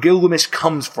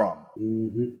from.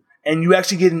 Mm-hmm. And you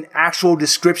actually get an actual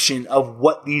description of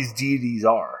what these deities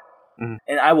are. Mm-hmm.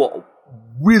 And I will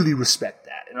really respect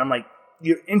that. And I'm like,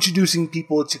 you're introducing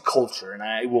people to culture, and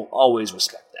I will always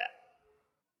respect that.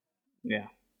 Yeah.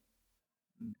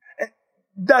 And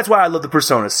that's why I love the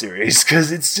Persona series,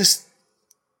 because it's just,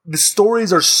 the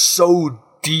stories are so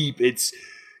deep. It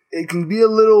can be a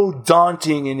little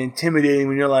daunting and intimidating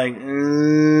when you're like,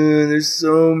 there's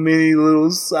so many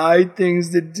little side things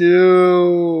to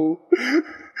do.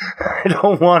 I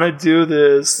don't want to do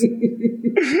this.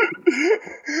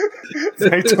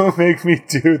 Don't make me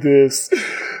do this.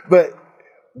 But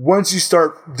once you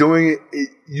start doing it,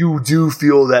 you do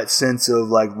feel that sense of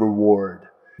like reward.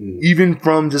 Mm. Even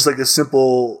from just like a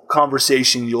simple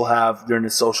conversation you'll have during a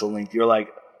social link. You're like,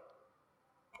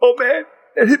 oh man,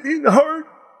 that hit me in the heart.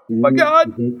 My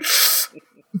God.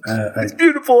 It's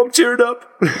beautiful. I'm cheered up.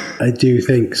 I do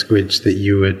think, Squidge, that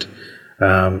you would,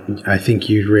 I think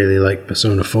you'd really like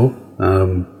Persona 4.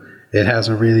 It has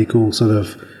a really cool sort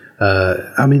of,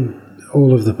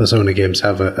 all of the Persona games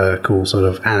have a cool sort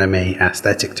of anime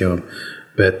aesthetic to them,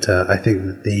 but I think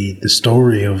that the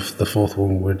story of the fourth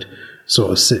one would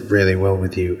sort of sit really well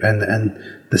with you, and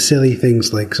the silly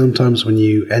things like sometimes when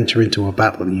you enter into a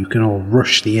battle, you can all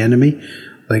rush the enemy.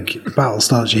 Like, battle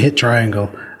starts, you hit triangle,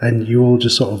 and you all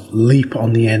just sort of leap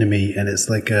on the enemy, and it's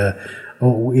like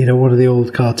one of the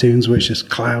old cartoons where it's just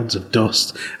clouds of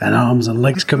dust and arms and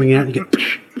legs coming out, and you get.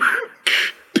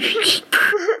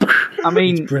 I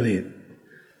mean, it's brilliant.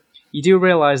 You do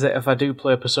realise that if I do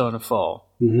play Persona 4,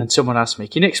 and someone asks me,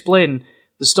 can you explain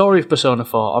the story of Persona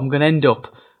 4? I'm going to end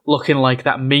up looking like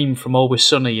that meme from Always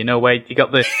Sunny, where you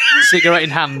got the cigarette in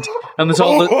hand, and there's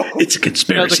all the... It's a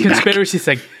conspiracy, the conspiracy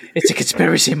thing. It's a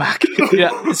conspiracy, Mac.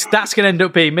 That's going to end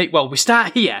up being me. Well, we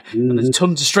start here, and there's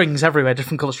tons of strings everywhere,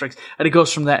 different colour strings, and it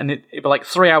goes from there, and it'll be like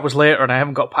 3 hours later, and I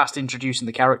haven't got past introducing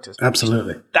the characters.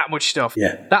 Absolutely. That much stuff.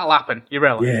 Yeah. That'll happen. You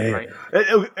realise, right?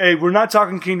 Hey, we're not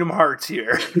talking Kingdom Hearts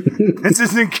here. This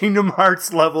isn't Kingdom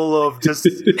Hearts level of just...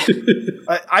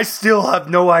 I still have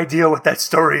no idea what that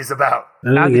story is about.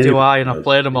 Neither do I, and I've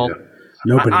played them all. Yeah.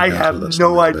 Nobody I have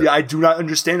no idea. I do not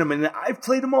understand them, and I've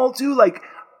played them all too. Like,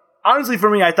 honestly,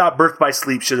 for me, I thought Birth by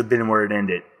Sleep should have been where it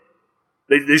ended.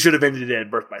 They should have ended it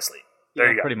at Birth by Sleep. There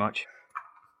you go. Pretty much.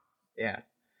 Yeah.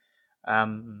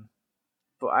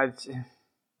 But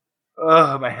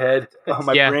oh, my head. Oh,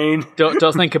 my brain. Don't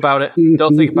think about it.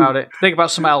 Don't think about it. Think about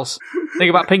something else.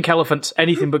 Think about pink elephants.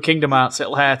 Anything but Kingdom Hearts.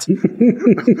 It'll hurt. I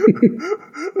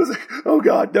was like, oh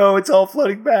God, no! It's all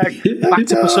flooding back. Back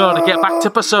to Persona. Get back to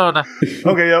Persona.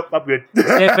 Okay, yep, I'm good.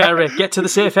 Safe area. Get to the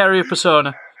safe area of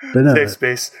Persona. Safe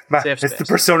space. It's the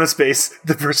Persona space.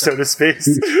 The Persona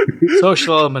space.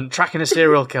 Social element. Tracking a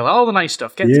serial killer. All the nice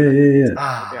stuff. Get to it.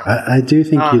 Yeah. I do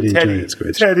think you'd enjoy it,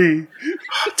 Squid. Teddy.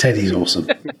 Teddy's awesome.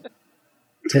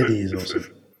 Teddy is awesome.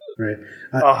 Right.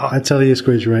 I tell you,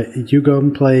 Squidge, right, you go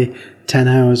and play 10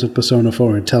 hours of Persona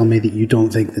 4 and tell me that you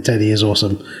don't think that Teddy is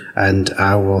awesome, and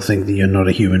I will think that you're not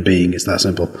a human being. It's that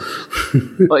simple.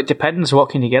 Well, it depends. What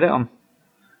can you get it on?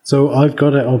 So I've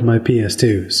got it on my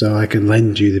PS2, so I can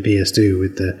lend you the PS2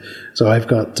 with the... So I've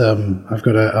got a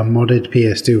modded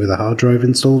PS2 with a hard drive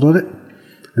installed on it,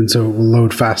 and so it will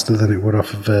load faster than it would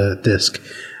off of a disc.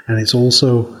 And it's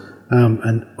also...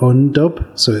 an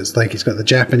undub, so it's like it's got the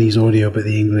Japanese audio but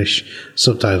the English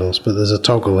subtitles, but there's a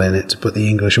toggle in it to put the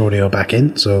English audio back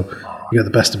in, so you got the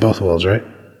best of both worlds, right?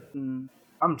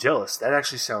 I'm jealous. That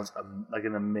actually sounds like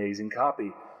an amazing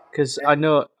copy. Because I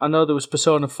know there was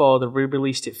Persona 4 that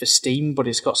re-released it for Steam, but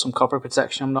it's got some copyright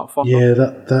protection I'm not fond of. Yeah,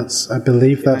 that's I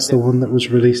believe that's the one that was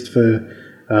released for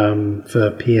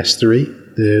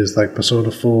PS3. There's like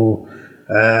Persona 4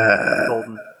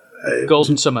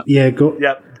 Golden Summer. Yeah,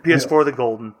 Yep. PS4 the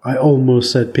Golden. I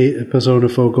almost said Persona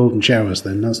 4 Golden Showers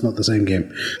then. That's not the same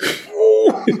game.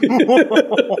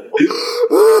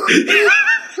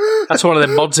 That's one of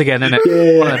them mods again, isn't it?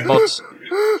 Yeah. One of them mods.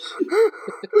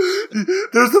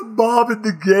 There's a mob in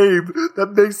the game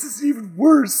that makes this even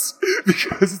worse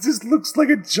because it just looks like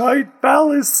a giant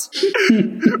phallus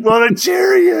on a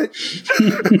chariot.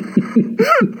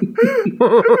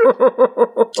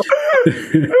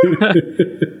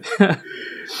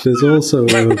 There's also,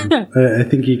 I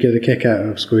think you get a kick out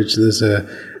of Squidge. There's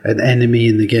an enemy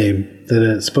in the game that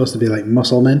are supposed to be like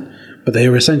muscle men, but they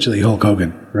are essentially Hulk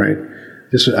Hogan, right?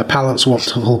 Just a palette swapped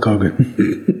Hulk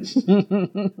Hogan.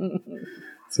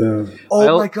 So,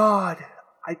 oh my god!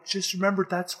 I just remembered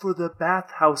that's for the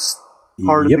bathhouse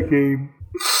part of the game.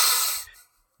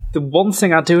 The one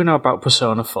thing I do know about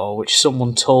Persona 4, which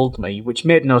someone told me, which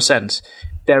made no sense,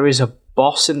 there is a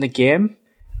boss in the game,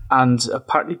 and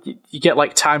apparently you get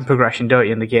like time progression, don't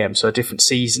you, in the game? So different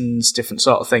seasons, different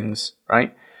sort of things,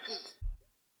 right?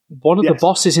 One of the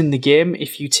bosses in the game,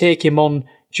 if you take him on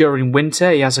during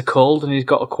winter, he has a cold and he's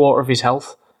got a quarter of his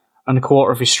health and a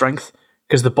quarter of his strength,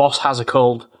 because the boss has a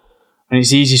cold, and it's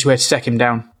the easiest way to take him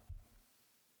down.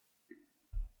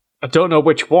 I don't know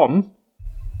which one.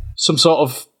 Some sort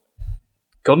of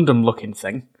Gundam-looking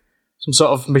thing. Some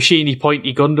sort of machiney,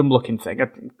 pointy Gundam-looking thing.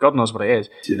 God knows what it is.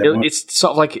 It's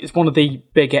sort of like, it's one of the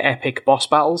bigger epic boss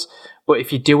battles, but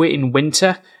if you do it in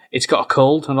winter, it's got a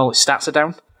cold and all its stats are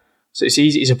down. So it's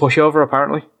easy to push over,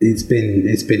 apparently. It's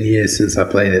been years since I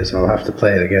played it, so I'll have to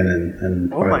play it again.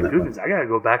 And oh my goodness, I gotta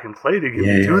go back and play it again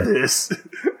and do this.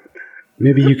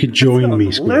 Maybe you could join me,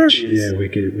 Squidge. Yeah, we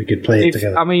could play it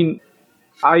together. I mean,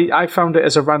 I found it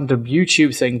as a random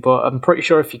YouTube thing, but I'm pretty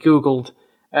sure if you googled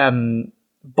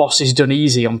bosses done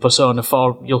easy on Persona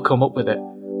 4, you'll come up with it.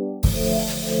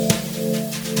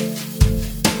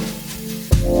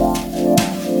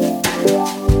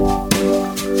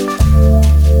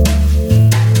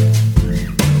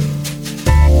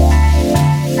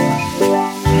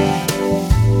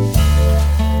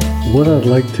 What I'd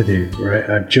like to do, right,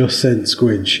 I've just sent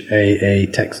Squidge a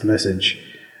text message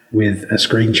with a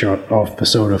screenshot of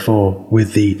Persona 4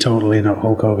 with the totally not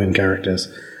Hulk Hogan characters.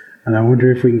 And I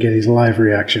wonder if we can get his live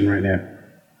reaction right now.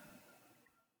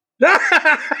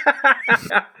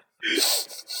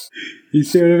 You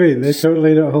see what I mean? They're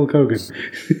totally not Hulk Hogan. Zoom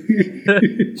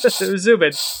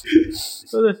in.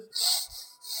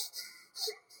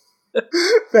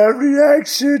 That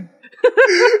reaction!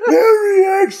 That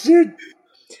reaction!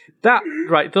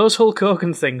 Those Hulk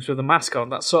Hogan things with the mask on,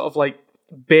 that's sort of like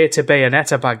Beta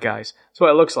Bayonetta bad guys. That's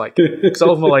what it looks like. Because all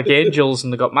of them are like angels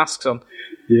and they've got masks on.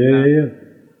 Yeah.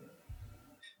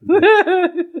 My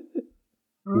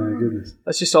goodness.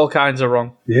 That's just all kinds of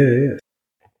wrong. Yeah.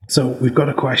 So we've got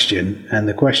a question, and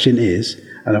the question is,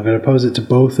 and I'm going to pose it to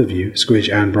both of you,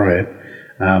 Squidge and Brian.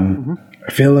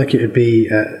 I feel like it would be,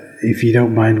 if you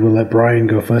don't mind, we'll let Brian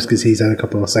go first because he's had a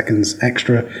couple of seconds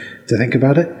extra to think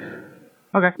about it.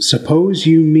 Okay. Suppose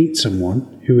you meet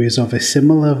someone who is of a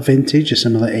similar vintage, a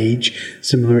similar age,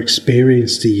 similar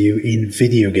experience to you in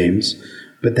video games,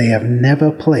 but they have never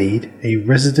played a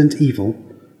Resident Evil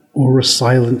or a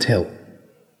Silent Hill.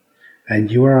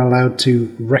 And you are allowed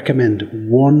to recommend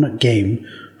one game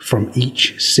from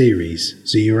each series.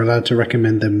 So you're allowed to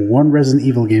recommend them one Resident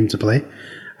Evil game to play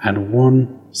and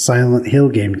one Silent Hill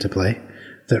game to play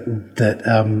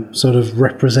that sort of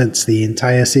represents the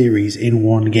entire series in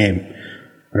one game.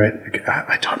 Right?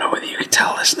 I don't know whether you can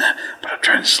tell, listener, but I'm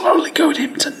trying to slowly goad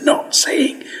him to not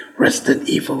saying Resident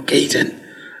Evil Gaiden.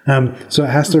 So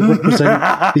it has to represent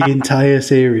the entire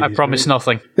series. I promise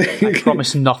nothing. I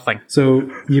promise nothing.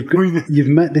 So you've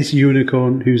met this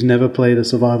unicorn who's never played a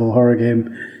survival horror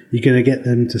game. You're going to get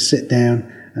them to sit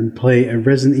down and play a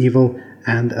Resident Evil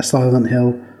and a Silent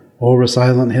Hill, or a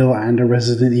Silent Hill and a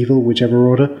Resident Evil, whichever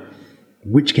order.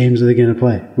 Which games are they going to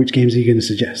play? Which games are you going to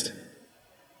suggest?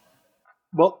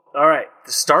 Well, all right.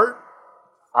 To start,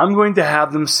 I'm going to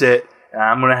have them sit and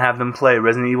I'm going to have them play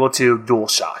Resident Evil 2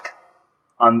 DualShock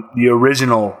on the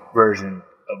original version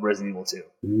of Resident Evil 2.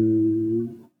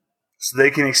 So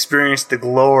they can experience the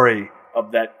glory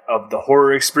of the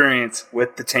horror experience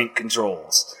with the tank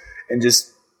controls. And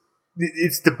just,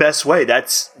 it's the best way.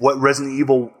 That's what Resident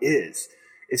Evil is.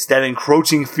 It's that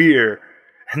encroaching fear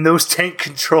and those tank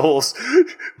controls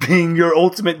being your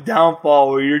ultimate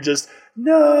downfall where you're just,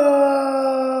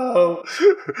 no!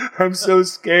 I'm so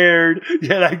scared,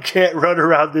 yet I can't run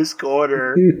around this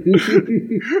corner.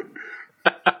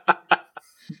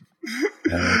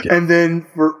 And then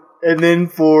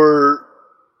for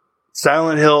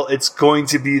Silent Hill, it's going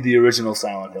to be the original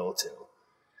Silent Hill 2.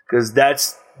 Because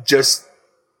that's just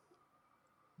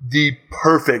the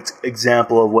perfect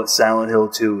example of what Silent Hill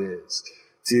 2 is.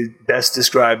 To best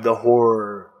describe the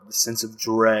horror, the sense of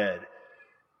dread.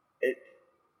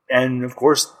 And of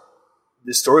course,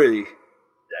 the story,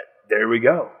 there we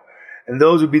go. And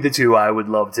those would be the two I would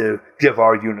love to give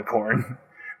our unicorn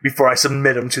before I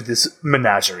submit him to this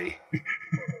menagerie.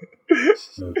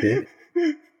 Okay.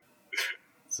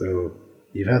 So,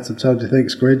 you've had some time to think,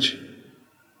 Squidge.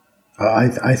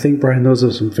 I think, Brian, those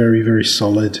are some very, very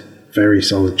solid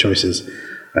choices.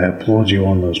 I applaud you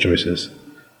on those choices.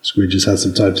 Squidge has had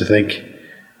some time to think,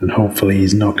 and hopefully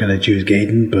he's not going to choose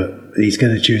Gaiden, but he's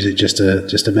going to choose it just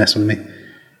to mess with me.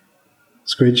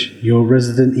 Squidge, your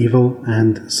Resident Evil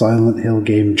and Silent Hill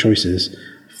game choices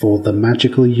for the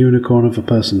magical unicorn of a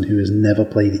person who has never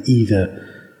played either.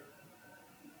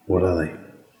 What are they?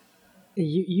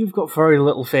 You've got very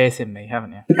little faith in me,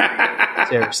 haven't you?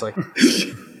 Seriously.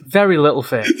 Very little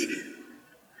faith.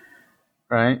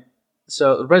 Right?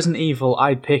 So, Resident Evil,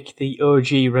 I'd pick the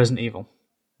OG Resident Evil.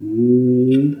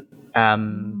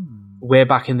 Way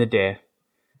back in the day.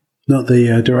 Not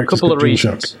the director's couple of cut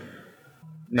reasons.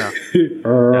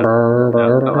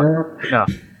 DualShock.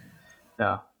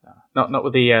 No. Not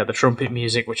with the trumpet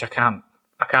music, which I can't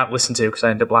listen to because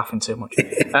I end up laughing too much.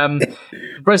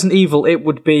 Resident Evil, it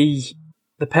would be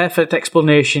the perfect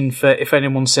explanation for if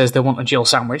anyone says they want a Jill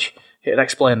sandwich. It'd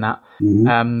explain that.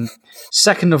 Mm-hmm.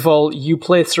 Second of all, you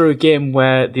play through a game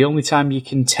where the only time you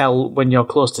can tell when you're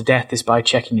close to death is by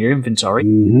checking your inventory.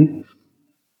 Mm-hmm.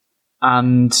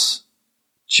 And it's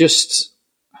just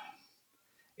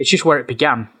where it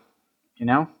began, you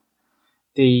know?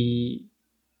 If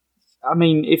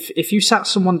you sat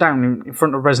someone down in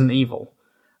front of Resident Evil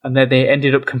and they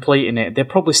ended up completing it, they'd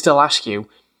probably still ask you,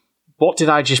 what did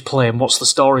I just play and what's the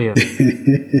story of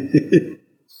it?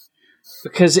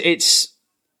 Because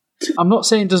I'm not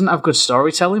saying it doesn't have good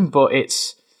storytelling, but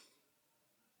what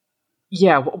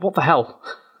the hell?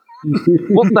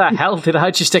 What the hell did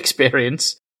I just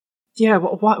experience? Yeah,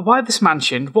 why this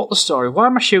mansion? What the story? Why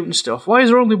am I shooting stuff? Why is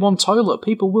there only one toilet?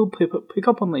 People will pick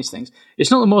up on these things.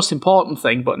 It's not the most important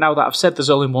thing, but now that I've said there's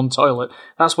only one toilet,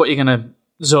 that's what you're going to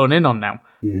zone in on now.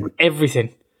 Yeah.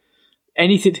 Everything.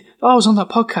 Anything. Oh, I was on that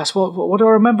podcast. What do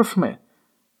I remember from it?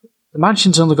 The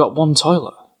mansion's only got one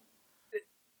toilet.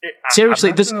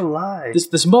 Seriously, there's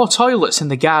more toilets in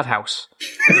the guardhouse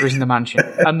than there is in the mansion.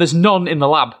 And there's none in the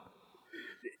lab.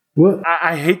 What?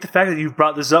 I hate the fact that you've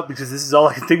brought this up because this is all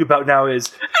I can think about now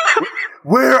is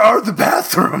where are the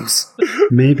bathrooms?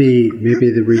 Maybe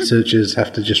the researchers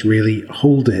have to just really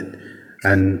hold it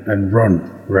and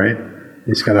run, right?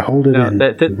 It's got to hold it and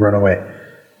run away.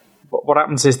 What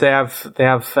happens is they have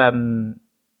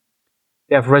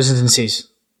residencies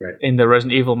in the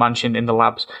Resident Evil mansion in the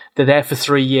labs. They're there for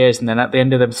 3 years, and then at the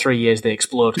end of them 3 years, they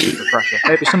explode because of pressure.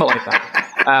 Maybe something like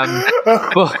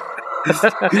that. But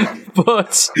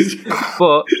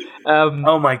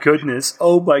oh my goodness!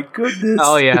 Oh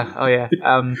yeah.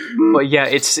 But yeah,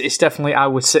 it's definitely I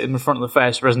would sit in front of the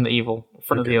first Resident Evil, in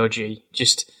front of the OG.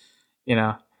 Just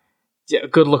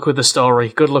good luck with the story.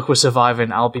 Good luck with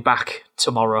surviving. I'll be back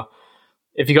tomorrow.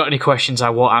 If you got any questions, I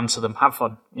won't answer them. Have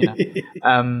fun,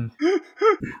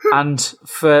 And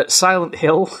for Silent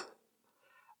Hill,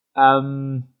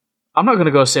 I'm not going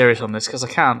to go serious on this because I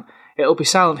can't. It'll be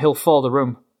Silent Hill 4: The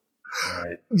Room.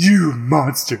 Right. You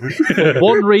monster. For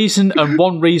one reason and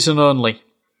one reason only.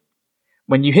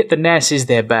 When you hit the nurses,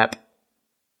 they burp.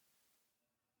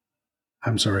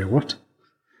 I'm sorry, what?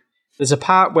 There's a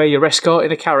part where you're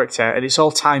escorting a character and it's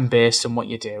all time-based and what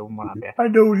you do and what have you. I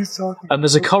know what he's talking about. And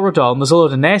there's a corridor and there's a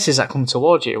load of nurses that come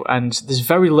towards you and there's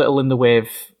very little in the way of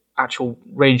actual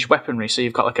ranged weaponry. So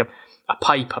you've got like a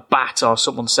pipe, a bat, or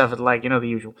someone's severed leg, the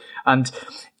usual. And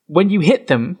when you hit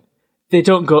them, they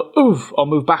don't go, oof, or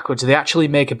move backwards. They actually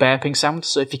make a burping sound.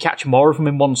 So if you catch more of them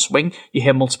in one swing, you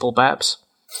hear multiple burps.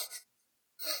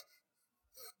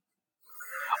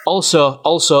 Also,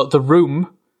 the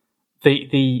room,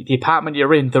 the apartment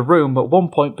you're in, the room at one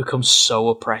point becomes so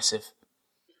oppressive.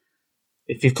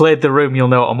 If you've played The Room, you'll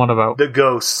know what I'm on about. The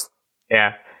ghost.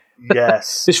 Yeah.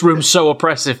 Yes. This room's so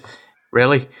oppressive.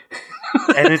 Really?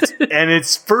 and it's in a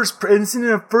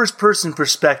first person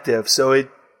perspective, so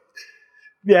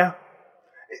yeah.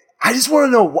 I just want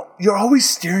to know what you're always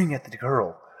staring at the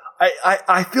girl.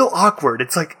 I feel awkward.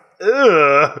 It's like,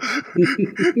 ugh.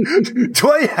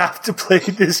 Do I have to play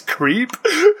this creep?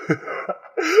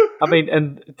 I mean,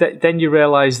 and then you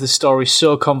realise the story's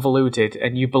so convoluted,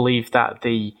 and you believe that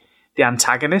the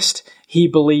antagonist, he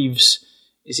believes,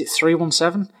 is it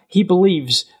 317? He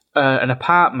believes an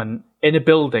apartment in a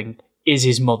building is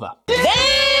his mother.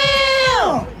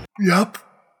 Damn! Yep.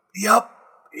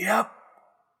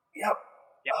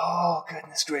 Oh,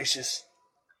 goodness gracious.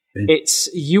 It's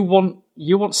you want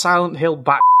Silent Hill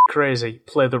back crazy,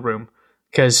 play The Room.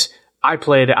 Because I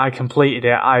played it, I completed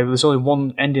it, there's only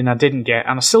one ending I didn't get,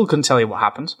 and I still couldn't tell you what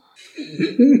happens.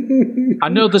 I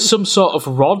know there's some sort of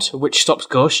rod which stops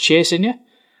ghosts chasing you.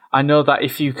 I know that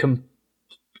if you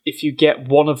get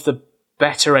one of the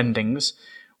better endings,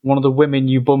 one of the women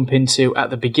you bump into at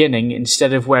the beginning,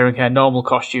 instead of wearing her normal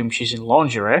costume, she's in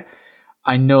lingerie.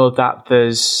 I know that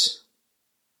there's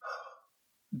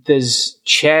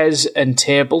chairs and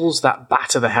tables that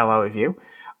batter the hell out of you.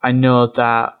 I know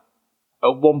that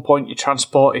at one point you're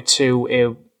transported to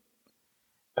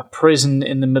a prison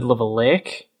in the middle of a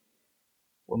lake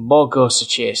where more ghosts are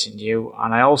chasing you,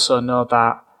 and I also know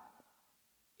that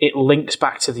it links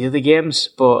back to the other games,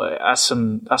 but that's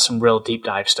some real deep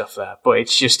dive stuff there. But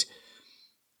it's just,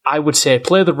 I would say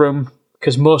play The Room,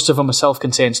 because most of them are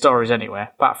self-contained stories anyway,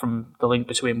 apart from the link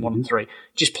between 1 and 3.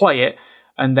 Just play it,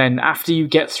 and then after you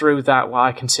get through that, what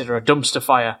I consider a dumpster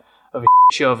fire of a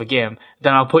show of a game,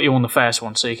 then I'll put you on the first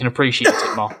one so you can appreciate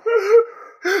it more.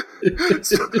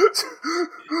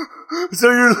 So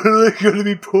you're literally going to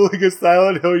be pulling a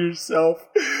Silent Hill yourself.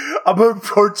 I'm going to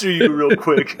torture you real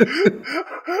quick.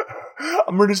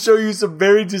 I'm going to show you some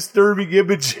very disturbing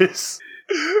images.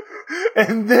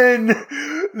 And then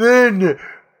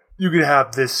you can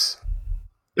have this.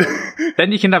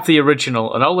 Then you can have the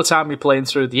original, and all the time you're playing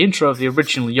through the intro of the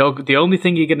original, the only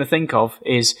thing you're going to think of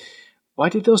is, why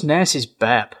did those nurses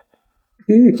burp?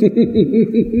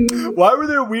 Why were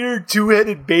there weird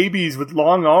two-headed babies with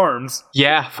long arms?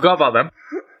 Yeah, forgot about them.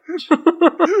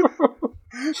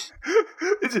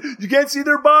 You can't see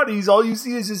their bodies. All you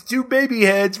see is just two baby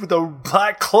heads with a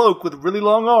black cloak with really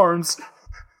long arms.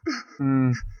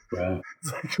 Wow.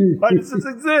 Why does this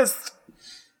exist?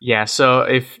 Yeah, so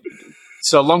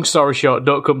long story short,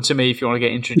 don't come to me if you want to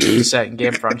get introduced to certain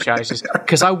game franchises,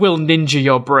 because I will ninja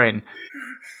your brain.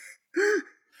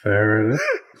 Fair enough.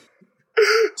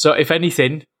 So if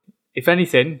anything,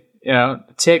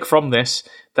 take from this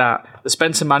that the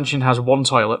Spencer Mansion has one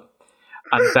toilet,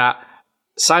 and that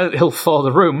Silent Hill 4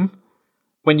 The Room,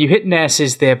 when you hit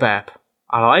nurses, they burp.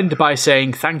 And I'll end by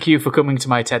saying thank you for coming to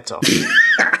my TED Talk.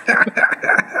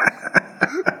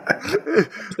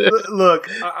 Look,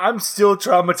 I'm still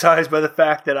traumatized by the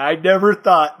fact that I never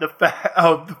thought the fact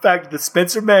that the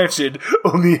Spencer Mansion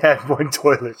only had one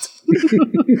toilet.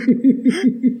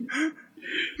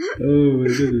 Oh my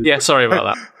goodness. Yeah, sorry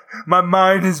about that. My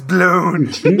mind is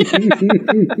blown.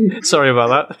 Sorry about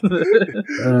that.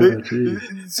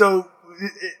 So,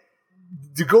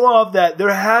 to go off that,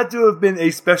 there had to have been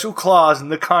a special clause in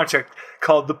the contract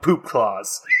called the poop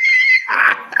clause.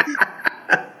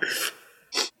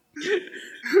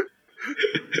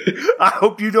 I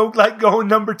hope you don't like going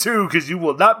number 2, because you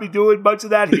will not be doing much of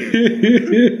that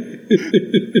here.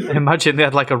 Imagine they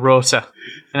had like a rota,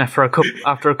 and after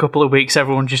a couple of weeks,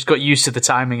 everyone just got used to the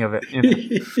timing of it. You know?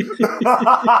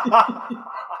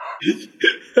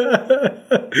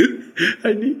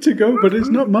 I need to go, but it's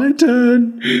not my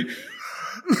turn.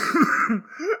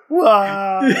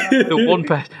 Wow.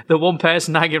 The one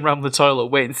person hanging around the toilet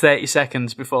waiting 30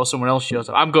 seconds before someone else shows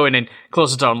up. I'm going in,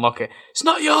 close the door and lock it. It's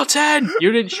not your turn!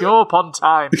 You didn't show up on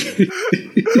time. You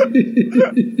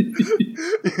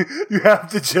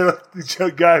have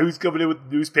the guy who's coming in with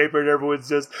the newspaper and everyone's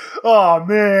just, oh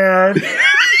man.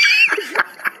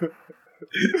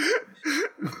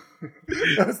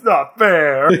 That's not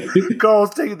fair.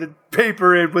 Carl's taking the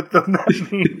paper in with them. That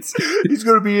means he's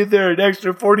going to be in there an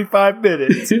extra 45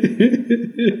 minutes.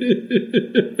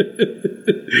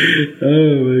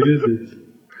 Oh my goodness.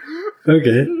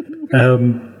 Okay.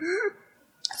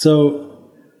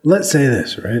 So let's say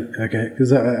this, right? Okay,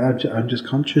 because I'm just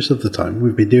conscious of the time.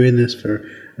 We've been doing this for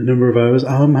a number of hours.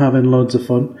 I'm having loads of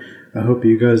fun. I hope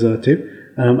you guys are too.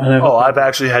 I've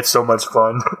actually had so much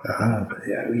fun.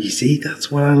 Yeah, you see,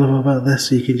 that's what I love about this.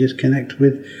 So you can just connect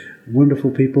with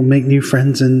wonderful people, make new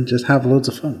friends, and just have loads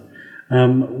of fun.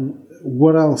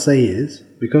 What I'll say is,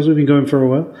 because we've been going for a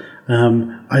while,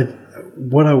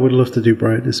 what I would love to do,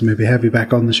 Brian, is maybe have you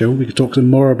back on the show. We could talk some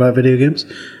more about video games.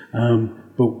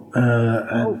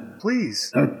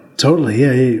 Please. Totally,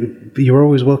 yeah. You're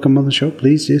always welcome on the show.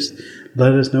 Please just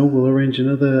let us know. We'll arrange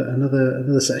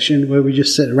another session where we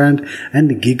just sit around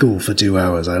and giggle for 2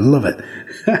 hours. I love it.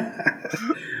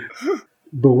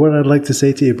 But what I'd like to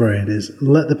say to you, Brian, is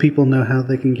let the people know how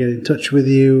they can get in touch with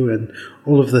you and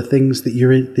all of the things that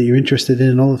you're interested in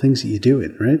and all the things that you're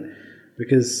doing, right?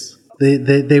 Because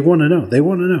they want to know. They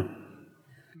want to know.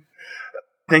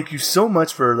 Thank you so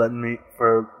much for letting me.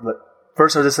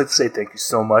 First, I'd just like to say thank you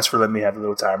so much for letting me have a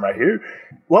little time right here.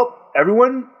 Well,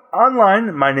 everyone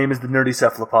online, my name is the Nerdy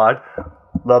Cephalopod.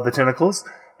 Love the tentacles,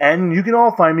 and you can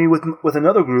all find me with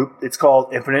another group. It's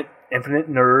called Infinite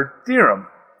Nerd Theorem.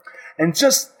 And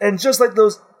just like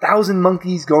those 1,000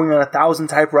 monkeys going on 1,000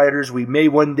 typewriters, we may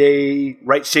one day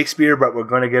write Shakespeare, but we're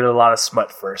going to get a lot of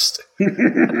smut first. We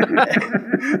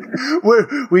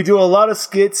do a lot of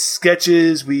skits,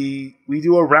 sketches. We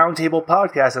do a roundtable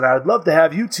podcast, and I would love to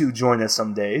have you two join us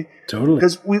someday. Totally.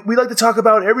 Because we like to talk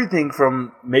about everything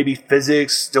from maybe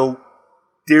physics, still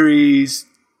theories,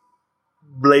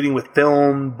 relating with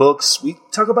film, books. We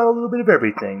talk about a little bit of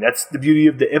everything. That's the beauty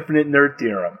of the Infinite Nerd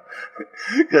Theorem.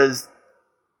 Because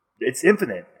it's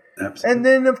infinite. Absolutely. And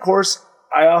then, of course,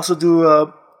 I also do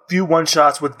a few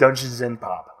one-shots with Dungeons and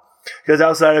Pop. Because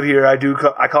outside of here, I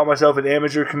call myself an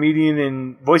amateur comedian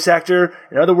and voice actor.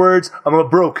 In other words, I'm a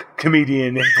broke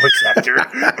comedian and voice actor.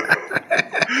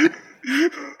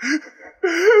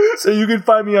 So you can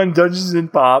find me on Dungeons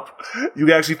and Pop. You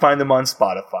can actually find them on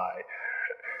Spotify.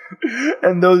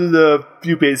 And those are the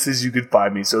few places you can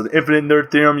find me. So the Infinite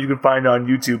Nerd Theorem you can find on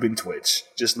YouTube and Twitch.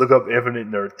 Just look up Infinite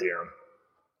Nerd Theorem.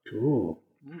 Cool.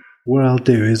 What I'll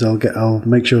do is I'll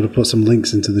make sure to put some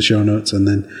links into the show notes, and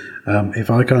then if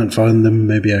I can't find them,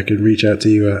 maybe I can reach out to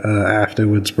you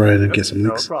afterwards, Brian, and get some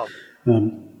links. No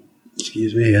problem.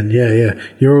 Excuse me. And yeah,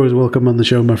 you're always welcome on the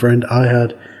show, my friend. I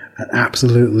had an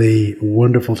absolutely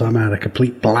wonderful time. I had a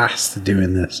complete blast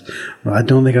doing this. I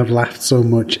don't think I've laughed so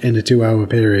much in a 2-hour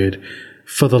period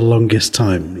for the longest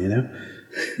time, you know?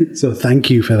 So thank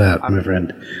you for that, my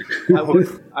friend.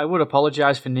 I would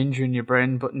apologise for ninjaing your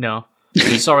brain, but no.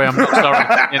 Sorry, I'm not sorry.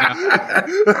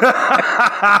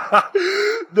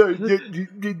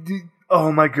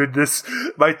 Oh my goodness.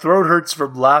 My throat hurts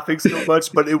from laughing so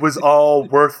much, but it was all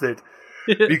worth it.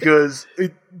 Because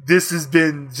this has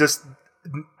been just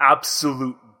an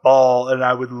absolute ball, and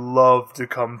I would love to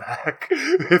come back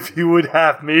if you would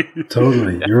have me.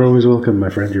 Totally. You're always welcome, my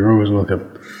friend. You're always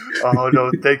welcome. Oh,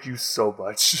 no, thank you so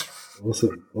much.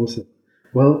 Awesome.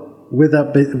 Well, with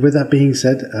that being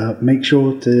said, make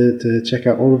sure to check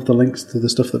out all of the links to the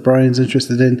stuff that Brian's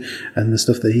interested in and the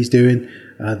stuff that he's doing.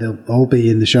 They'll all be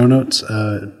in the show notes.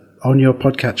 On your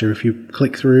podcatcher, if you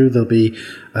click through, there'll be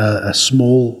a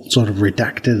small sort of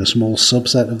redacted, a small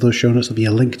subset of those show notes. There'll be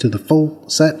a link to the full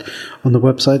set on the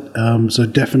website. So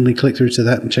definitely click through to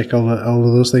that and check all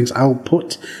of those things. I'll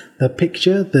put the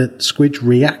picture that Squidge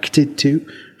reacted to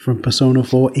from Persona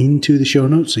 4 into the show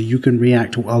notes so you can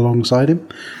react alongside him.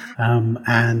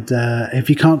 And if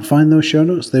you can't find those show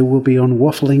notes, they will be on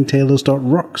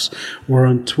wafflingtailors.rocks. We're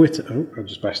on Twitter. Oh, I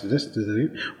just bashed this.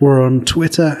 We're on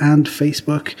Twitter and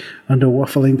Facebook under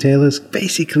Waffling Tailors.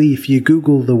 Basically, if you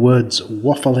Google the words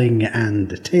waffling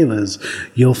and tailors,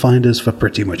 you'll find us for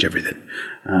pretty much everything.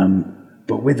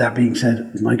 But with that being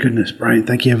said, my goodness, Brian,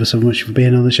 thank you ever so much for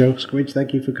being on the show. Squidge,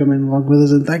 thank you for coming along with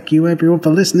us, and thank you everyone for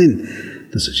listening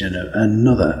to such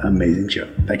another amazing show.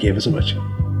 Thank you ever so much.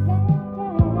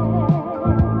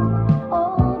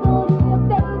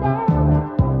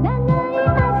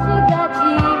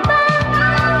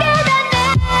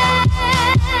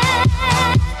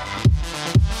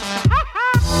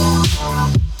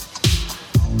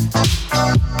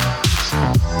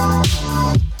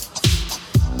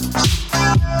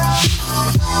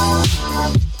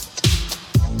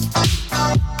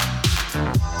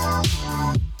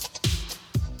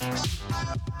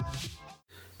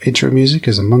 Intro music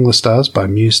is Among the Stars by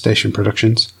Muse Station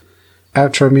Productions.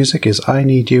 Outro music is I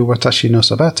Need You Watashi no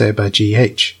Sabate by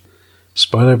GH.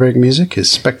 Spoiler break music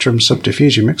is Spectrum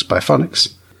Subterfuge Mix by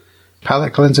Phonics.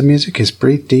 Palette cleanser music is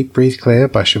Breathe Deep, Breathe Clear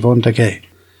by Siobhan Daguet.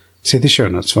 See the show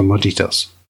notes for more details.